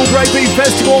the Global Breakbeat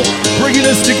Festival, bringing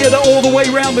us together all the way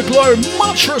around the globe.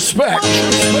 Much respect.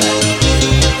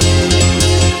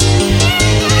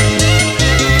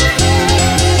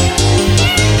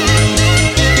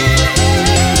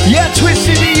 Yeah, Twitch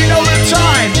TV, you know the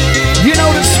time, you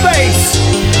know the space.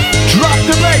 Drop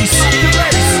the bass.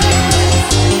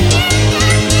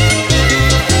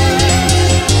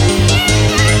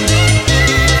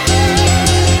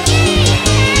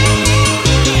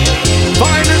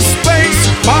 Find a space,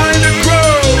 find a groove.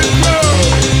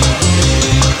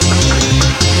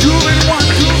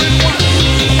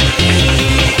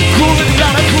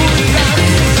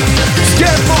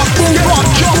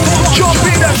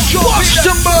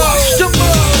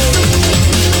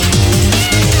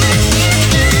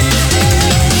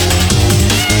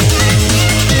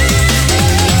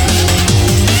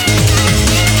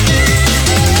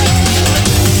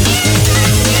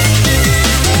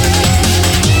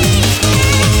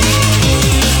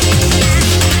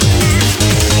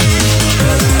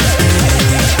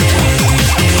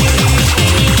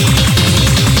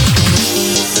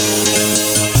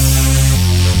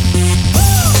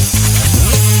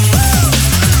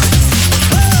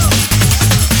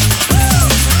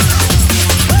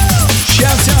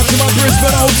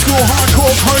 Brisbane old school hardcore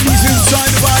homies inside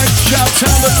the vibe. Shout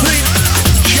out to Fleet.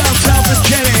 Shout out to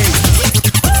Jenny.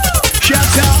 Shout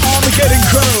out Armageddon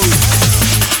Crow.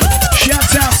 Shout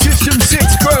out System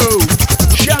 6 Crow.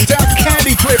 Shout out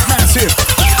Candy Flip Massive.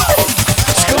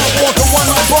 Scott Walker, One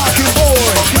Night Barking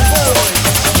Boy.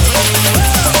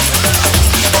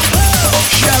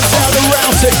 Shout out to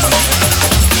Routing.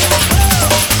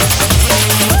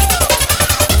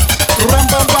 Ram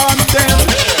bam bam damn.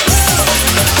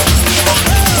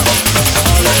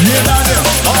 Yeah, nah, yeah.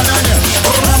 Oh, nah, yeah.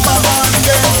 Ram bam bam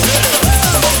damn.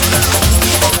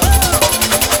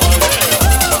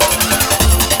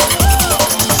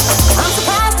 I'm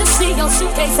surprised to see your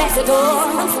suitcase at the door.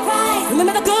 I'm surprised.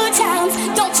 Remember the good times,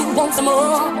 don't you want some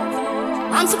more?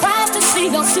 I'm surprised to see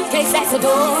your suitcase at the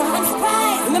door. I'm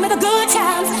surprised. Remember the good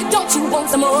times, don't you want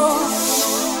some more?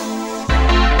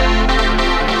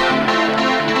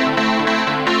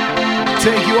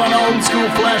 Take you on old school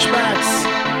flashbacks.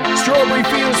 Strawberry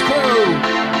Fields Crew.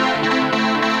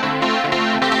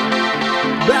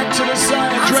 Back to the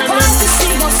side, I'm surprised to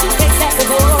see your suitcase at the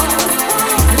door.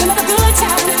 Remember the good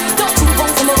times, don't you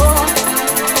want some more?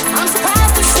 I'm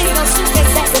surprised to see your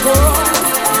suitcase at the door.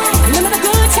 Remember the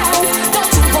good times, don't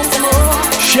you want some more?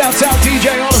 Shout out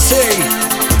DJ Odyssey.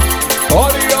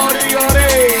 Odi, odi,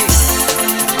 odi.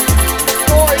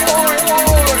 Oi, oi,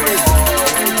 oi.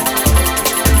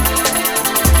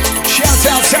 Shout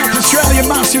out South Australian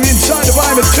Master inside of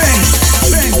Ivan Ting.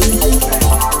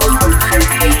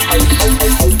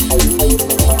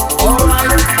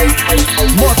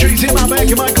 More trees in my bag,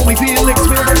 you might call me Felix.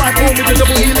 Feel the mic with the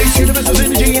double helix. Universal's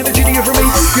energy to hear from me.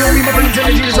 You know me, my friend's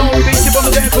energy is all we need. Tip on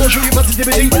the dance floor, show you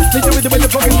positivity. They do it with the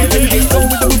fucking activity. Go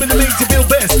with the movement that makes you feel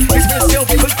best. It's best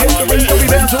selfie, but catch the rest. Don't be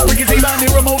bound to a freaking see by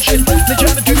near emotion. They're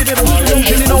trying to do it in a little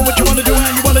notion. You know what you want to do, how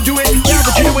you want to do it. Now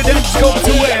that you do it, then just go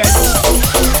to it.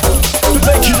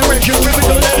 Perfection, direction, ribbon,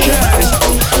 go down, shine.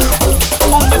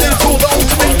 On the dance floor, the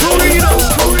ultimate freedom.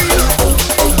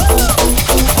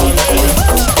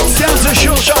 Sounds of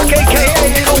Shureshock, aka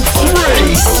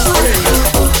 803.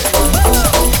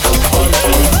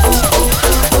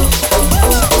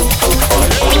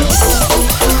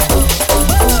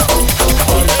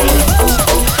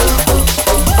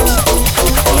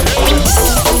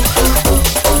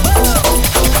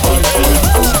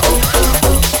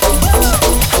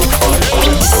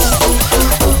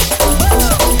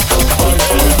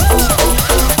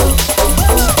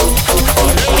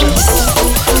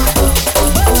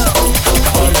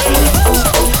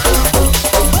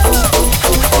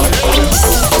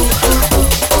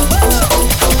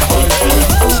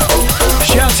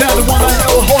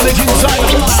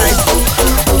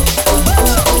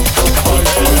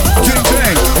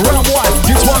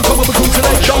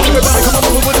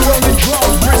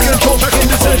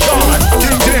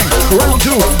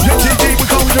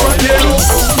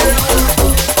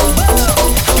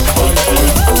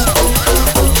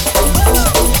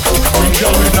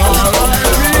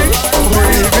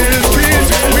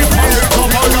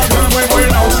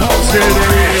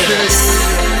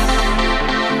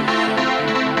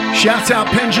 Shout out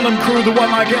Pendulum Crew, the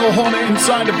one like El Hornet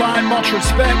inside Divine, much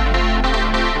respect.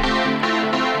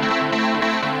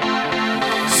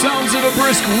 Sounds of the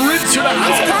Brisk, rip to the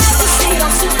house.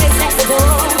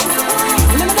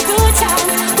 Remember the good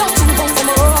times, don't you want some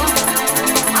more?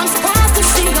 I'm surprised to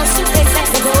see your suitcase at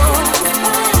the door.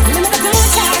 Remember the good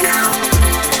times,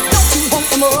 don't you want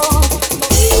some more?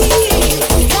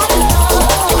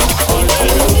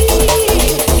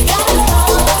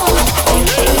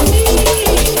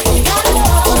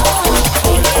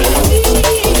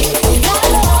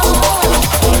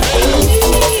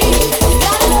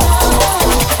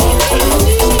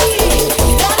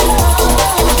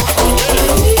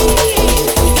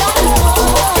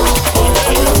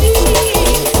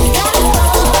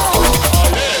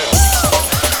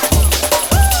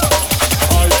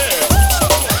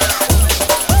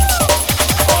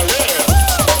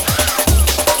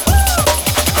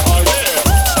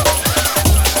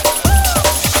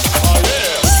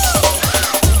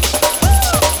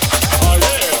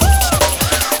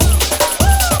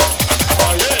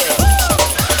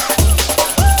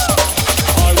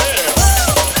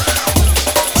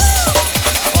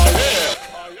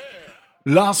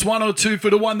 Last 102 for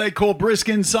the one they call Brisk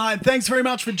Inside. Thanks very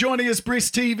much for joining us,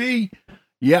 Brisk TV.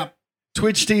 Yep,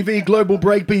 Twitch TV, Global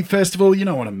Breakbeat Festival. You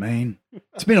know what I mean.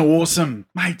 It's been awesome.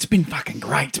 Mate, it's been fucking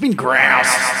great. It's been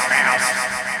grouse.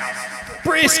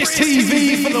 Brisk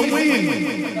TV for the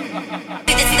win.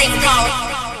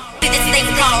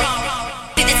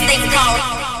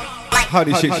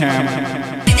 Holy shit, Cam.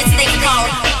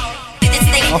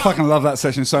 I fucking love that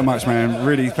session so much, man.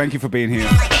 Really, thank you for being here.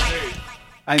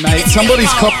 Hey mate,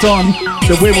 somebody's copped on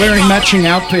that we're wearing matching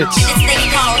outfits.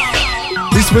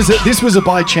 This was a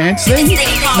by chance thing?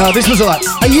 No, this was a like,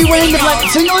 are you wearing the black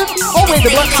singlet? I'll wear the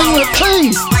black singlet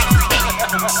too.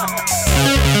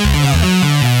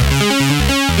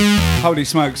 Holy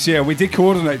smokes, yeah, we did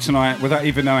coordinate tonight without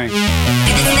even knowing.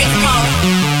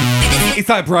 It's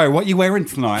like, bro, what are you wearing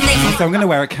tonight? So I'm going to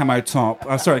wear a camo top.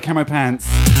 Oh, sorry, camo pants.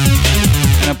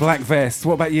 And a black vest.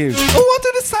 What about you? Oh, I'll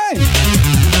do the same.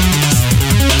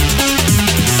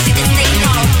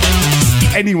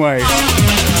 Anyway.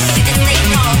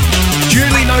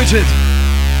 Duly noted.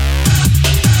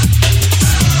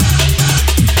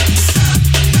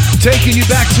 Taking you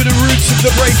back to the roots of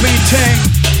the breakbeat tang.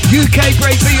 UK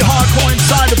breakbeat hardcore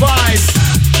inside the vibe.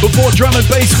 Before drum and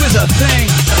bass was a thing.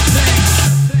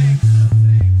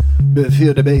 But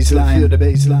feel the bass line. Feel the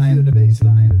bass line. Feel the bass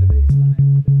line.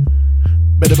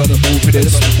 Better move for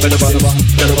this, better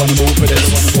move for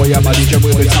this. Boy, I'm a DJ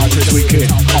with the sound Chris Wicked.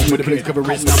 Come with the flick of a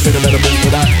wrist, now better move for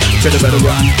that. Better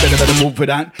run, better move for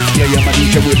that. Yeah, I'm a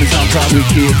DJ with the sound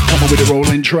Wicked. Come on with the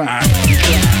rolling track.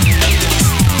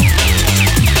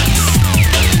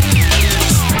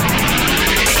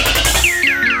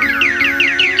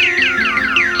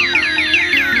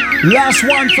 Last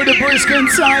one for the Brisk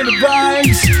inside the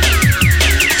vibes.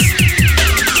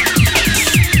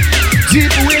 Deep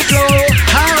we go,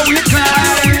 how we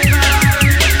climb.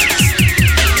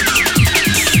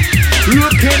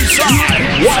 Look inside,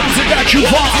 what is it that you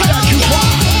want?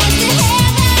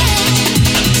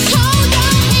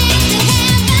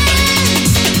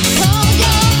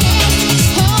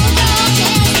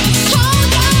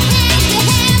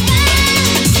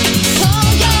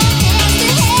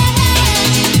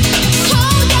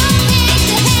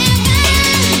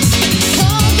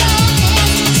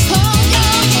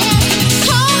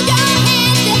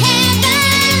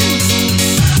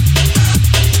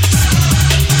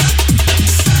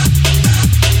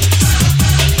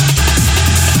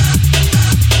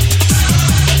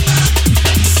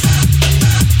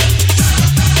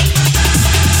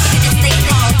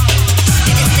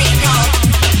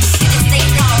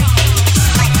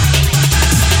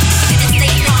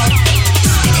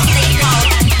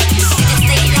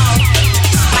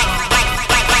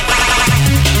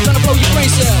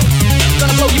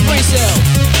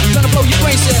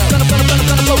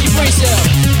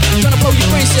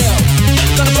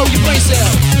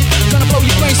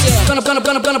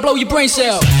 Gonna blow your brain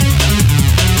cell.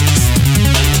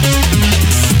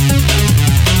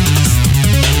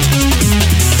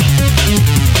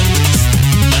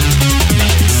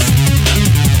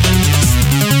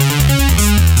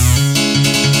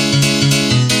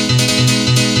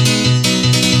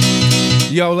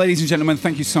 Yo, ladies and gentlemen,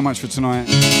 thank you so much for tonight.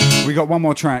 We got one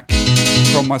more track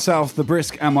from myself, the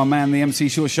Brisk, and my man, the MC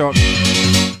Shureshock.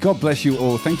 God bless you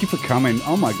all. Thank you for coming.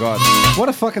 Oh my God. What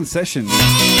a fucking session.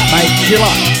 Mate,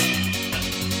 killer.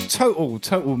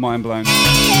 Total mind blown.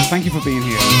 Thank you for being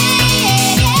here.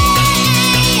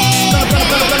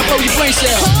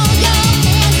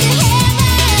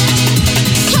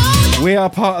 We are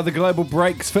part of the Global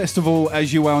Breaks Festival,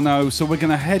 as you well know, so we're going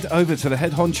to head over to the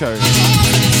head honcho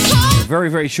very,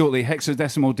 very shortly.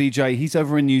 Hexadecimal DJ, he's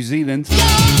over in New Zealand.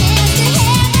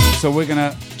 So we're going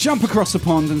to jump across the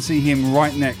pond and see him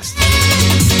right next.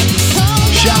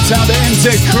 Shouts out to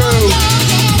NZ crew.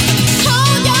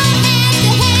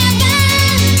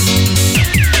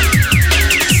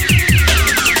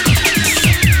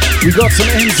 We got some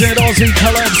NZ Aussie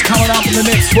collabs coming up in the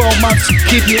next 12 months.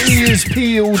 Keep your ears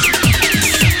peeled.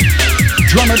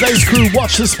 Drum and bass crew,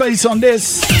 watch the space on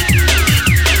this.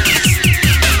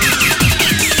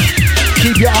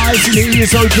 Keep your eyes and your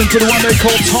ears open for the one they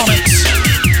call Tonics.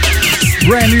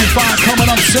 Brand new fire coming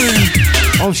up soon.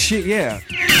 Oh shit, yeah.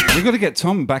 We've got to get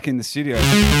Tom back in the studio.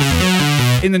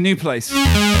 In the new place.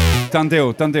 Done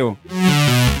deal.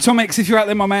 Tom X, if you're out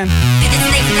there, my man.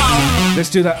 Let's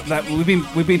do that.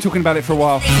 We've been talking about it for a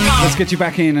while. Let's get you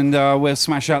back in and we'll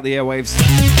smash out the airwaves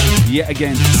yet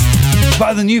again.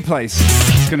 But the new place,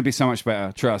 it's going to be so much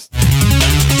better. Trust.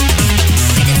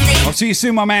 I'll see you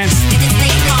soon, my man.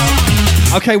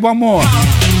 Okay, one more.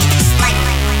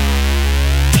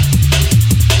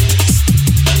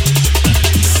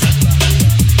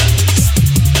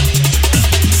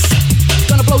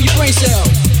 Gonna blow your brain cell.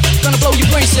 Gonna blow your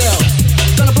brain cell.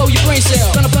 Gonna blow your brain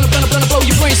cell. Gonna blow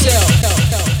your brain cell.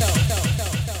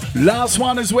 Last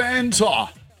one as we enter.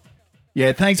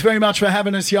 Yeah, thanks very much for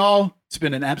having us, y'all. It's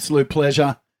been an absolute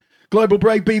pleasure. Global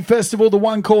Breakbeat Festival, the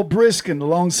one called Brisk, and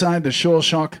alongside the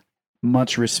Shureshock,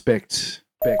 much respect.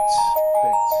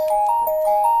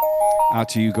 Out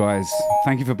to you guys.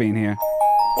 Thank you for being here.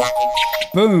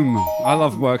 Boom. I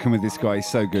love working with this guy. He's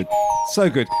so good. So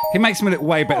good. He makes me look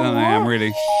way better than I am,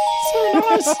 really. So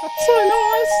nice. So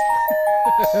nice.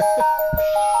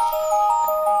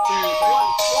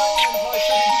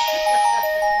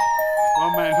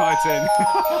 One man high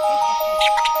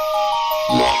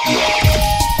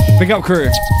 10. Big up, crew.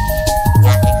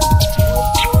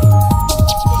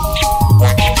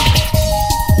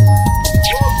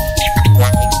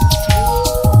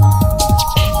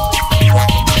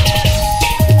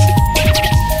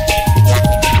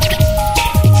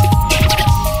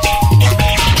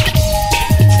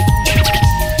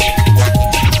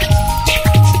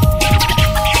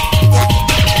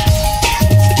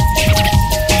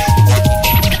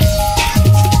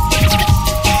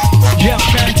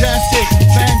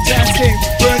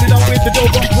 Burn it up with the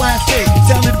dope on plastic.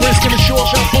 Sounding brisk in a short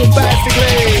shot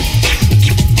bombastically.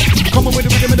 Coming with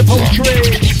the rhythm of the poetry.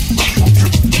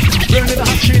 Burning the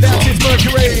hot shit out his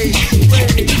mercury.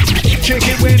 Check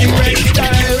it when he raise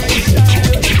style.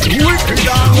 Wicked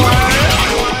on.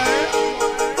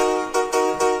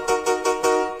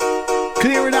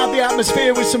 Clearing out the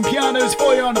atmosphere with some pianos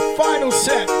for you on the final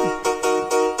set.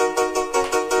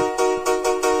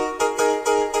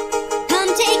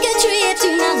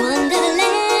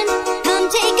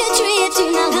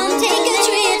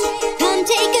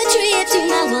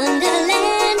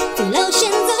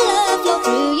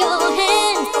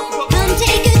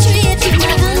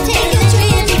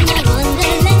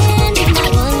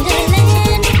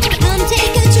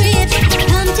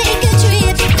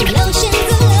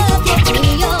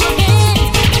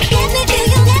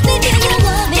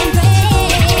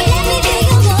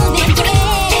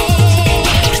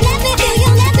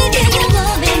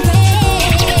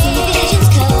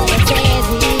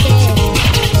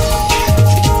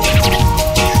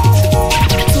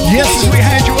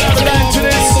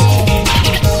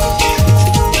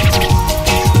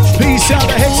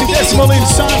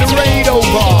 Inside the radio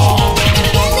bar.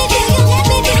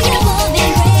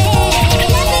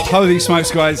 Holy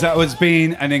smokes, guys, that has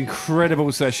been an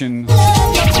incredible session.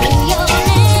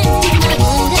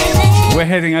 We're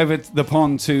heading over the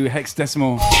pond to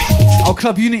Hexadecimal. Oh,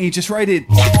 Club Unity just raided.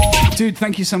 Dude,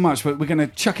 thank you so much, but we're going to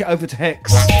chuck it over to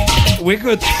Hex. We're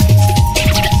good.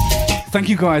 Thank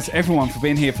you guys, everyone, for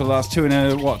being here for the last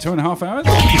 2.5 hours?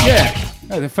 Yeah.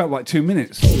 Oh, it felt like 2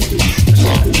 minutes.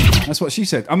 That's what she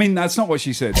said. I mean, that's not what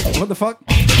she said. What the fuck?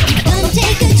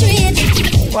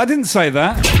 Well, I didn't say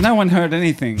that. No one heard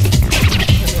anything.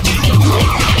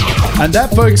 And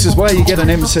that, folks, is why you get an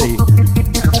MC.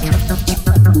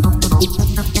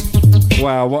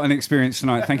 Wow, what an experience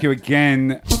tonight. Thank you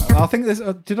again. I think this,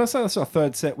 did I say that's our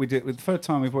third set we did? The third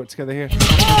time we've worked together here?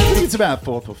 I think it's about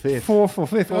fourth or fifth. Fourth or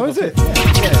fifth. Oh, is it?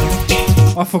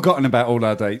 Yeah. I've forgotten about all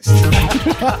our dates.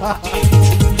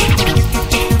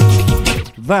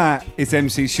 That is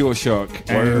MC Shureshock.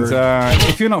 And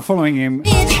if you're not following him,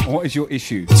 what is your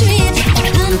issue?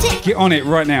 Get on it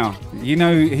right now. You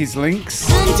know his links,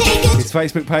 his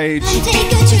Facebook page,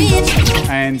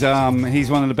 and he's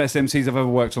one of the best MCs I've ever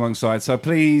worked alongside. So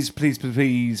please, please,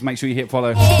 please make sure you hit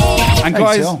follow. And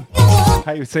guys,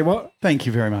 hey, say what? Thank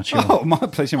you very much. Oh, my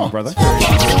pleasure, my brother.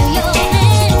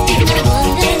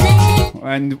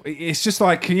 And it's just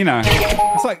like, you know,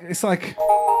 it's like,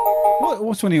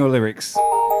 what's one of your lyrics?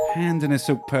 Hand in a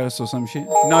silk purse or some shit?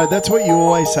 No, that's what you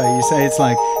always say. You say it's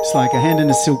like a hand in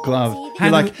a silk glove. You're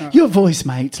like, your voice,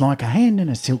 mate's like a hand in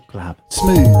a silk glove.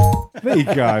 Smooth. There you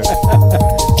go.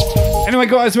 Anyway,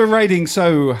 guys, we're raiding,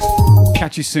 so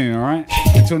catch you soon, all right?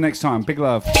 Until next time, big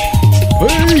love.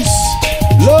 Peace,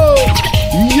 love,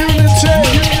 unity.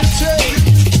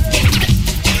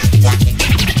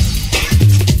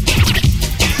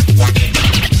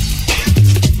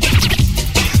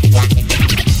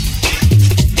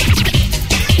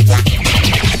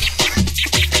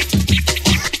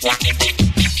 Yeah.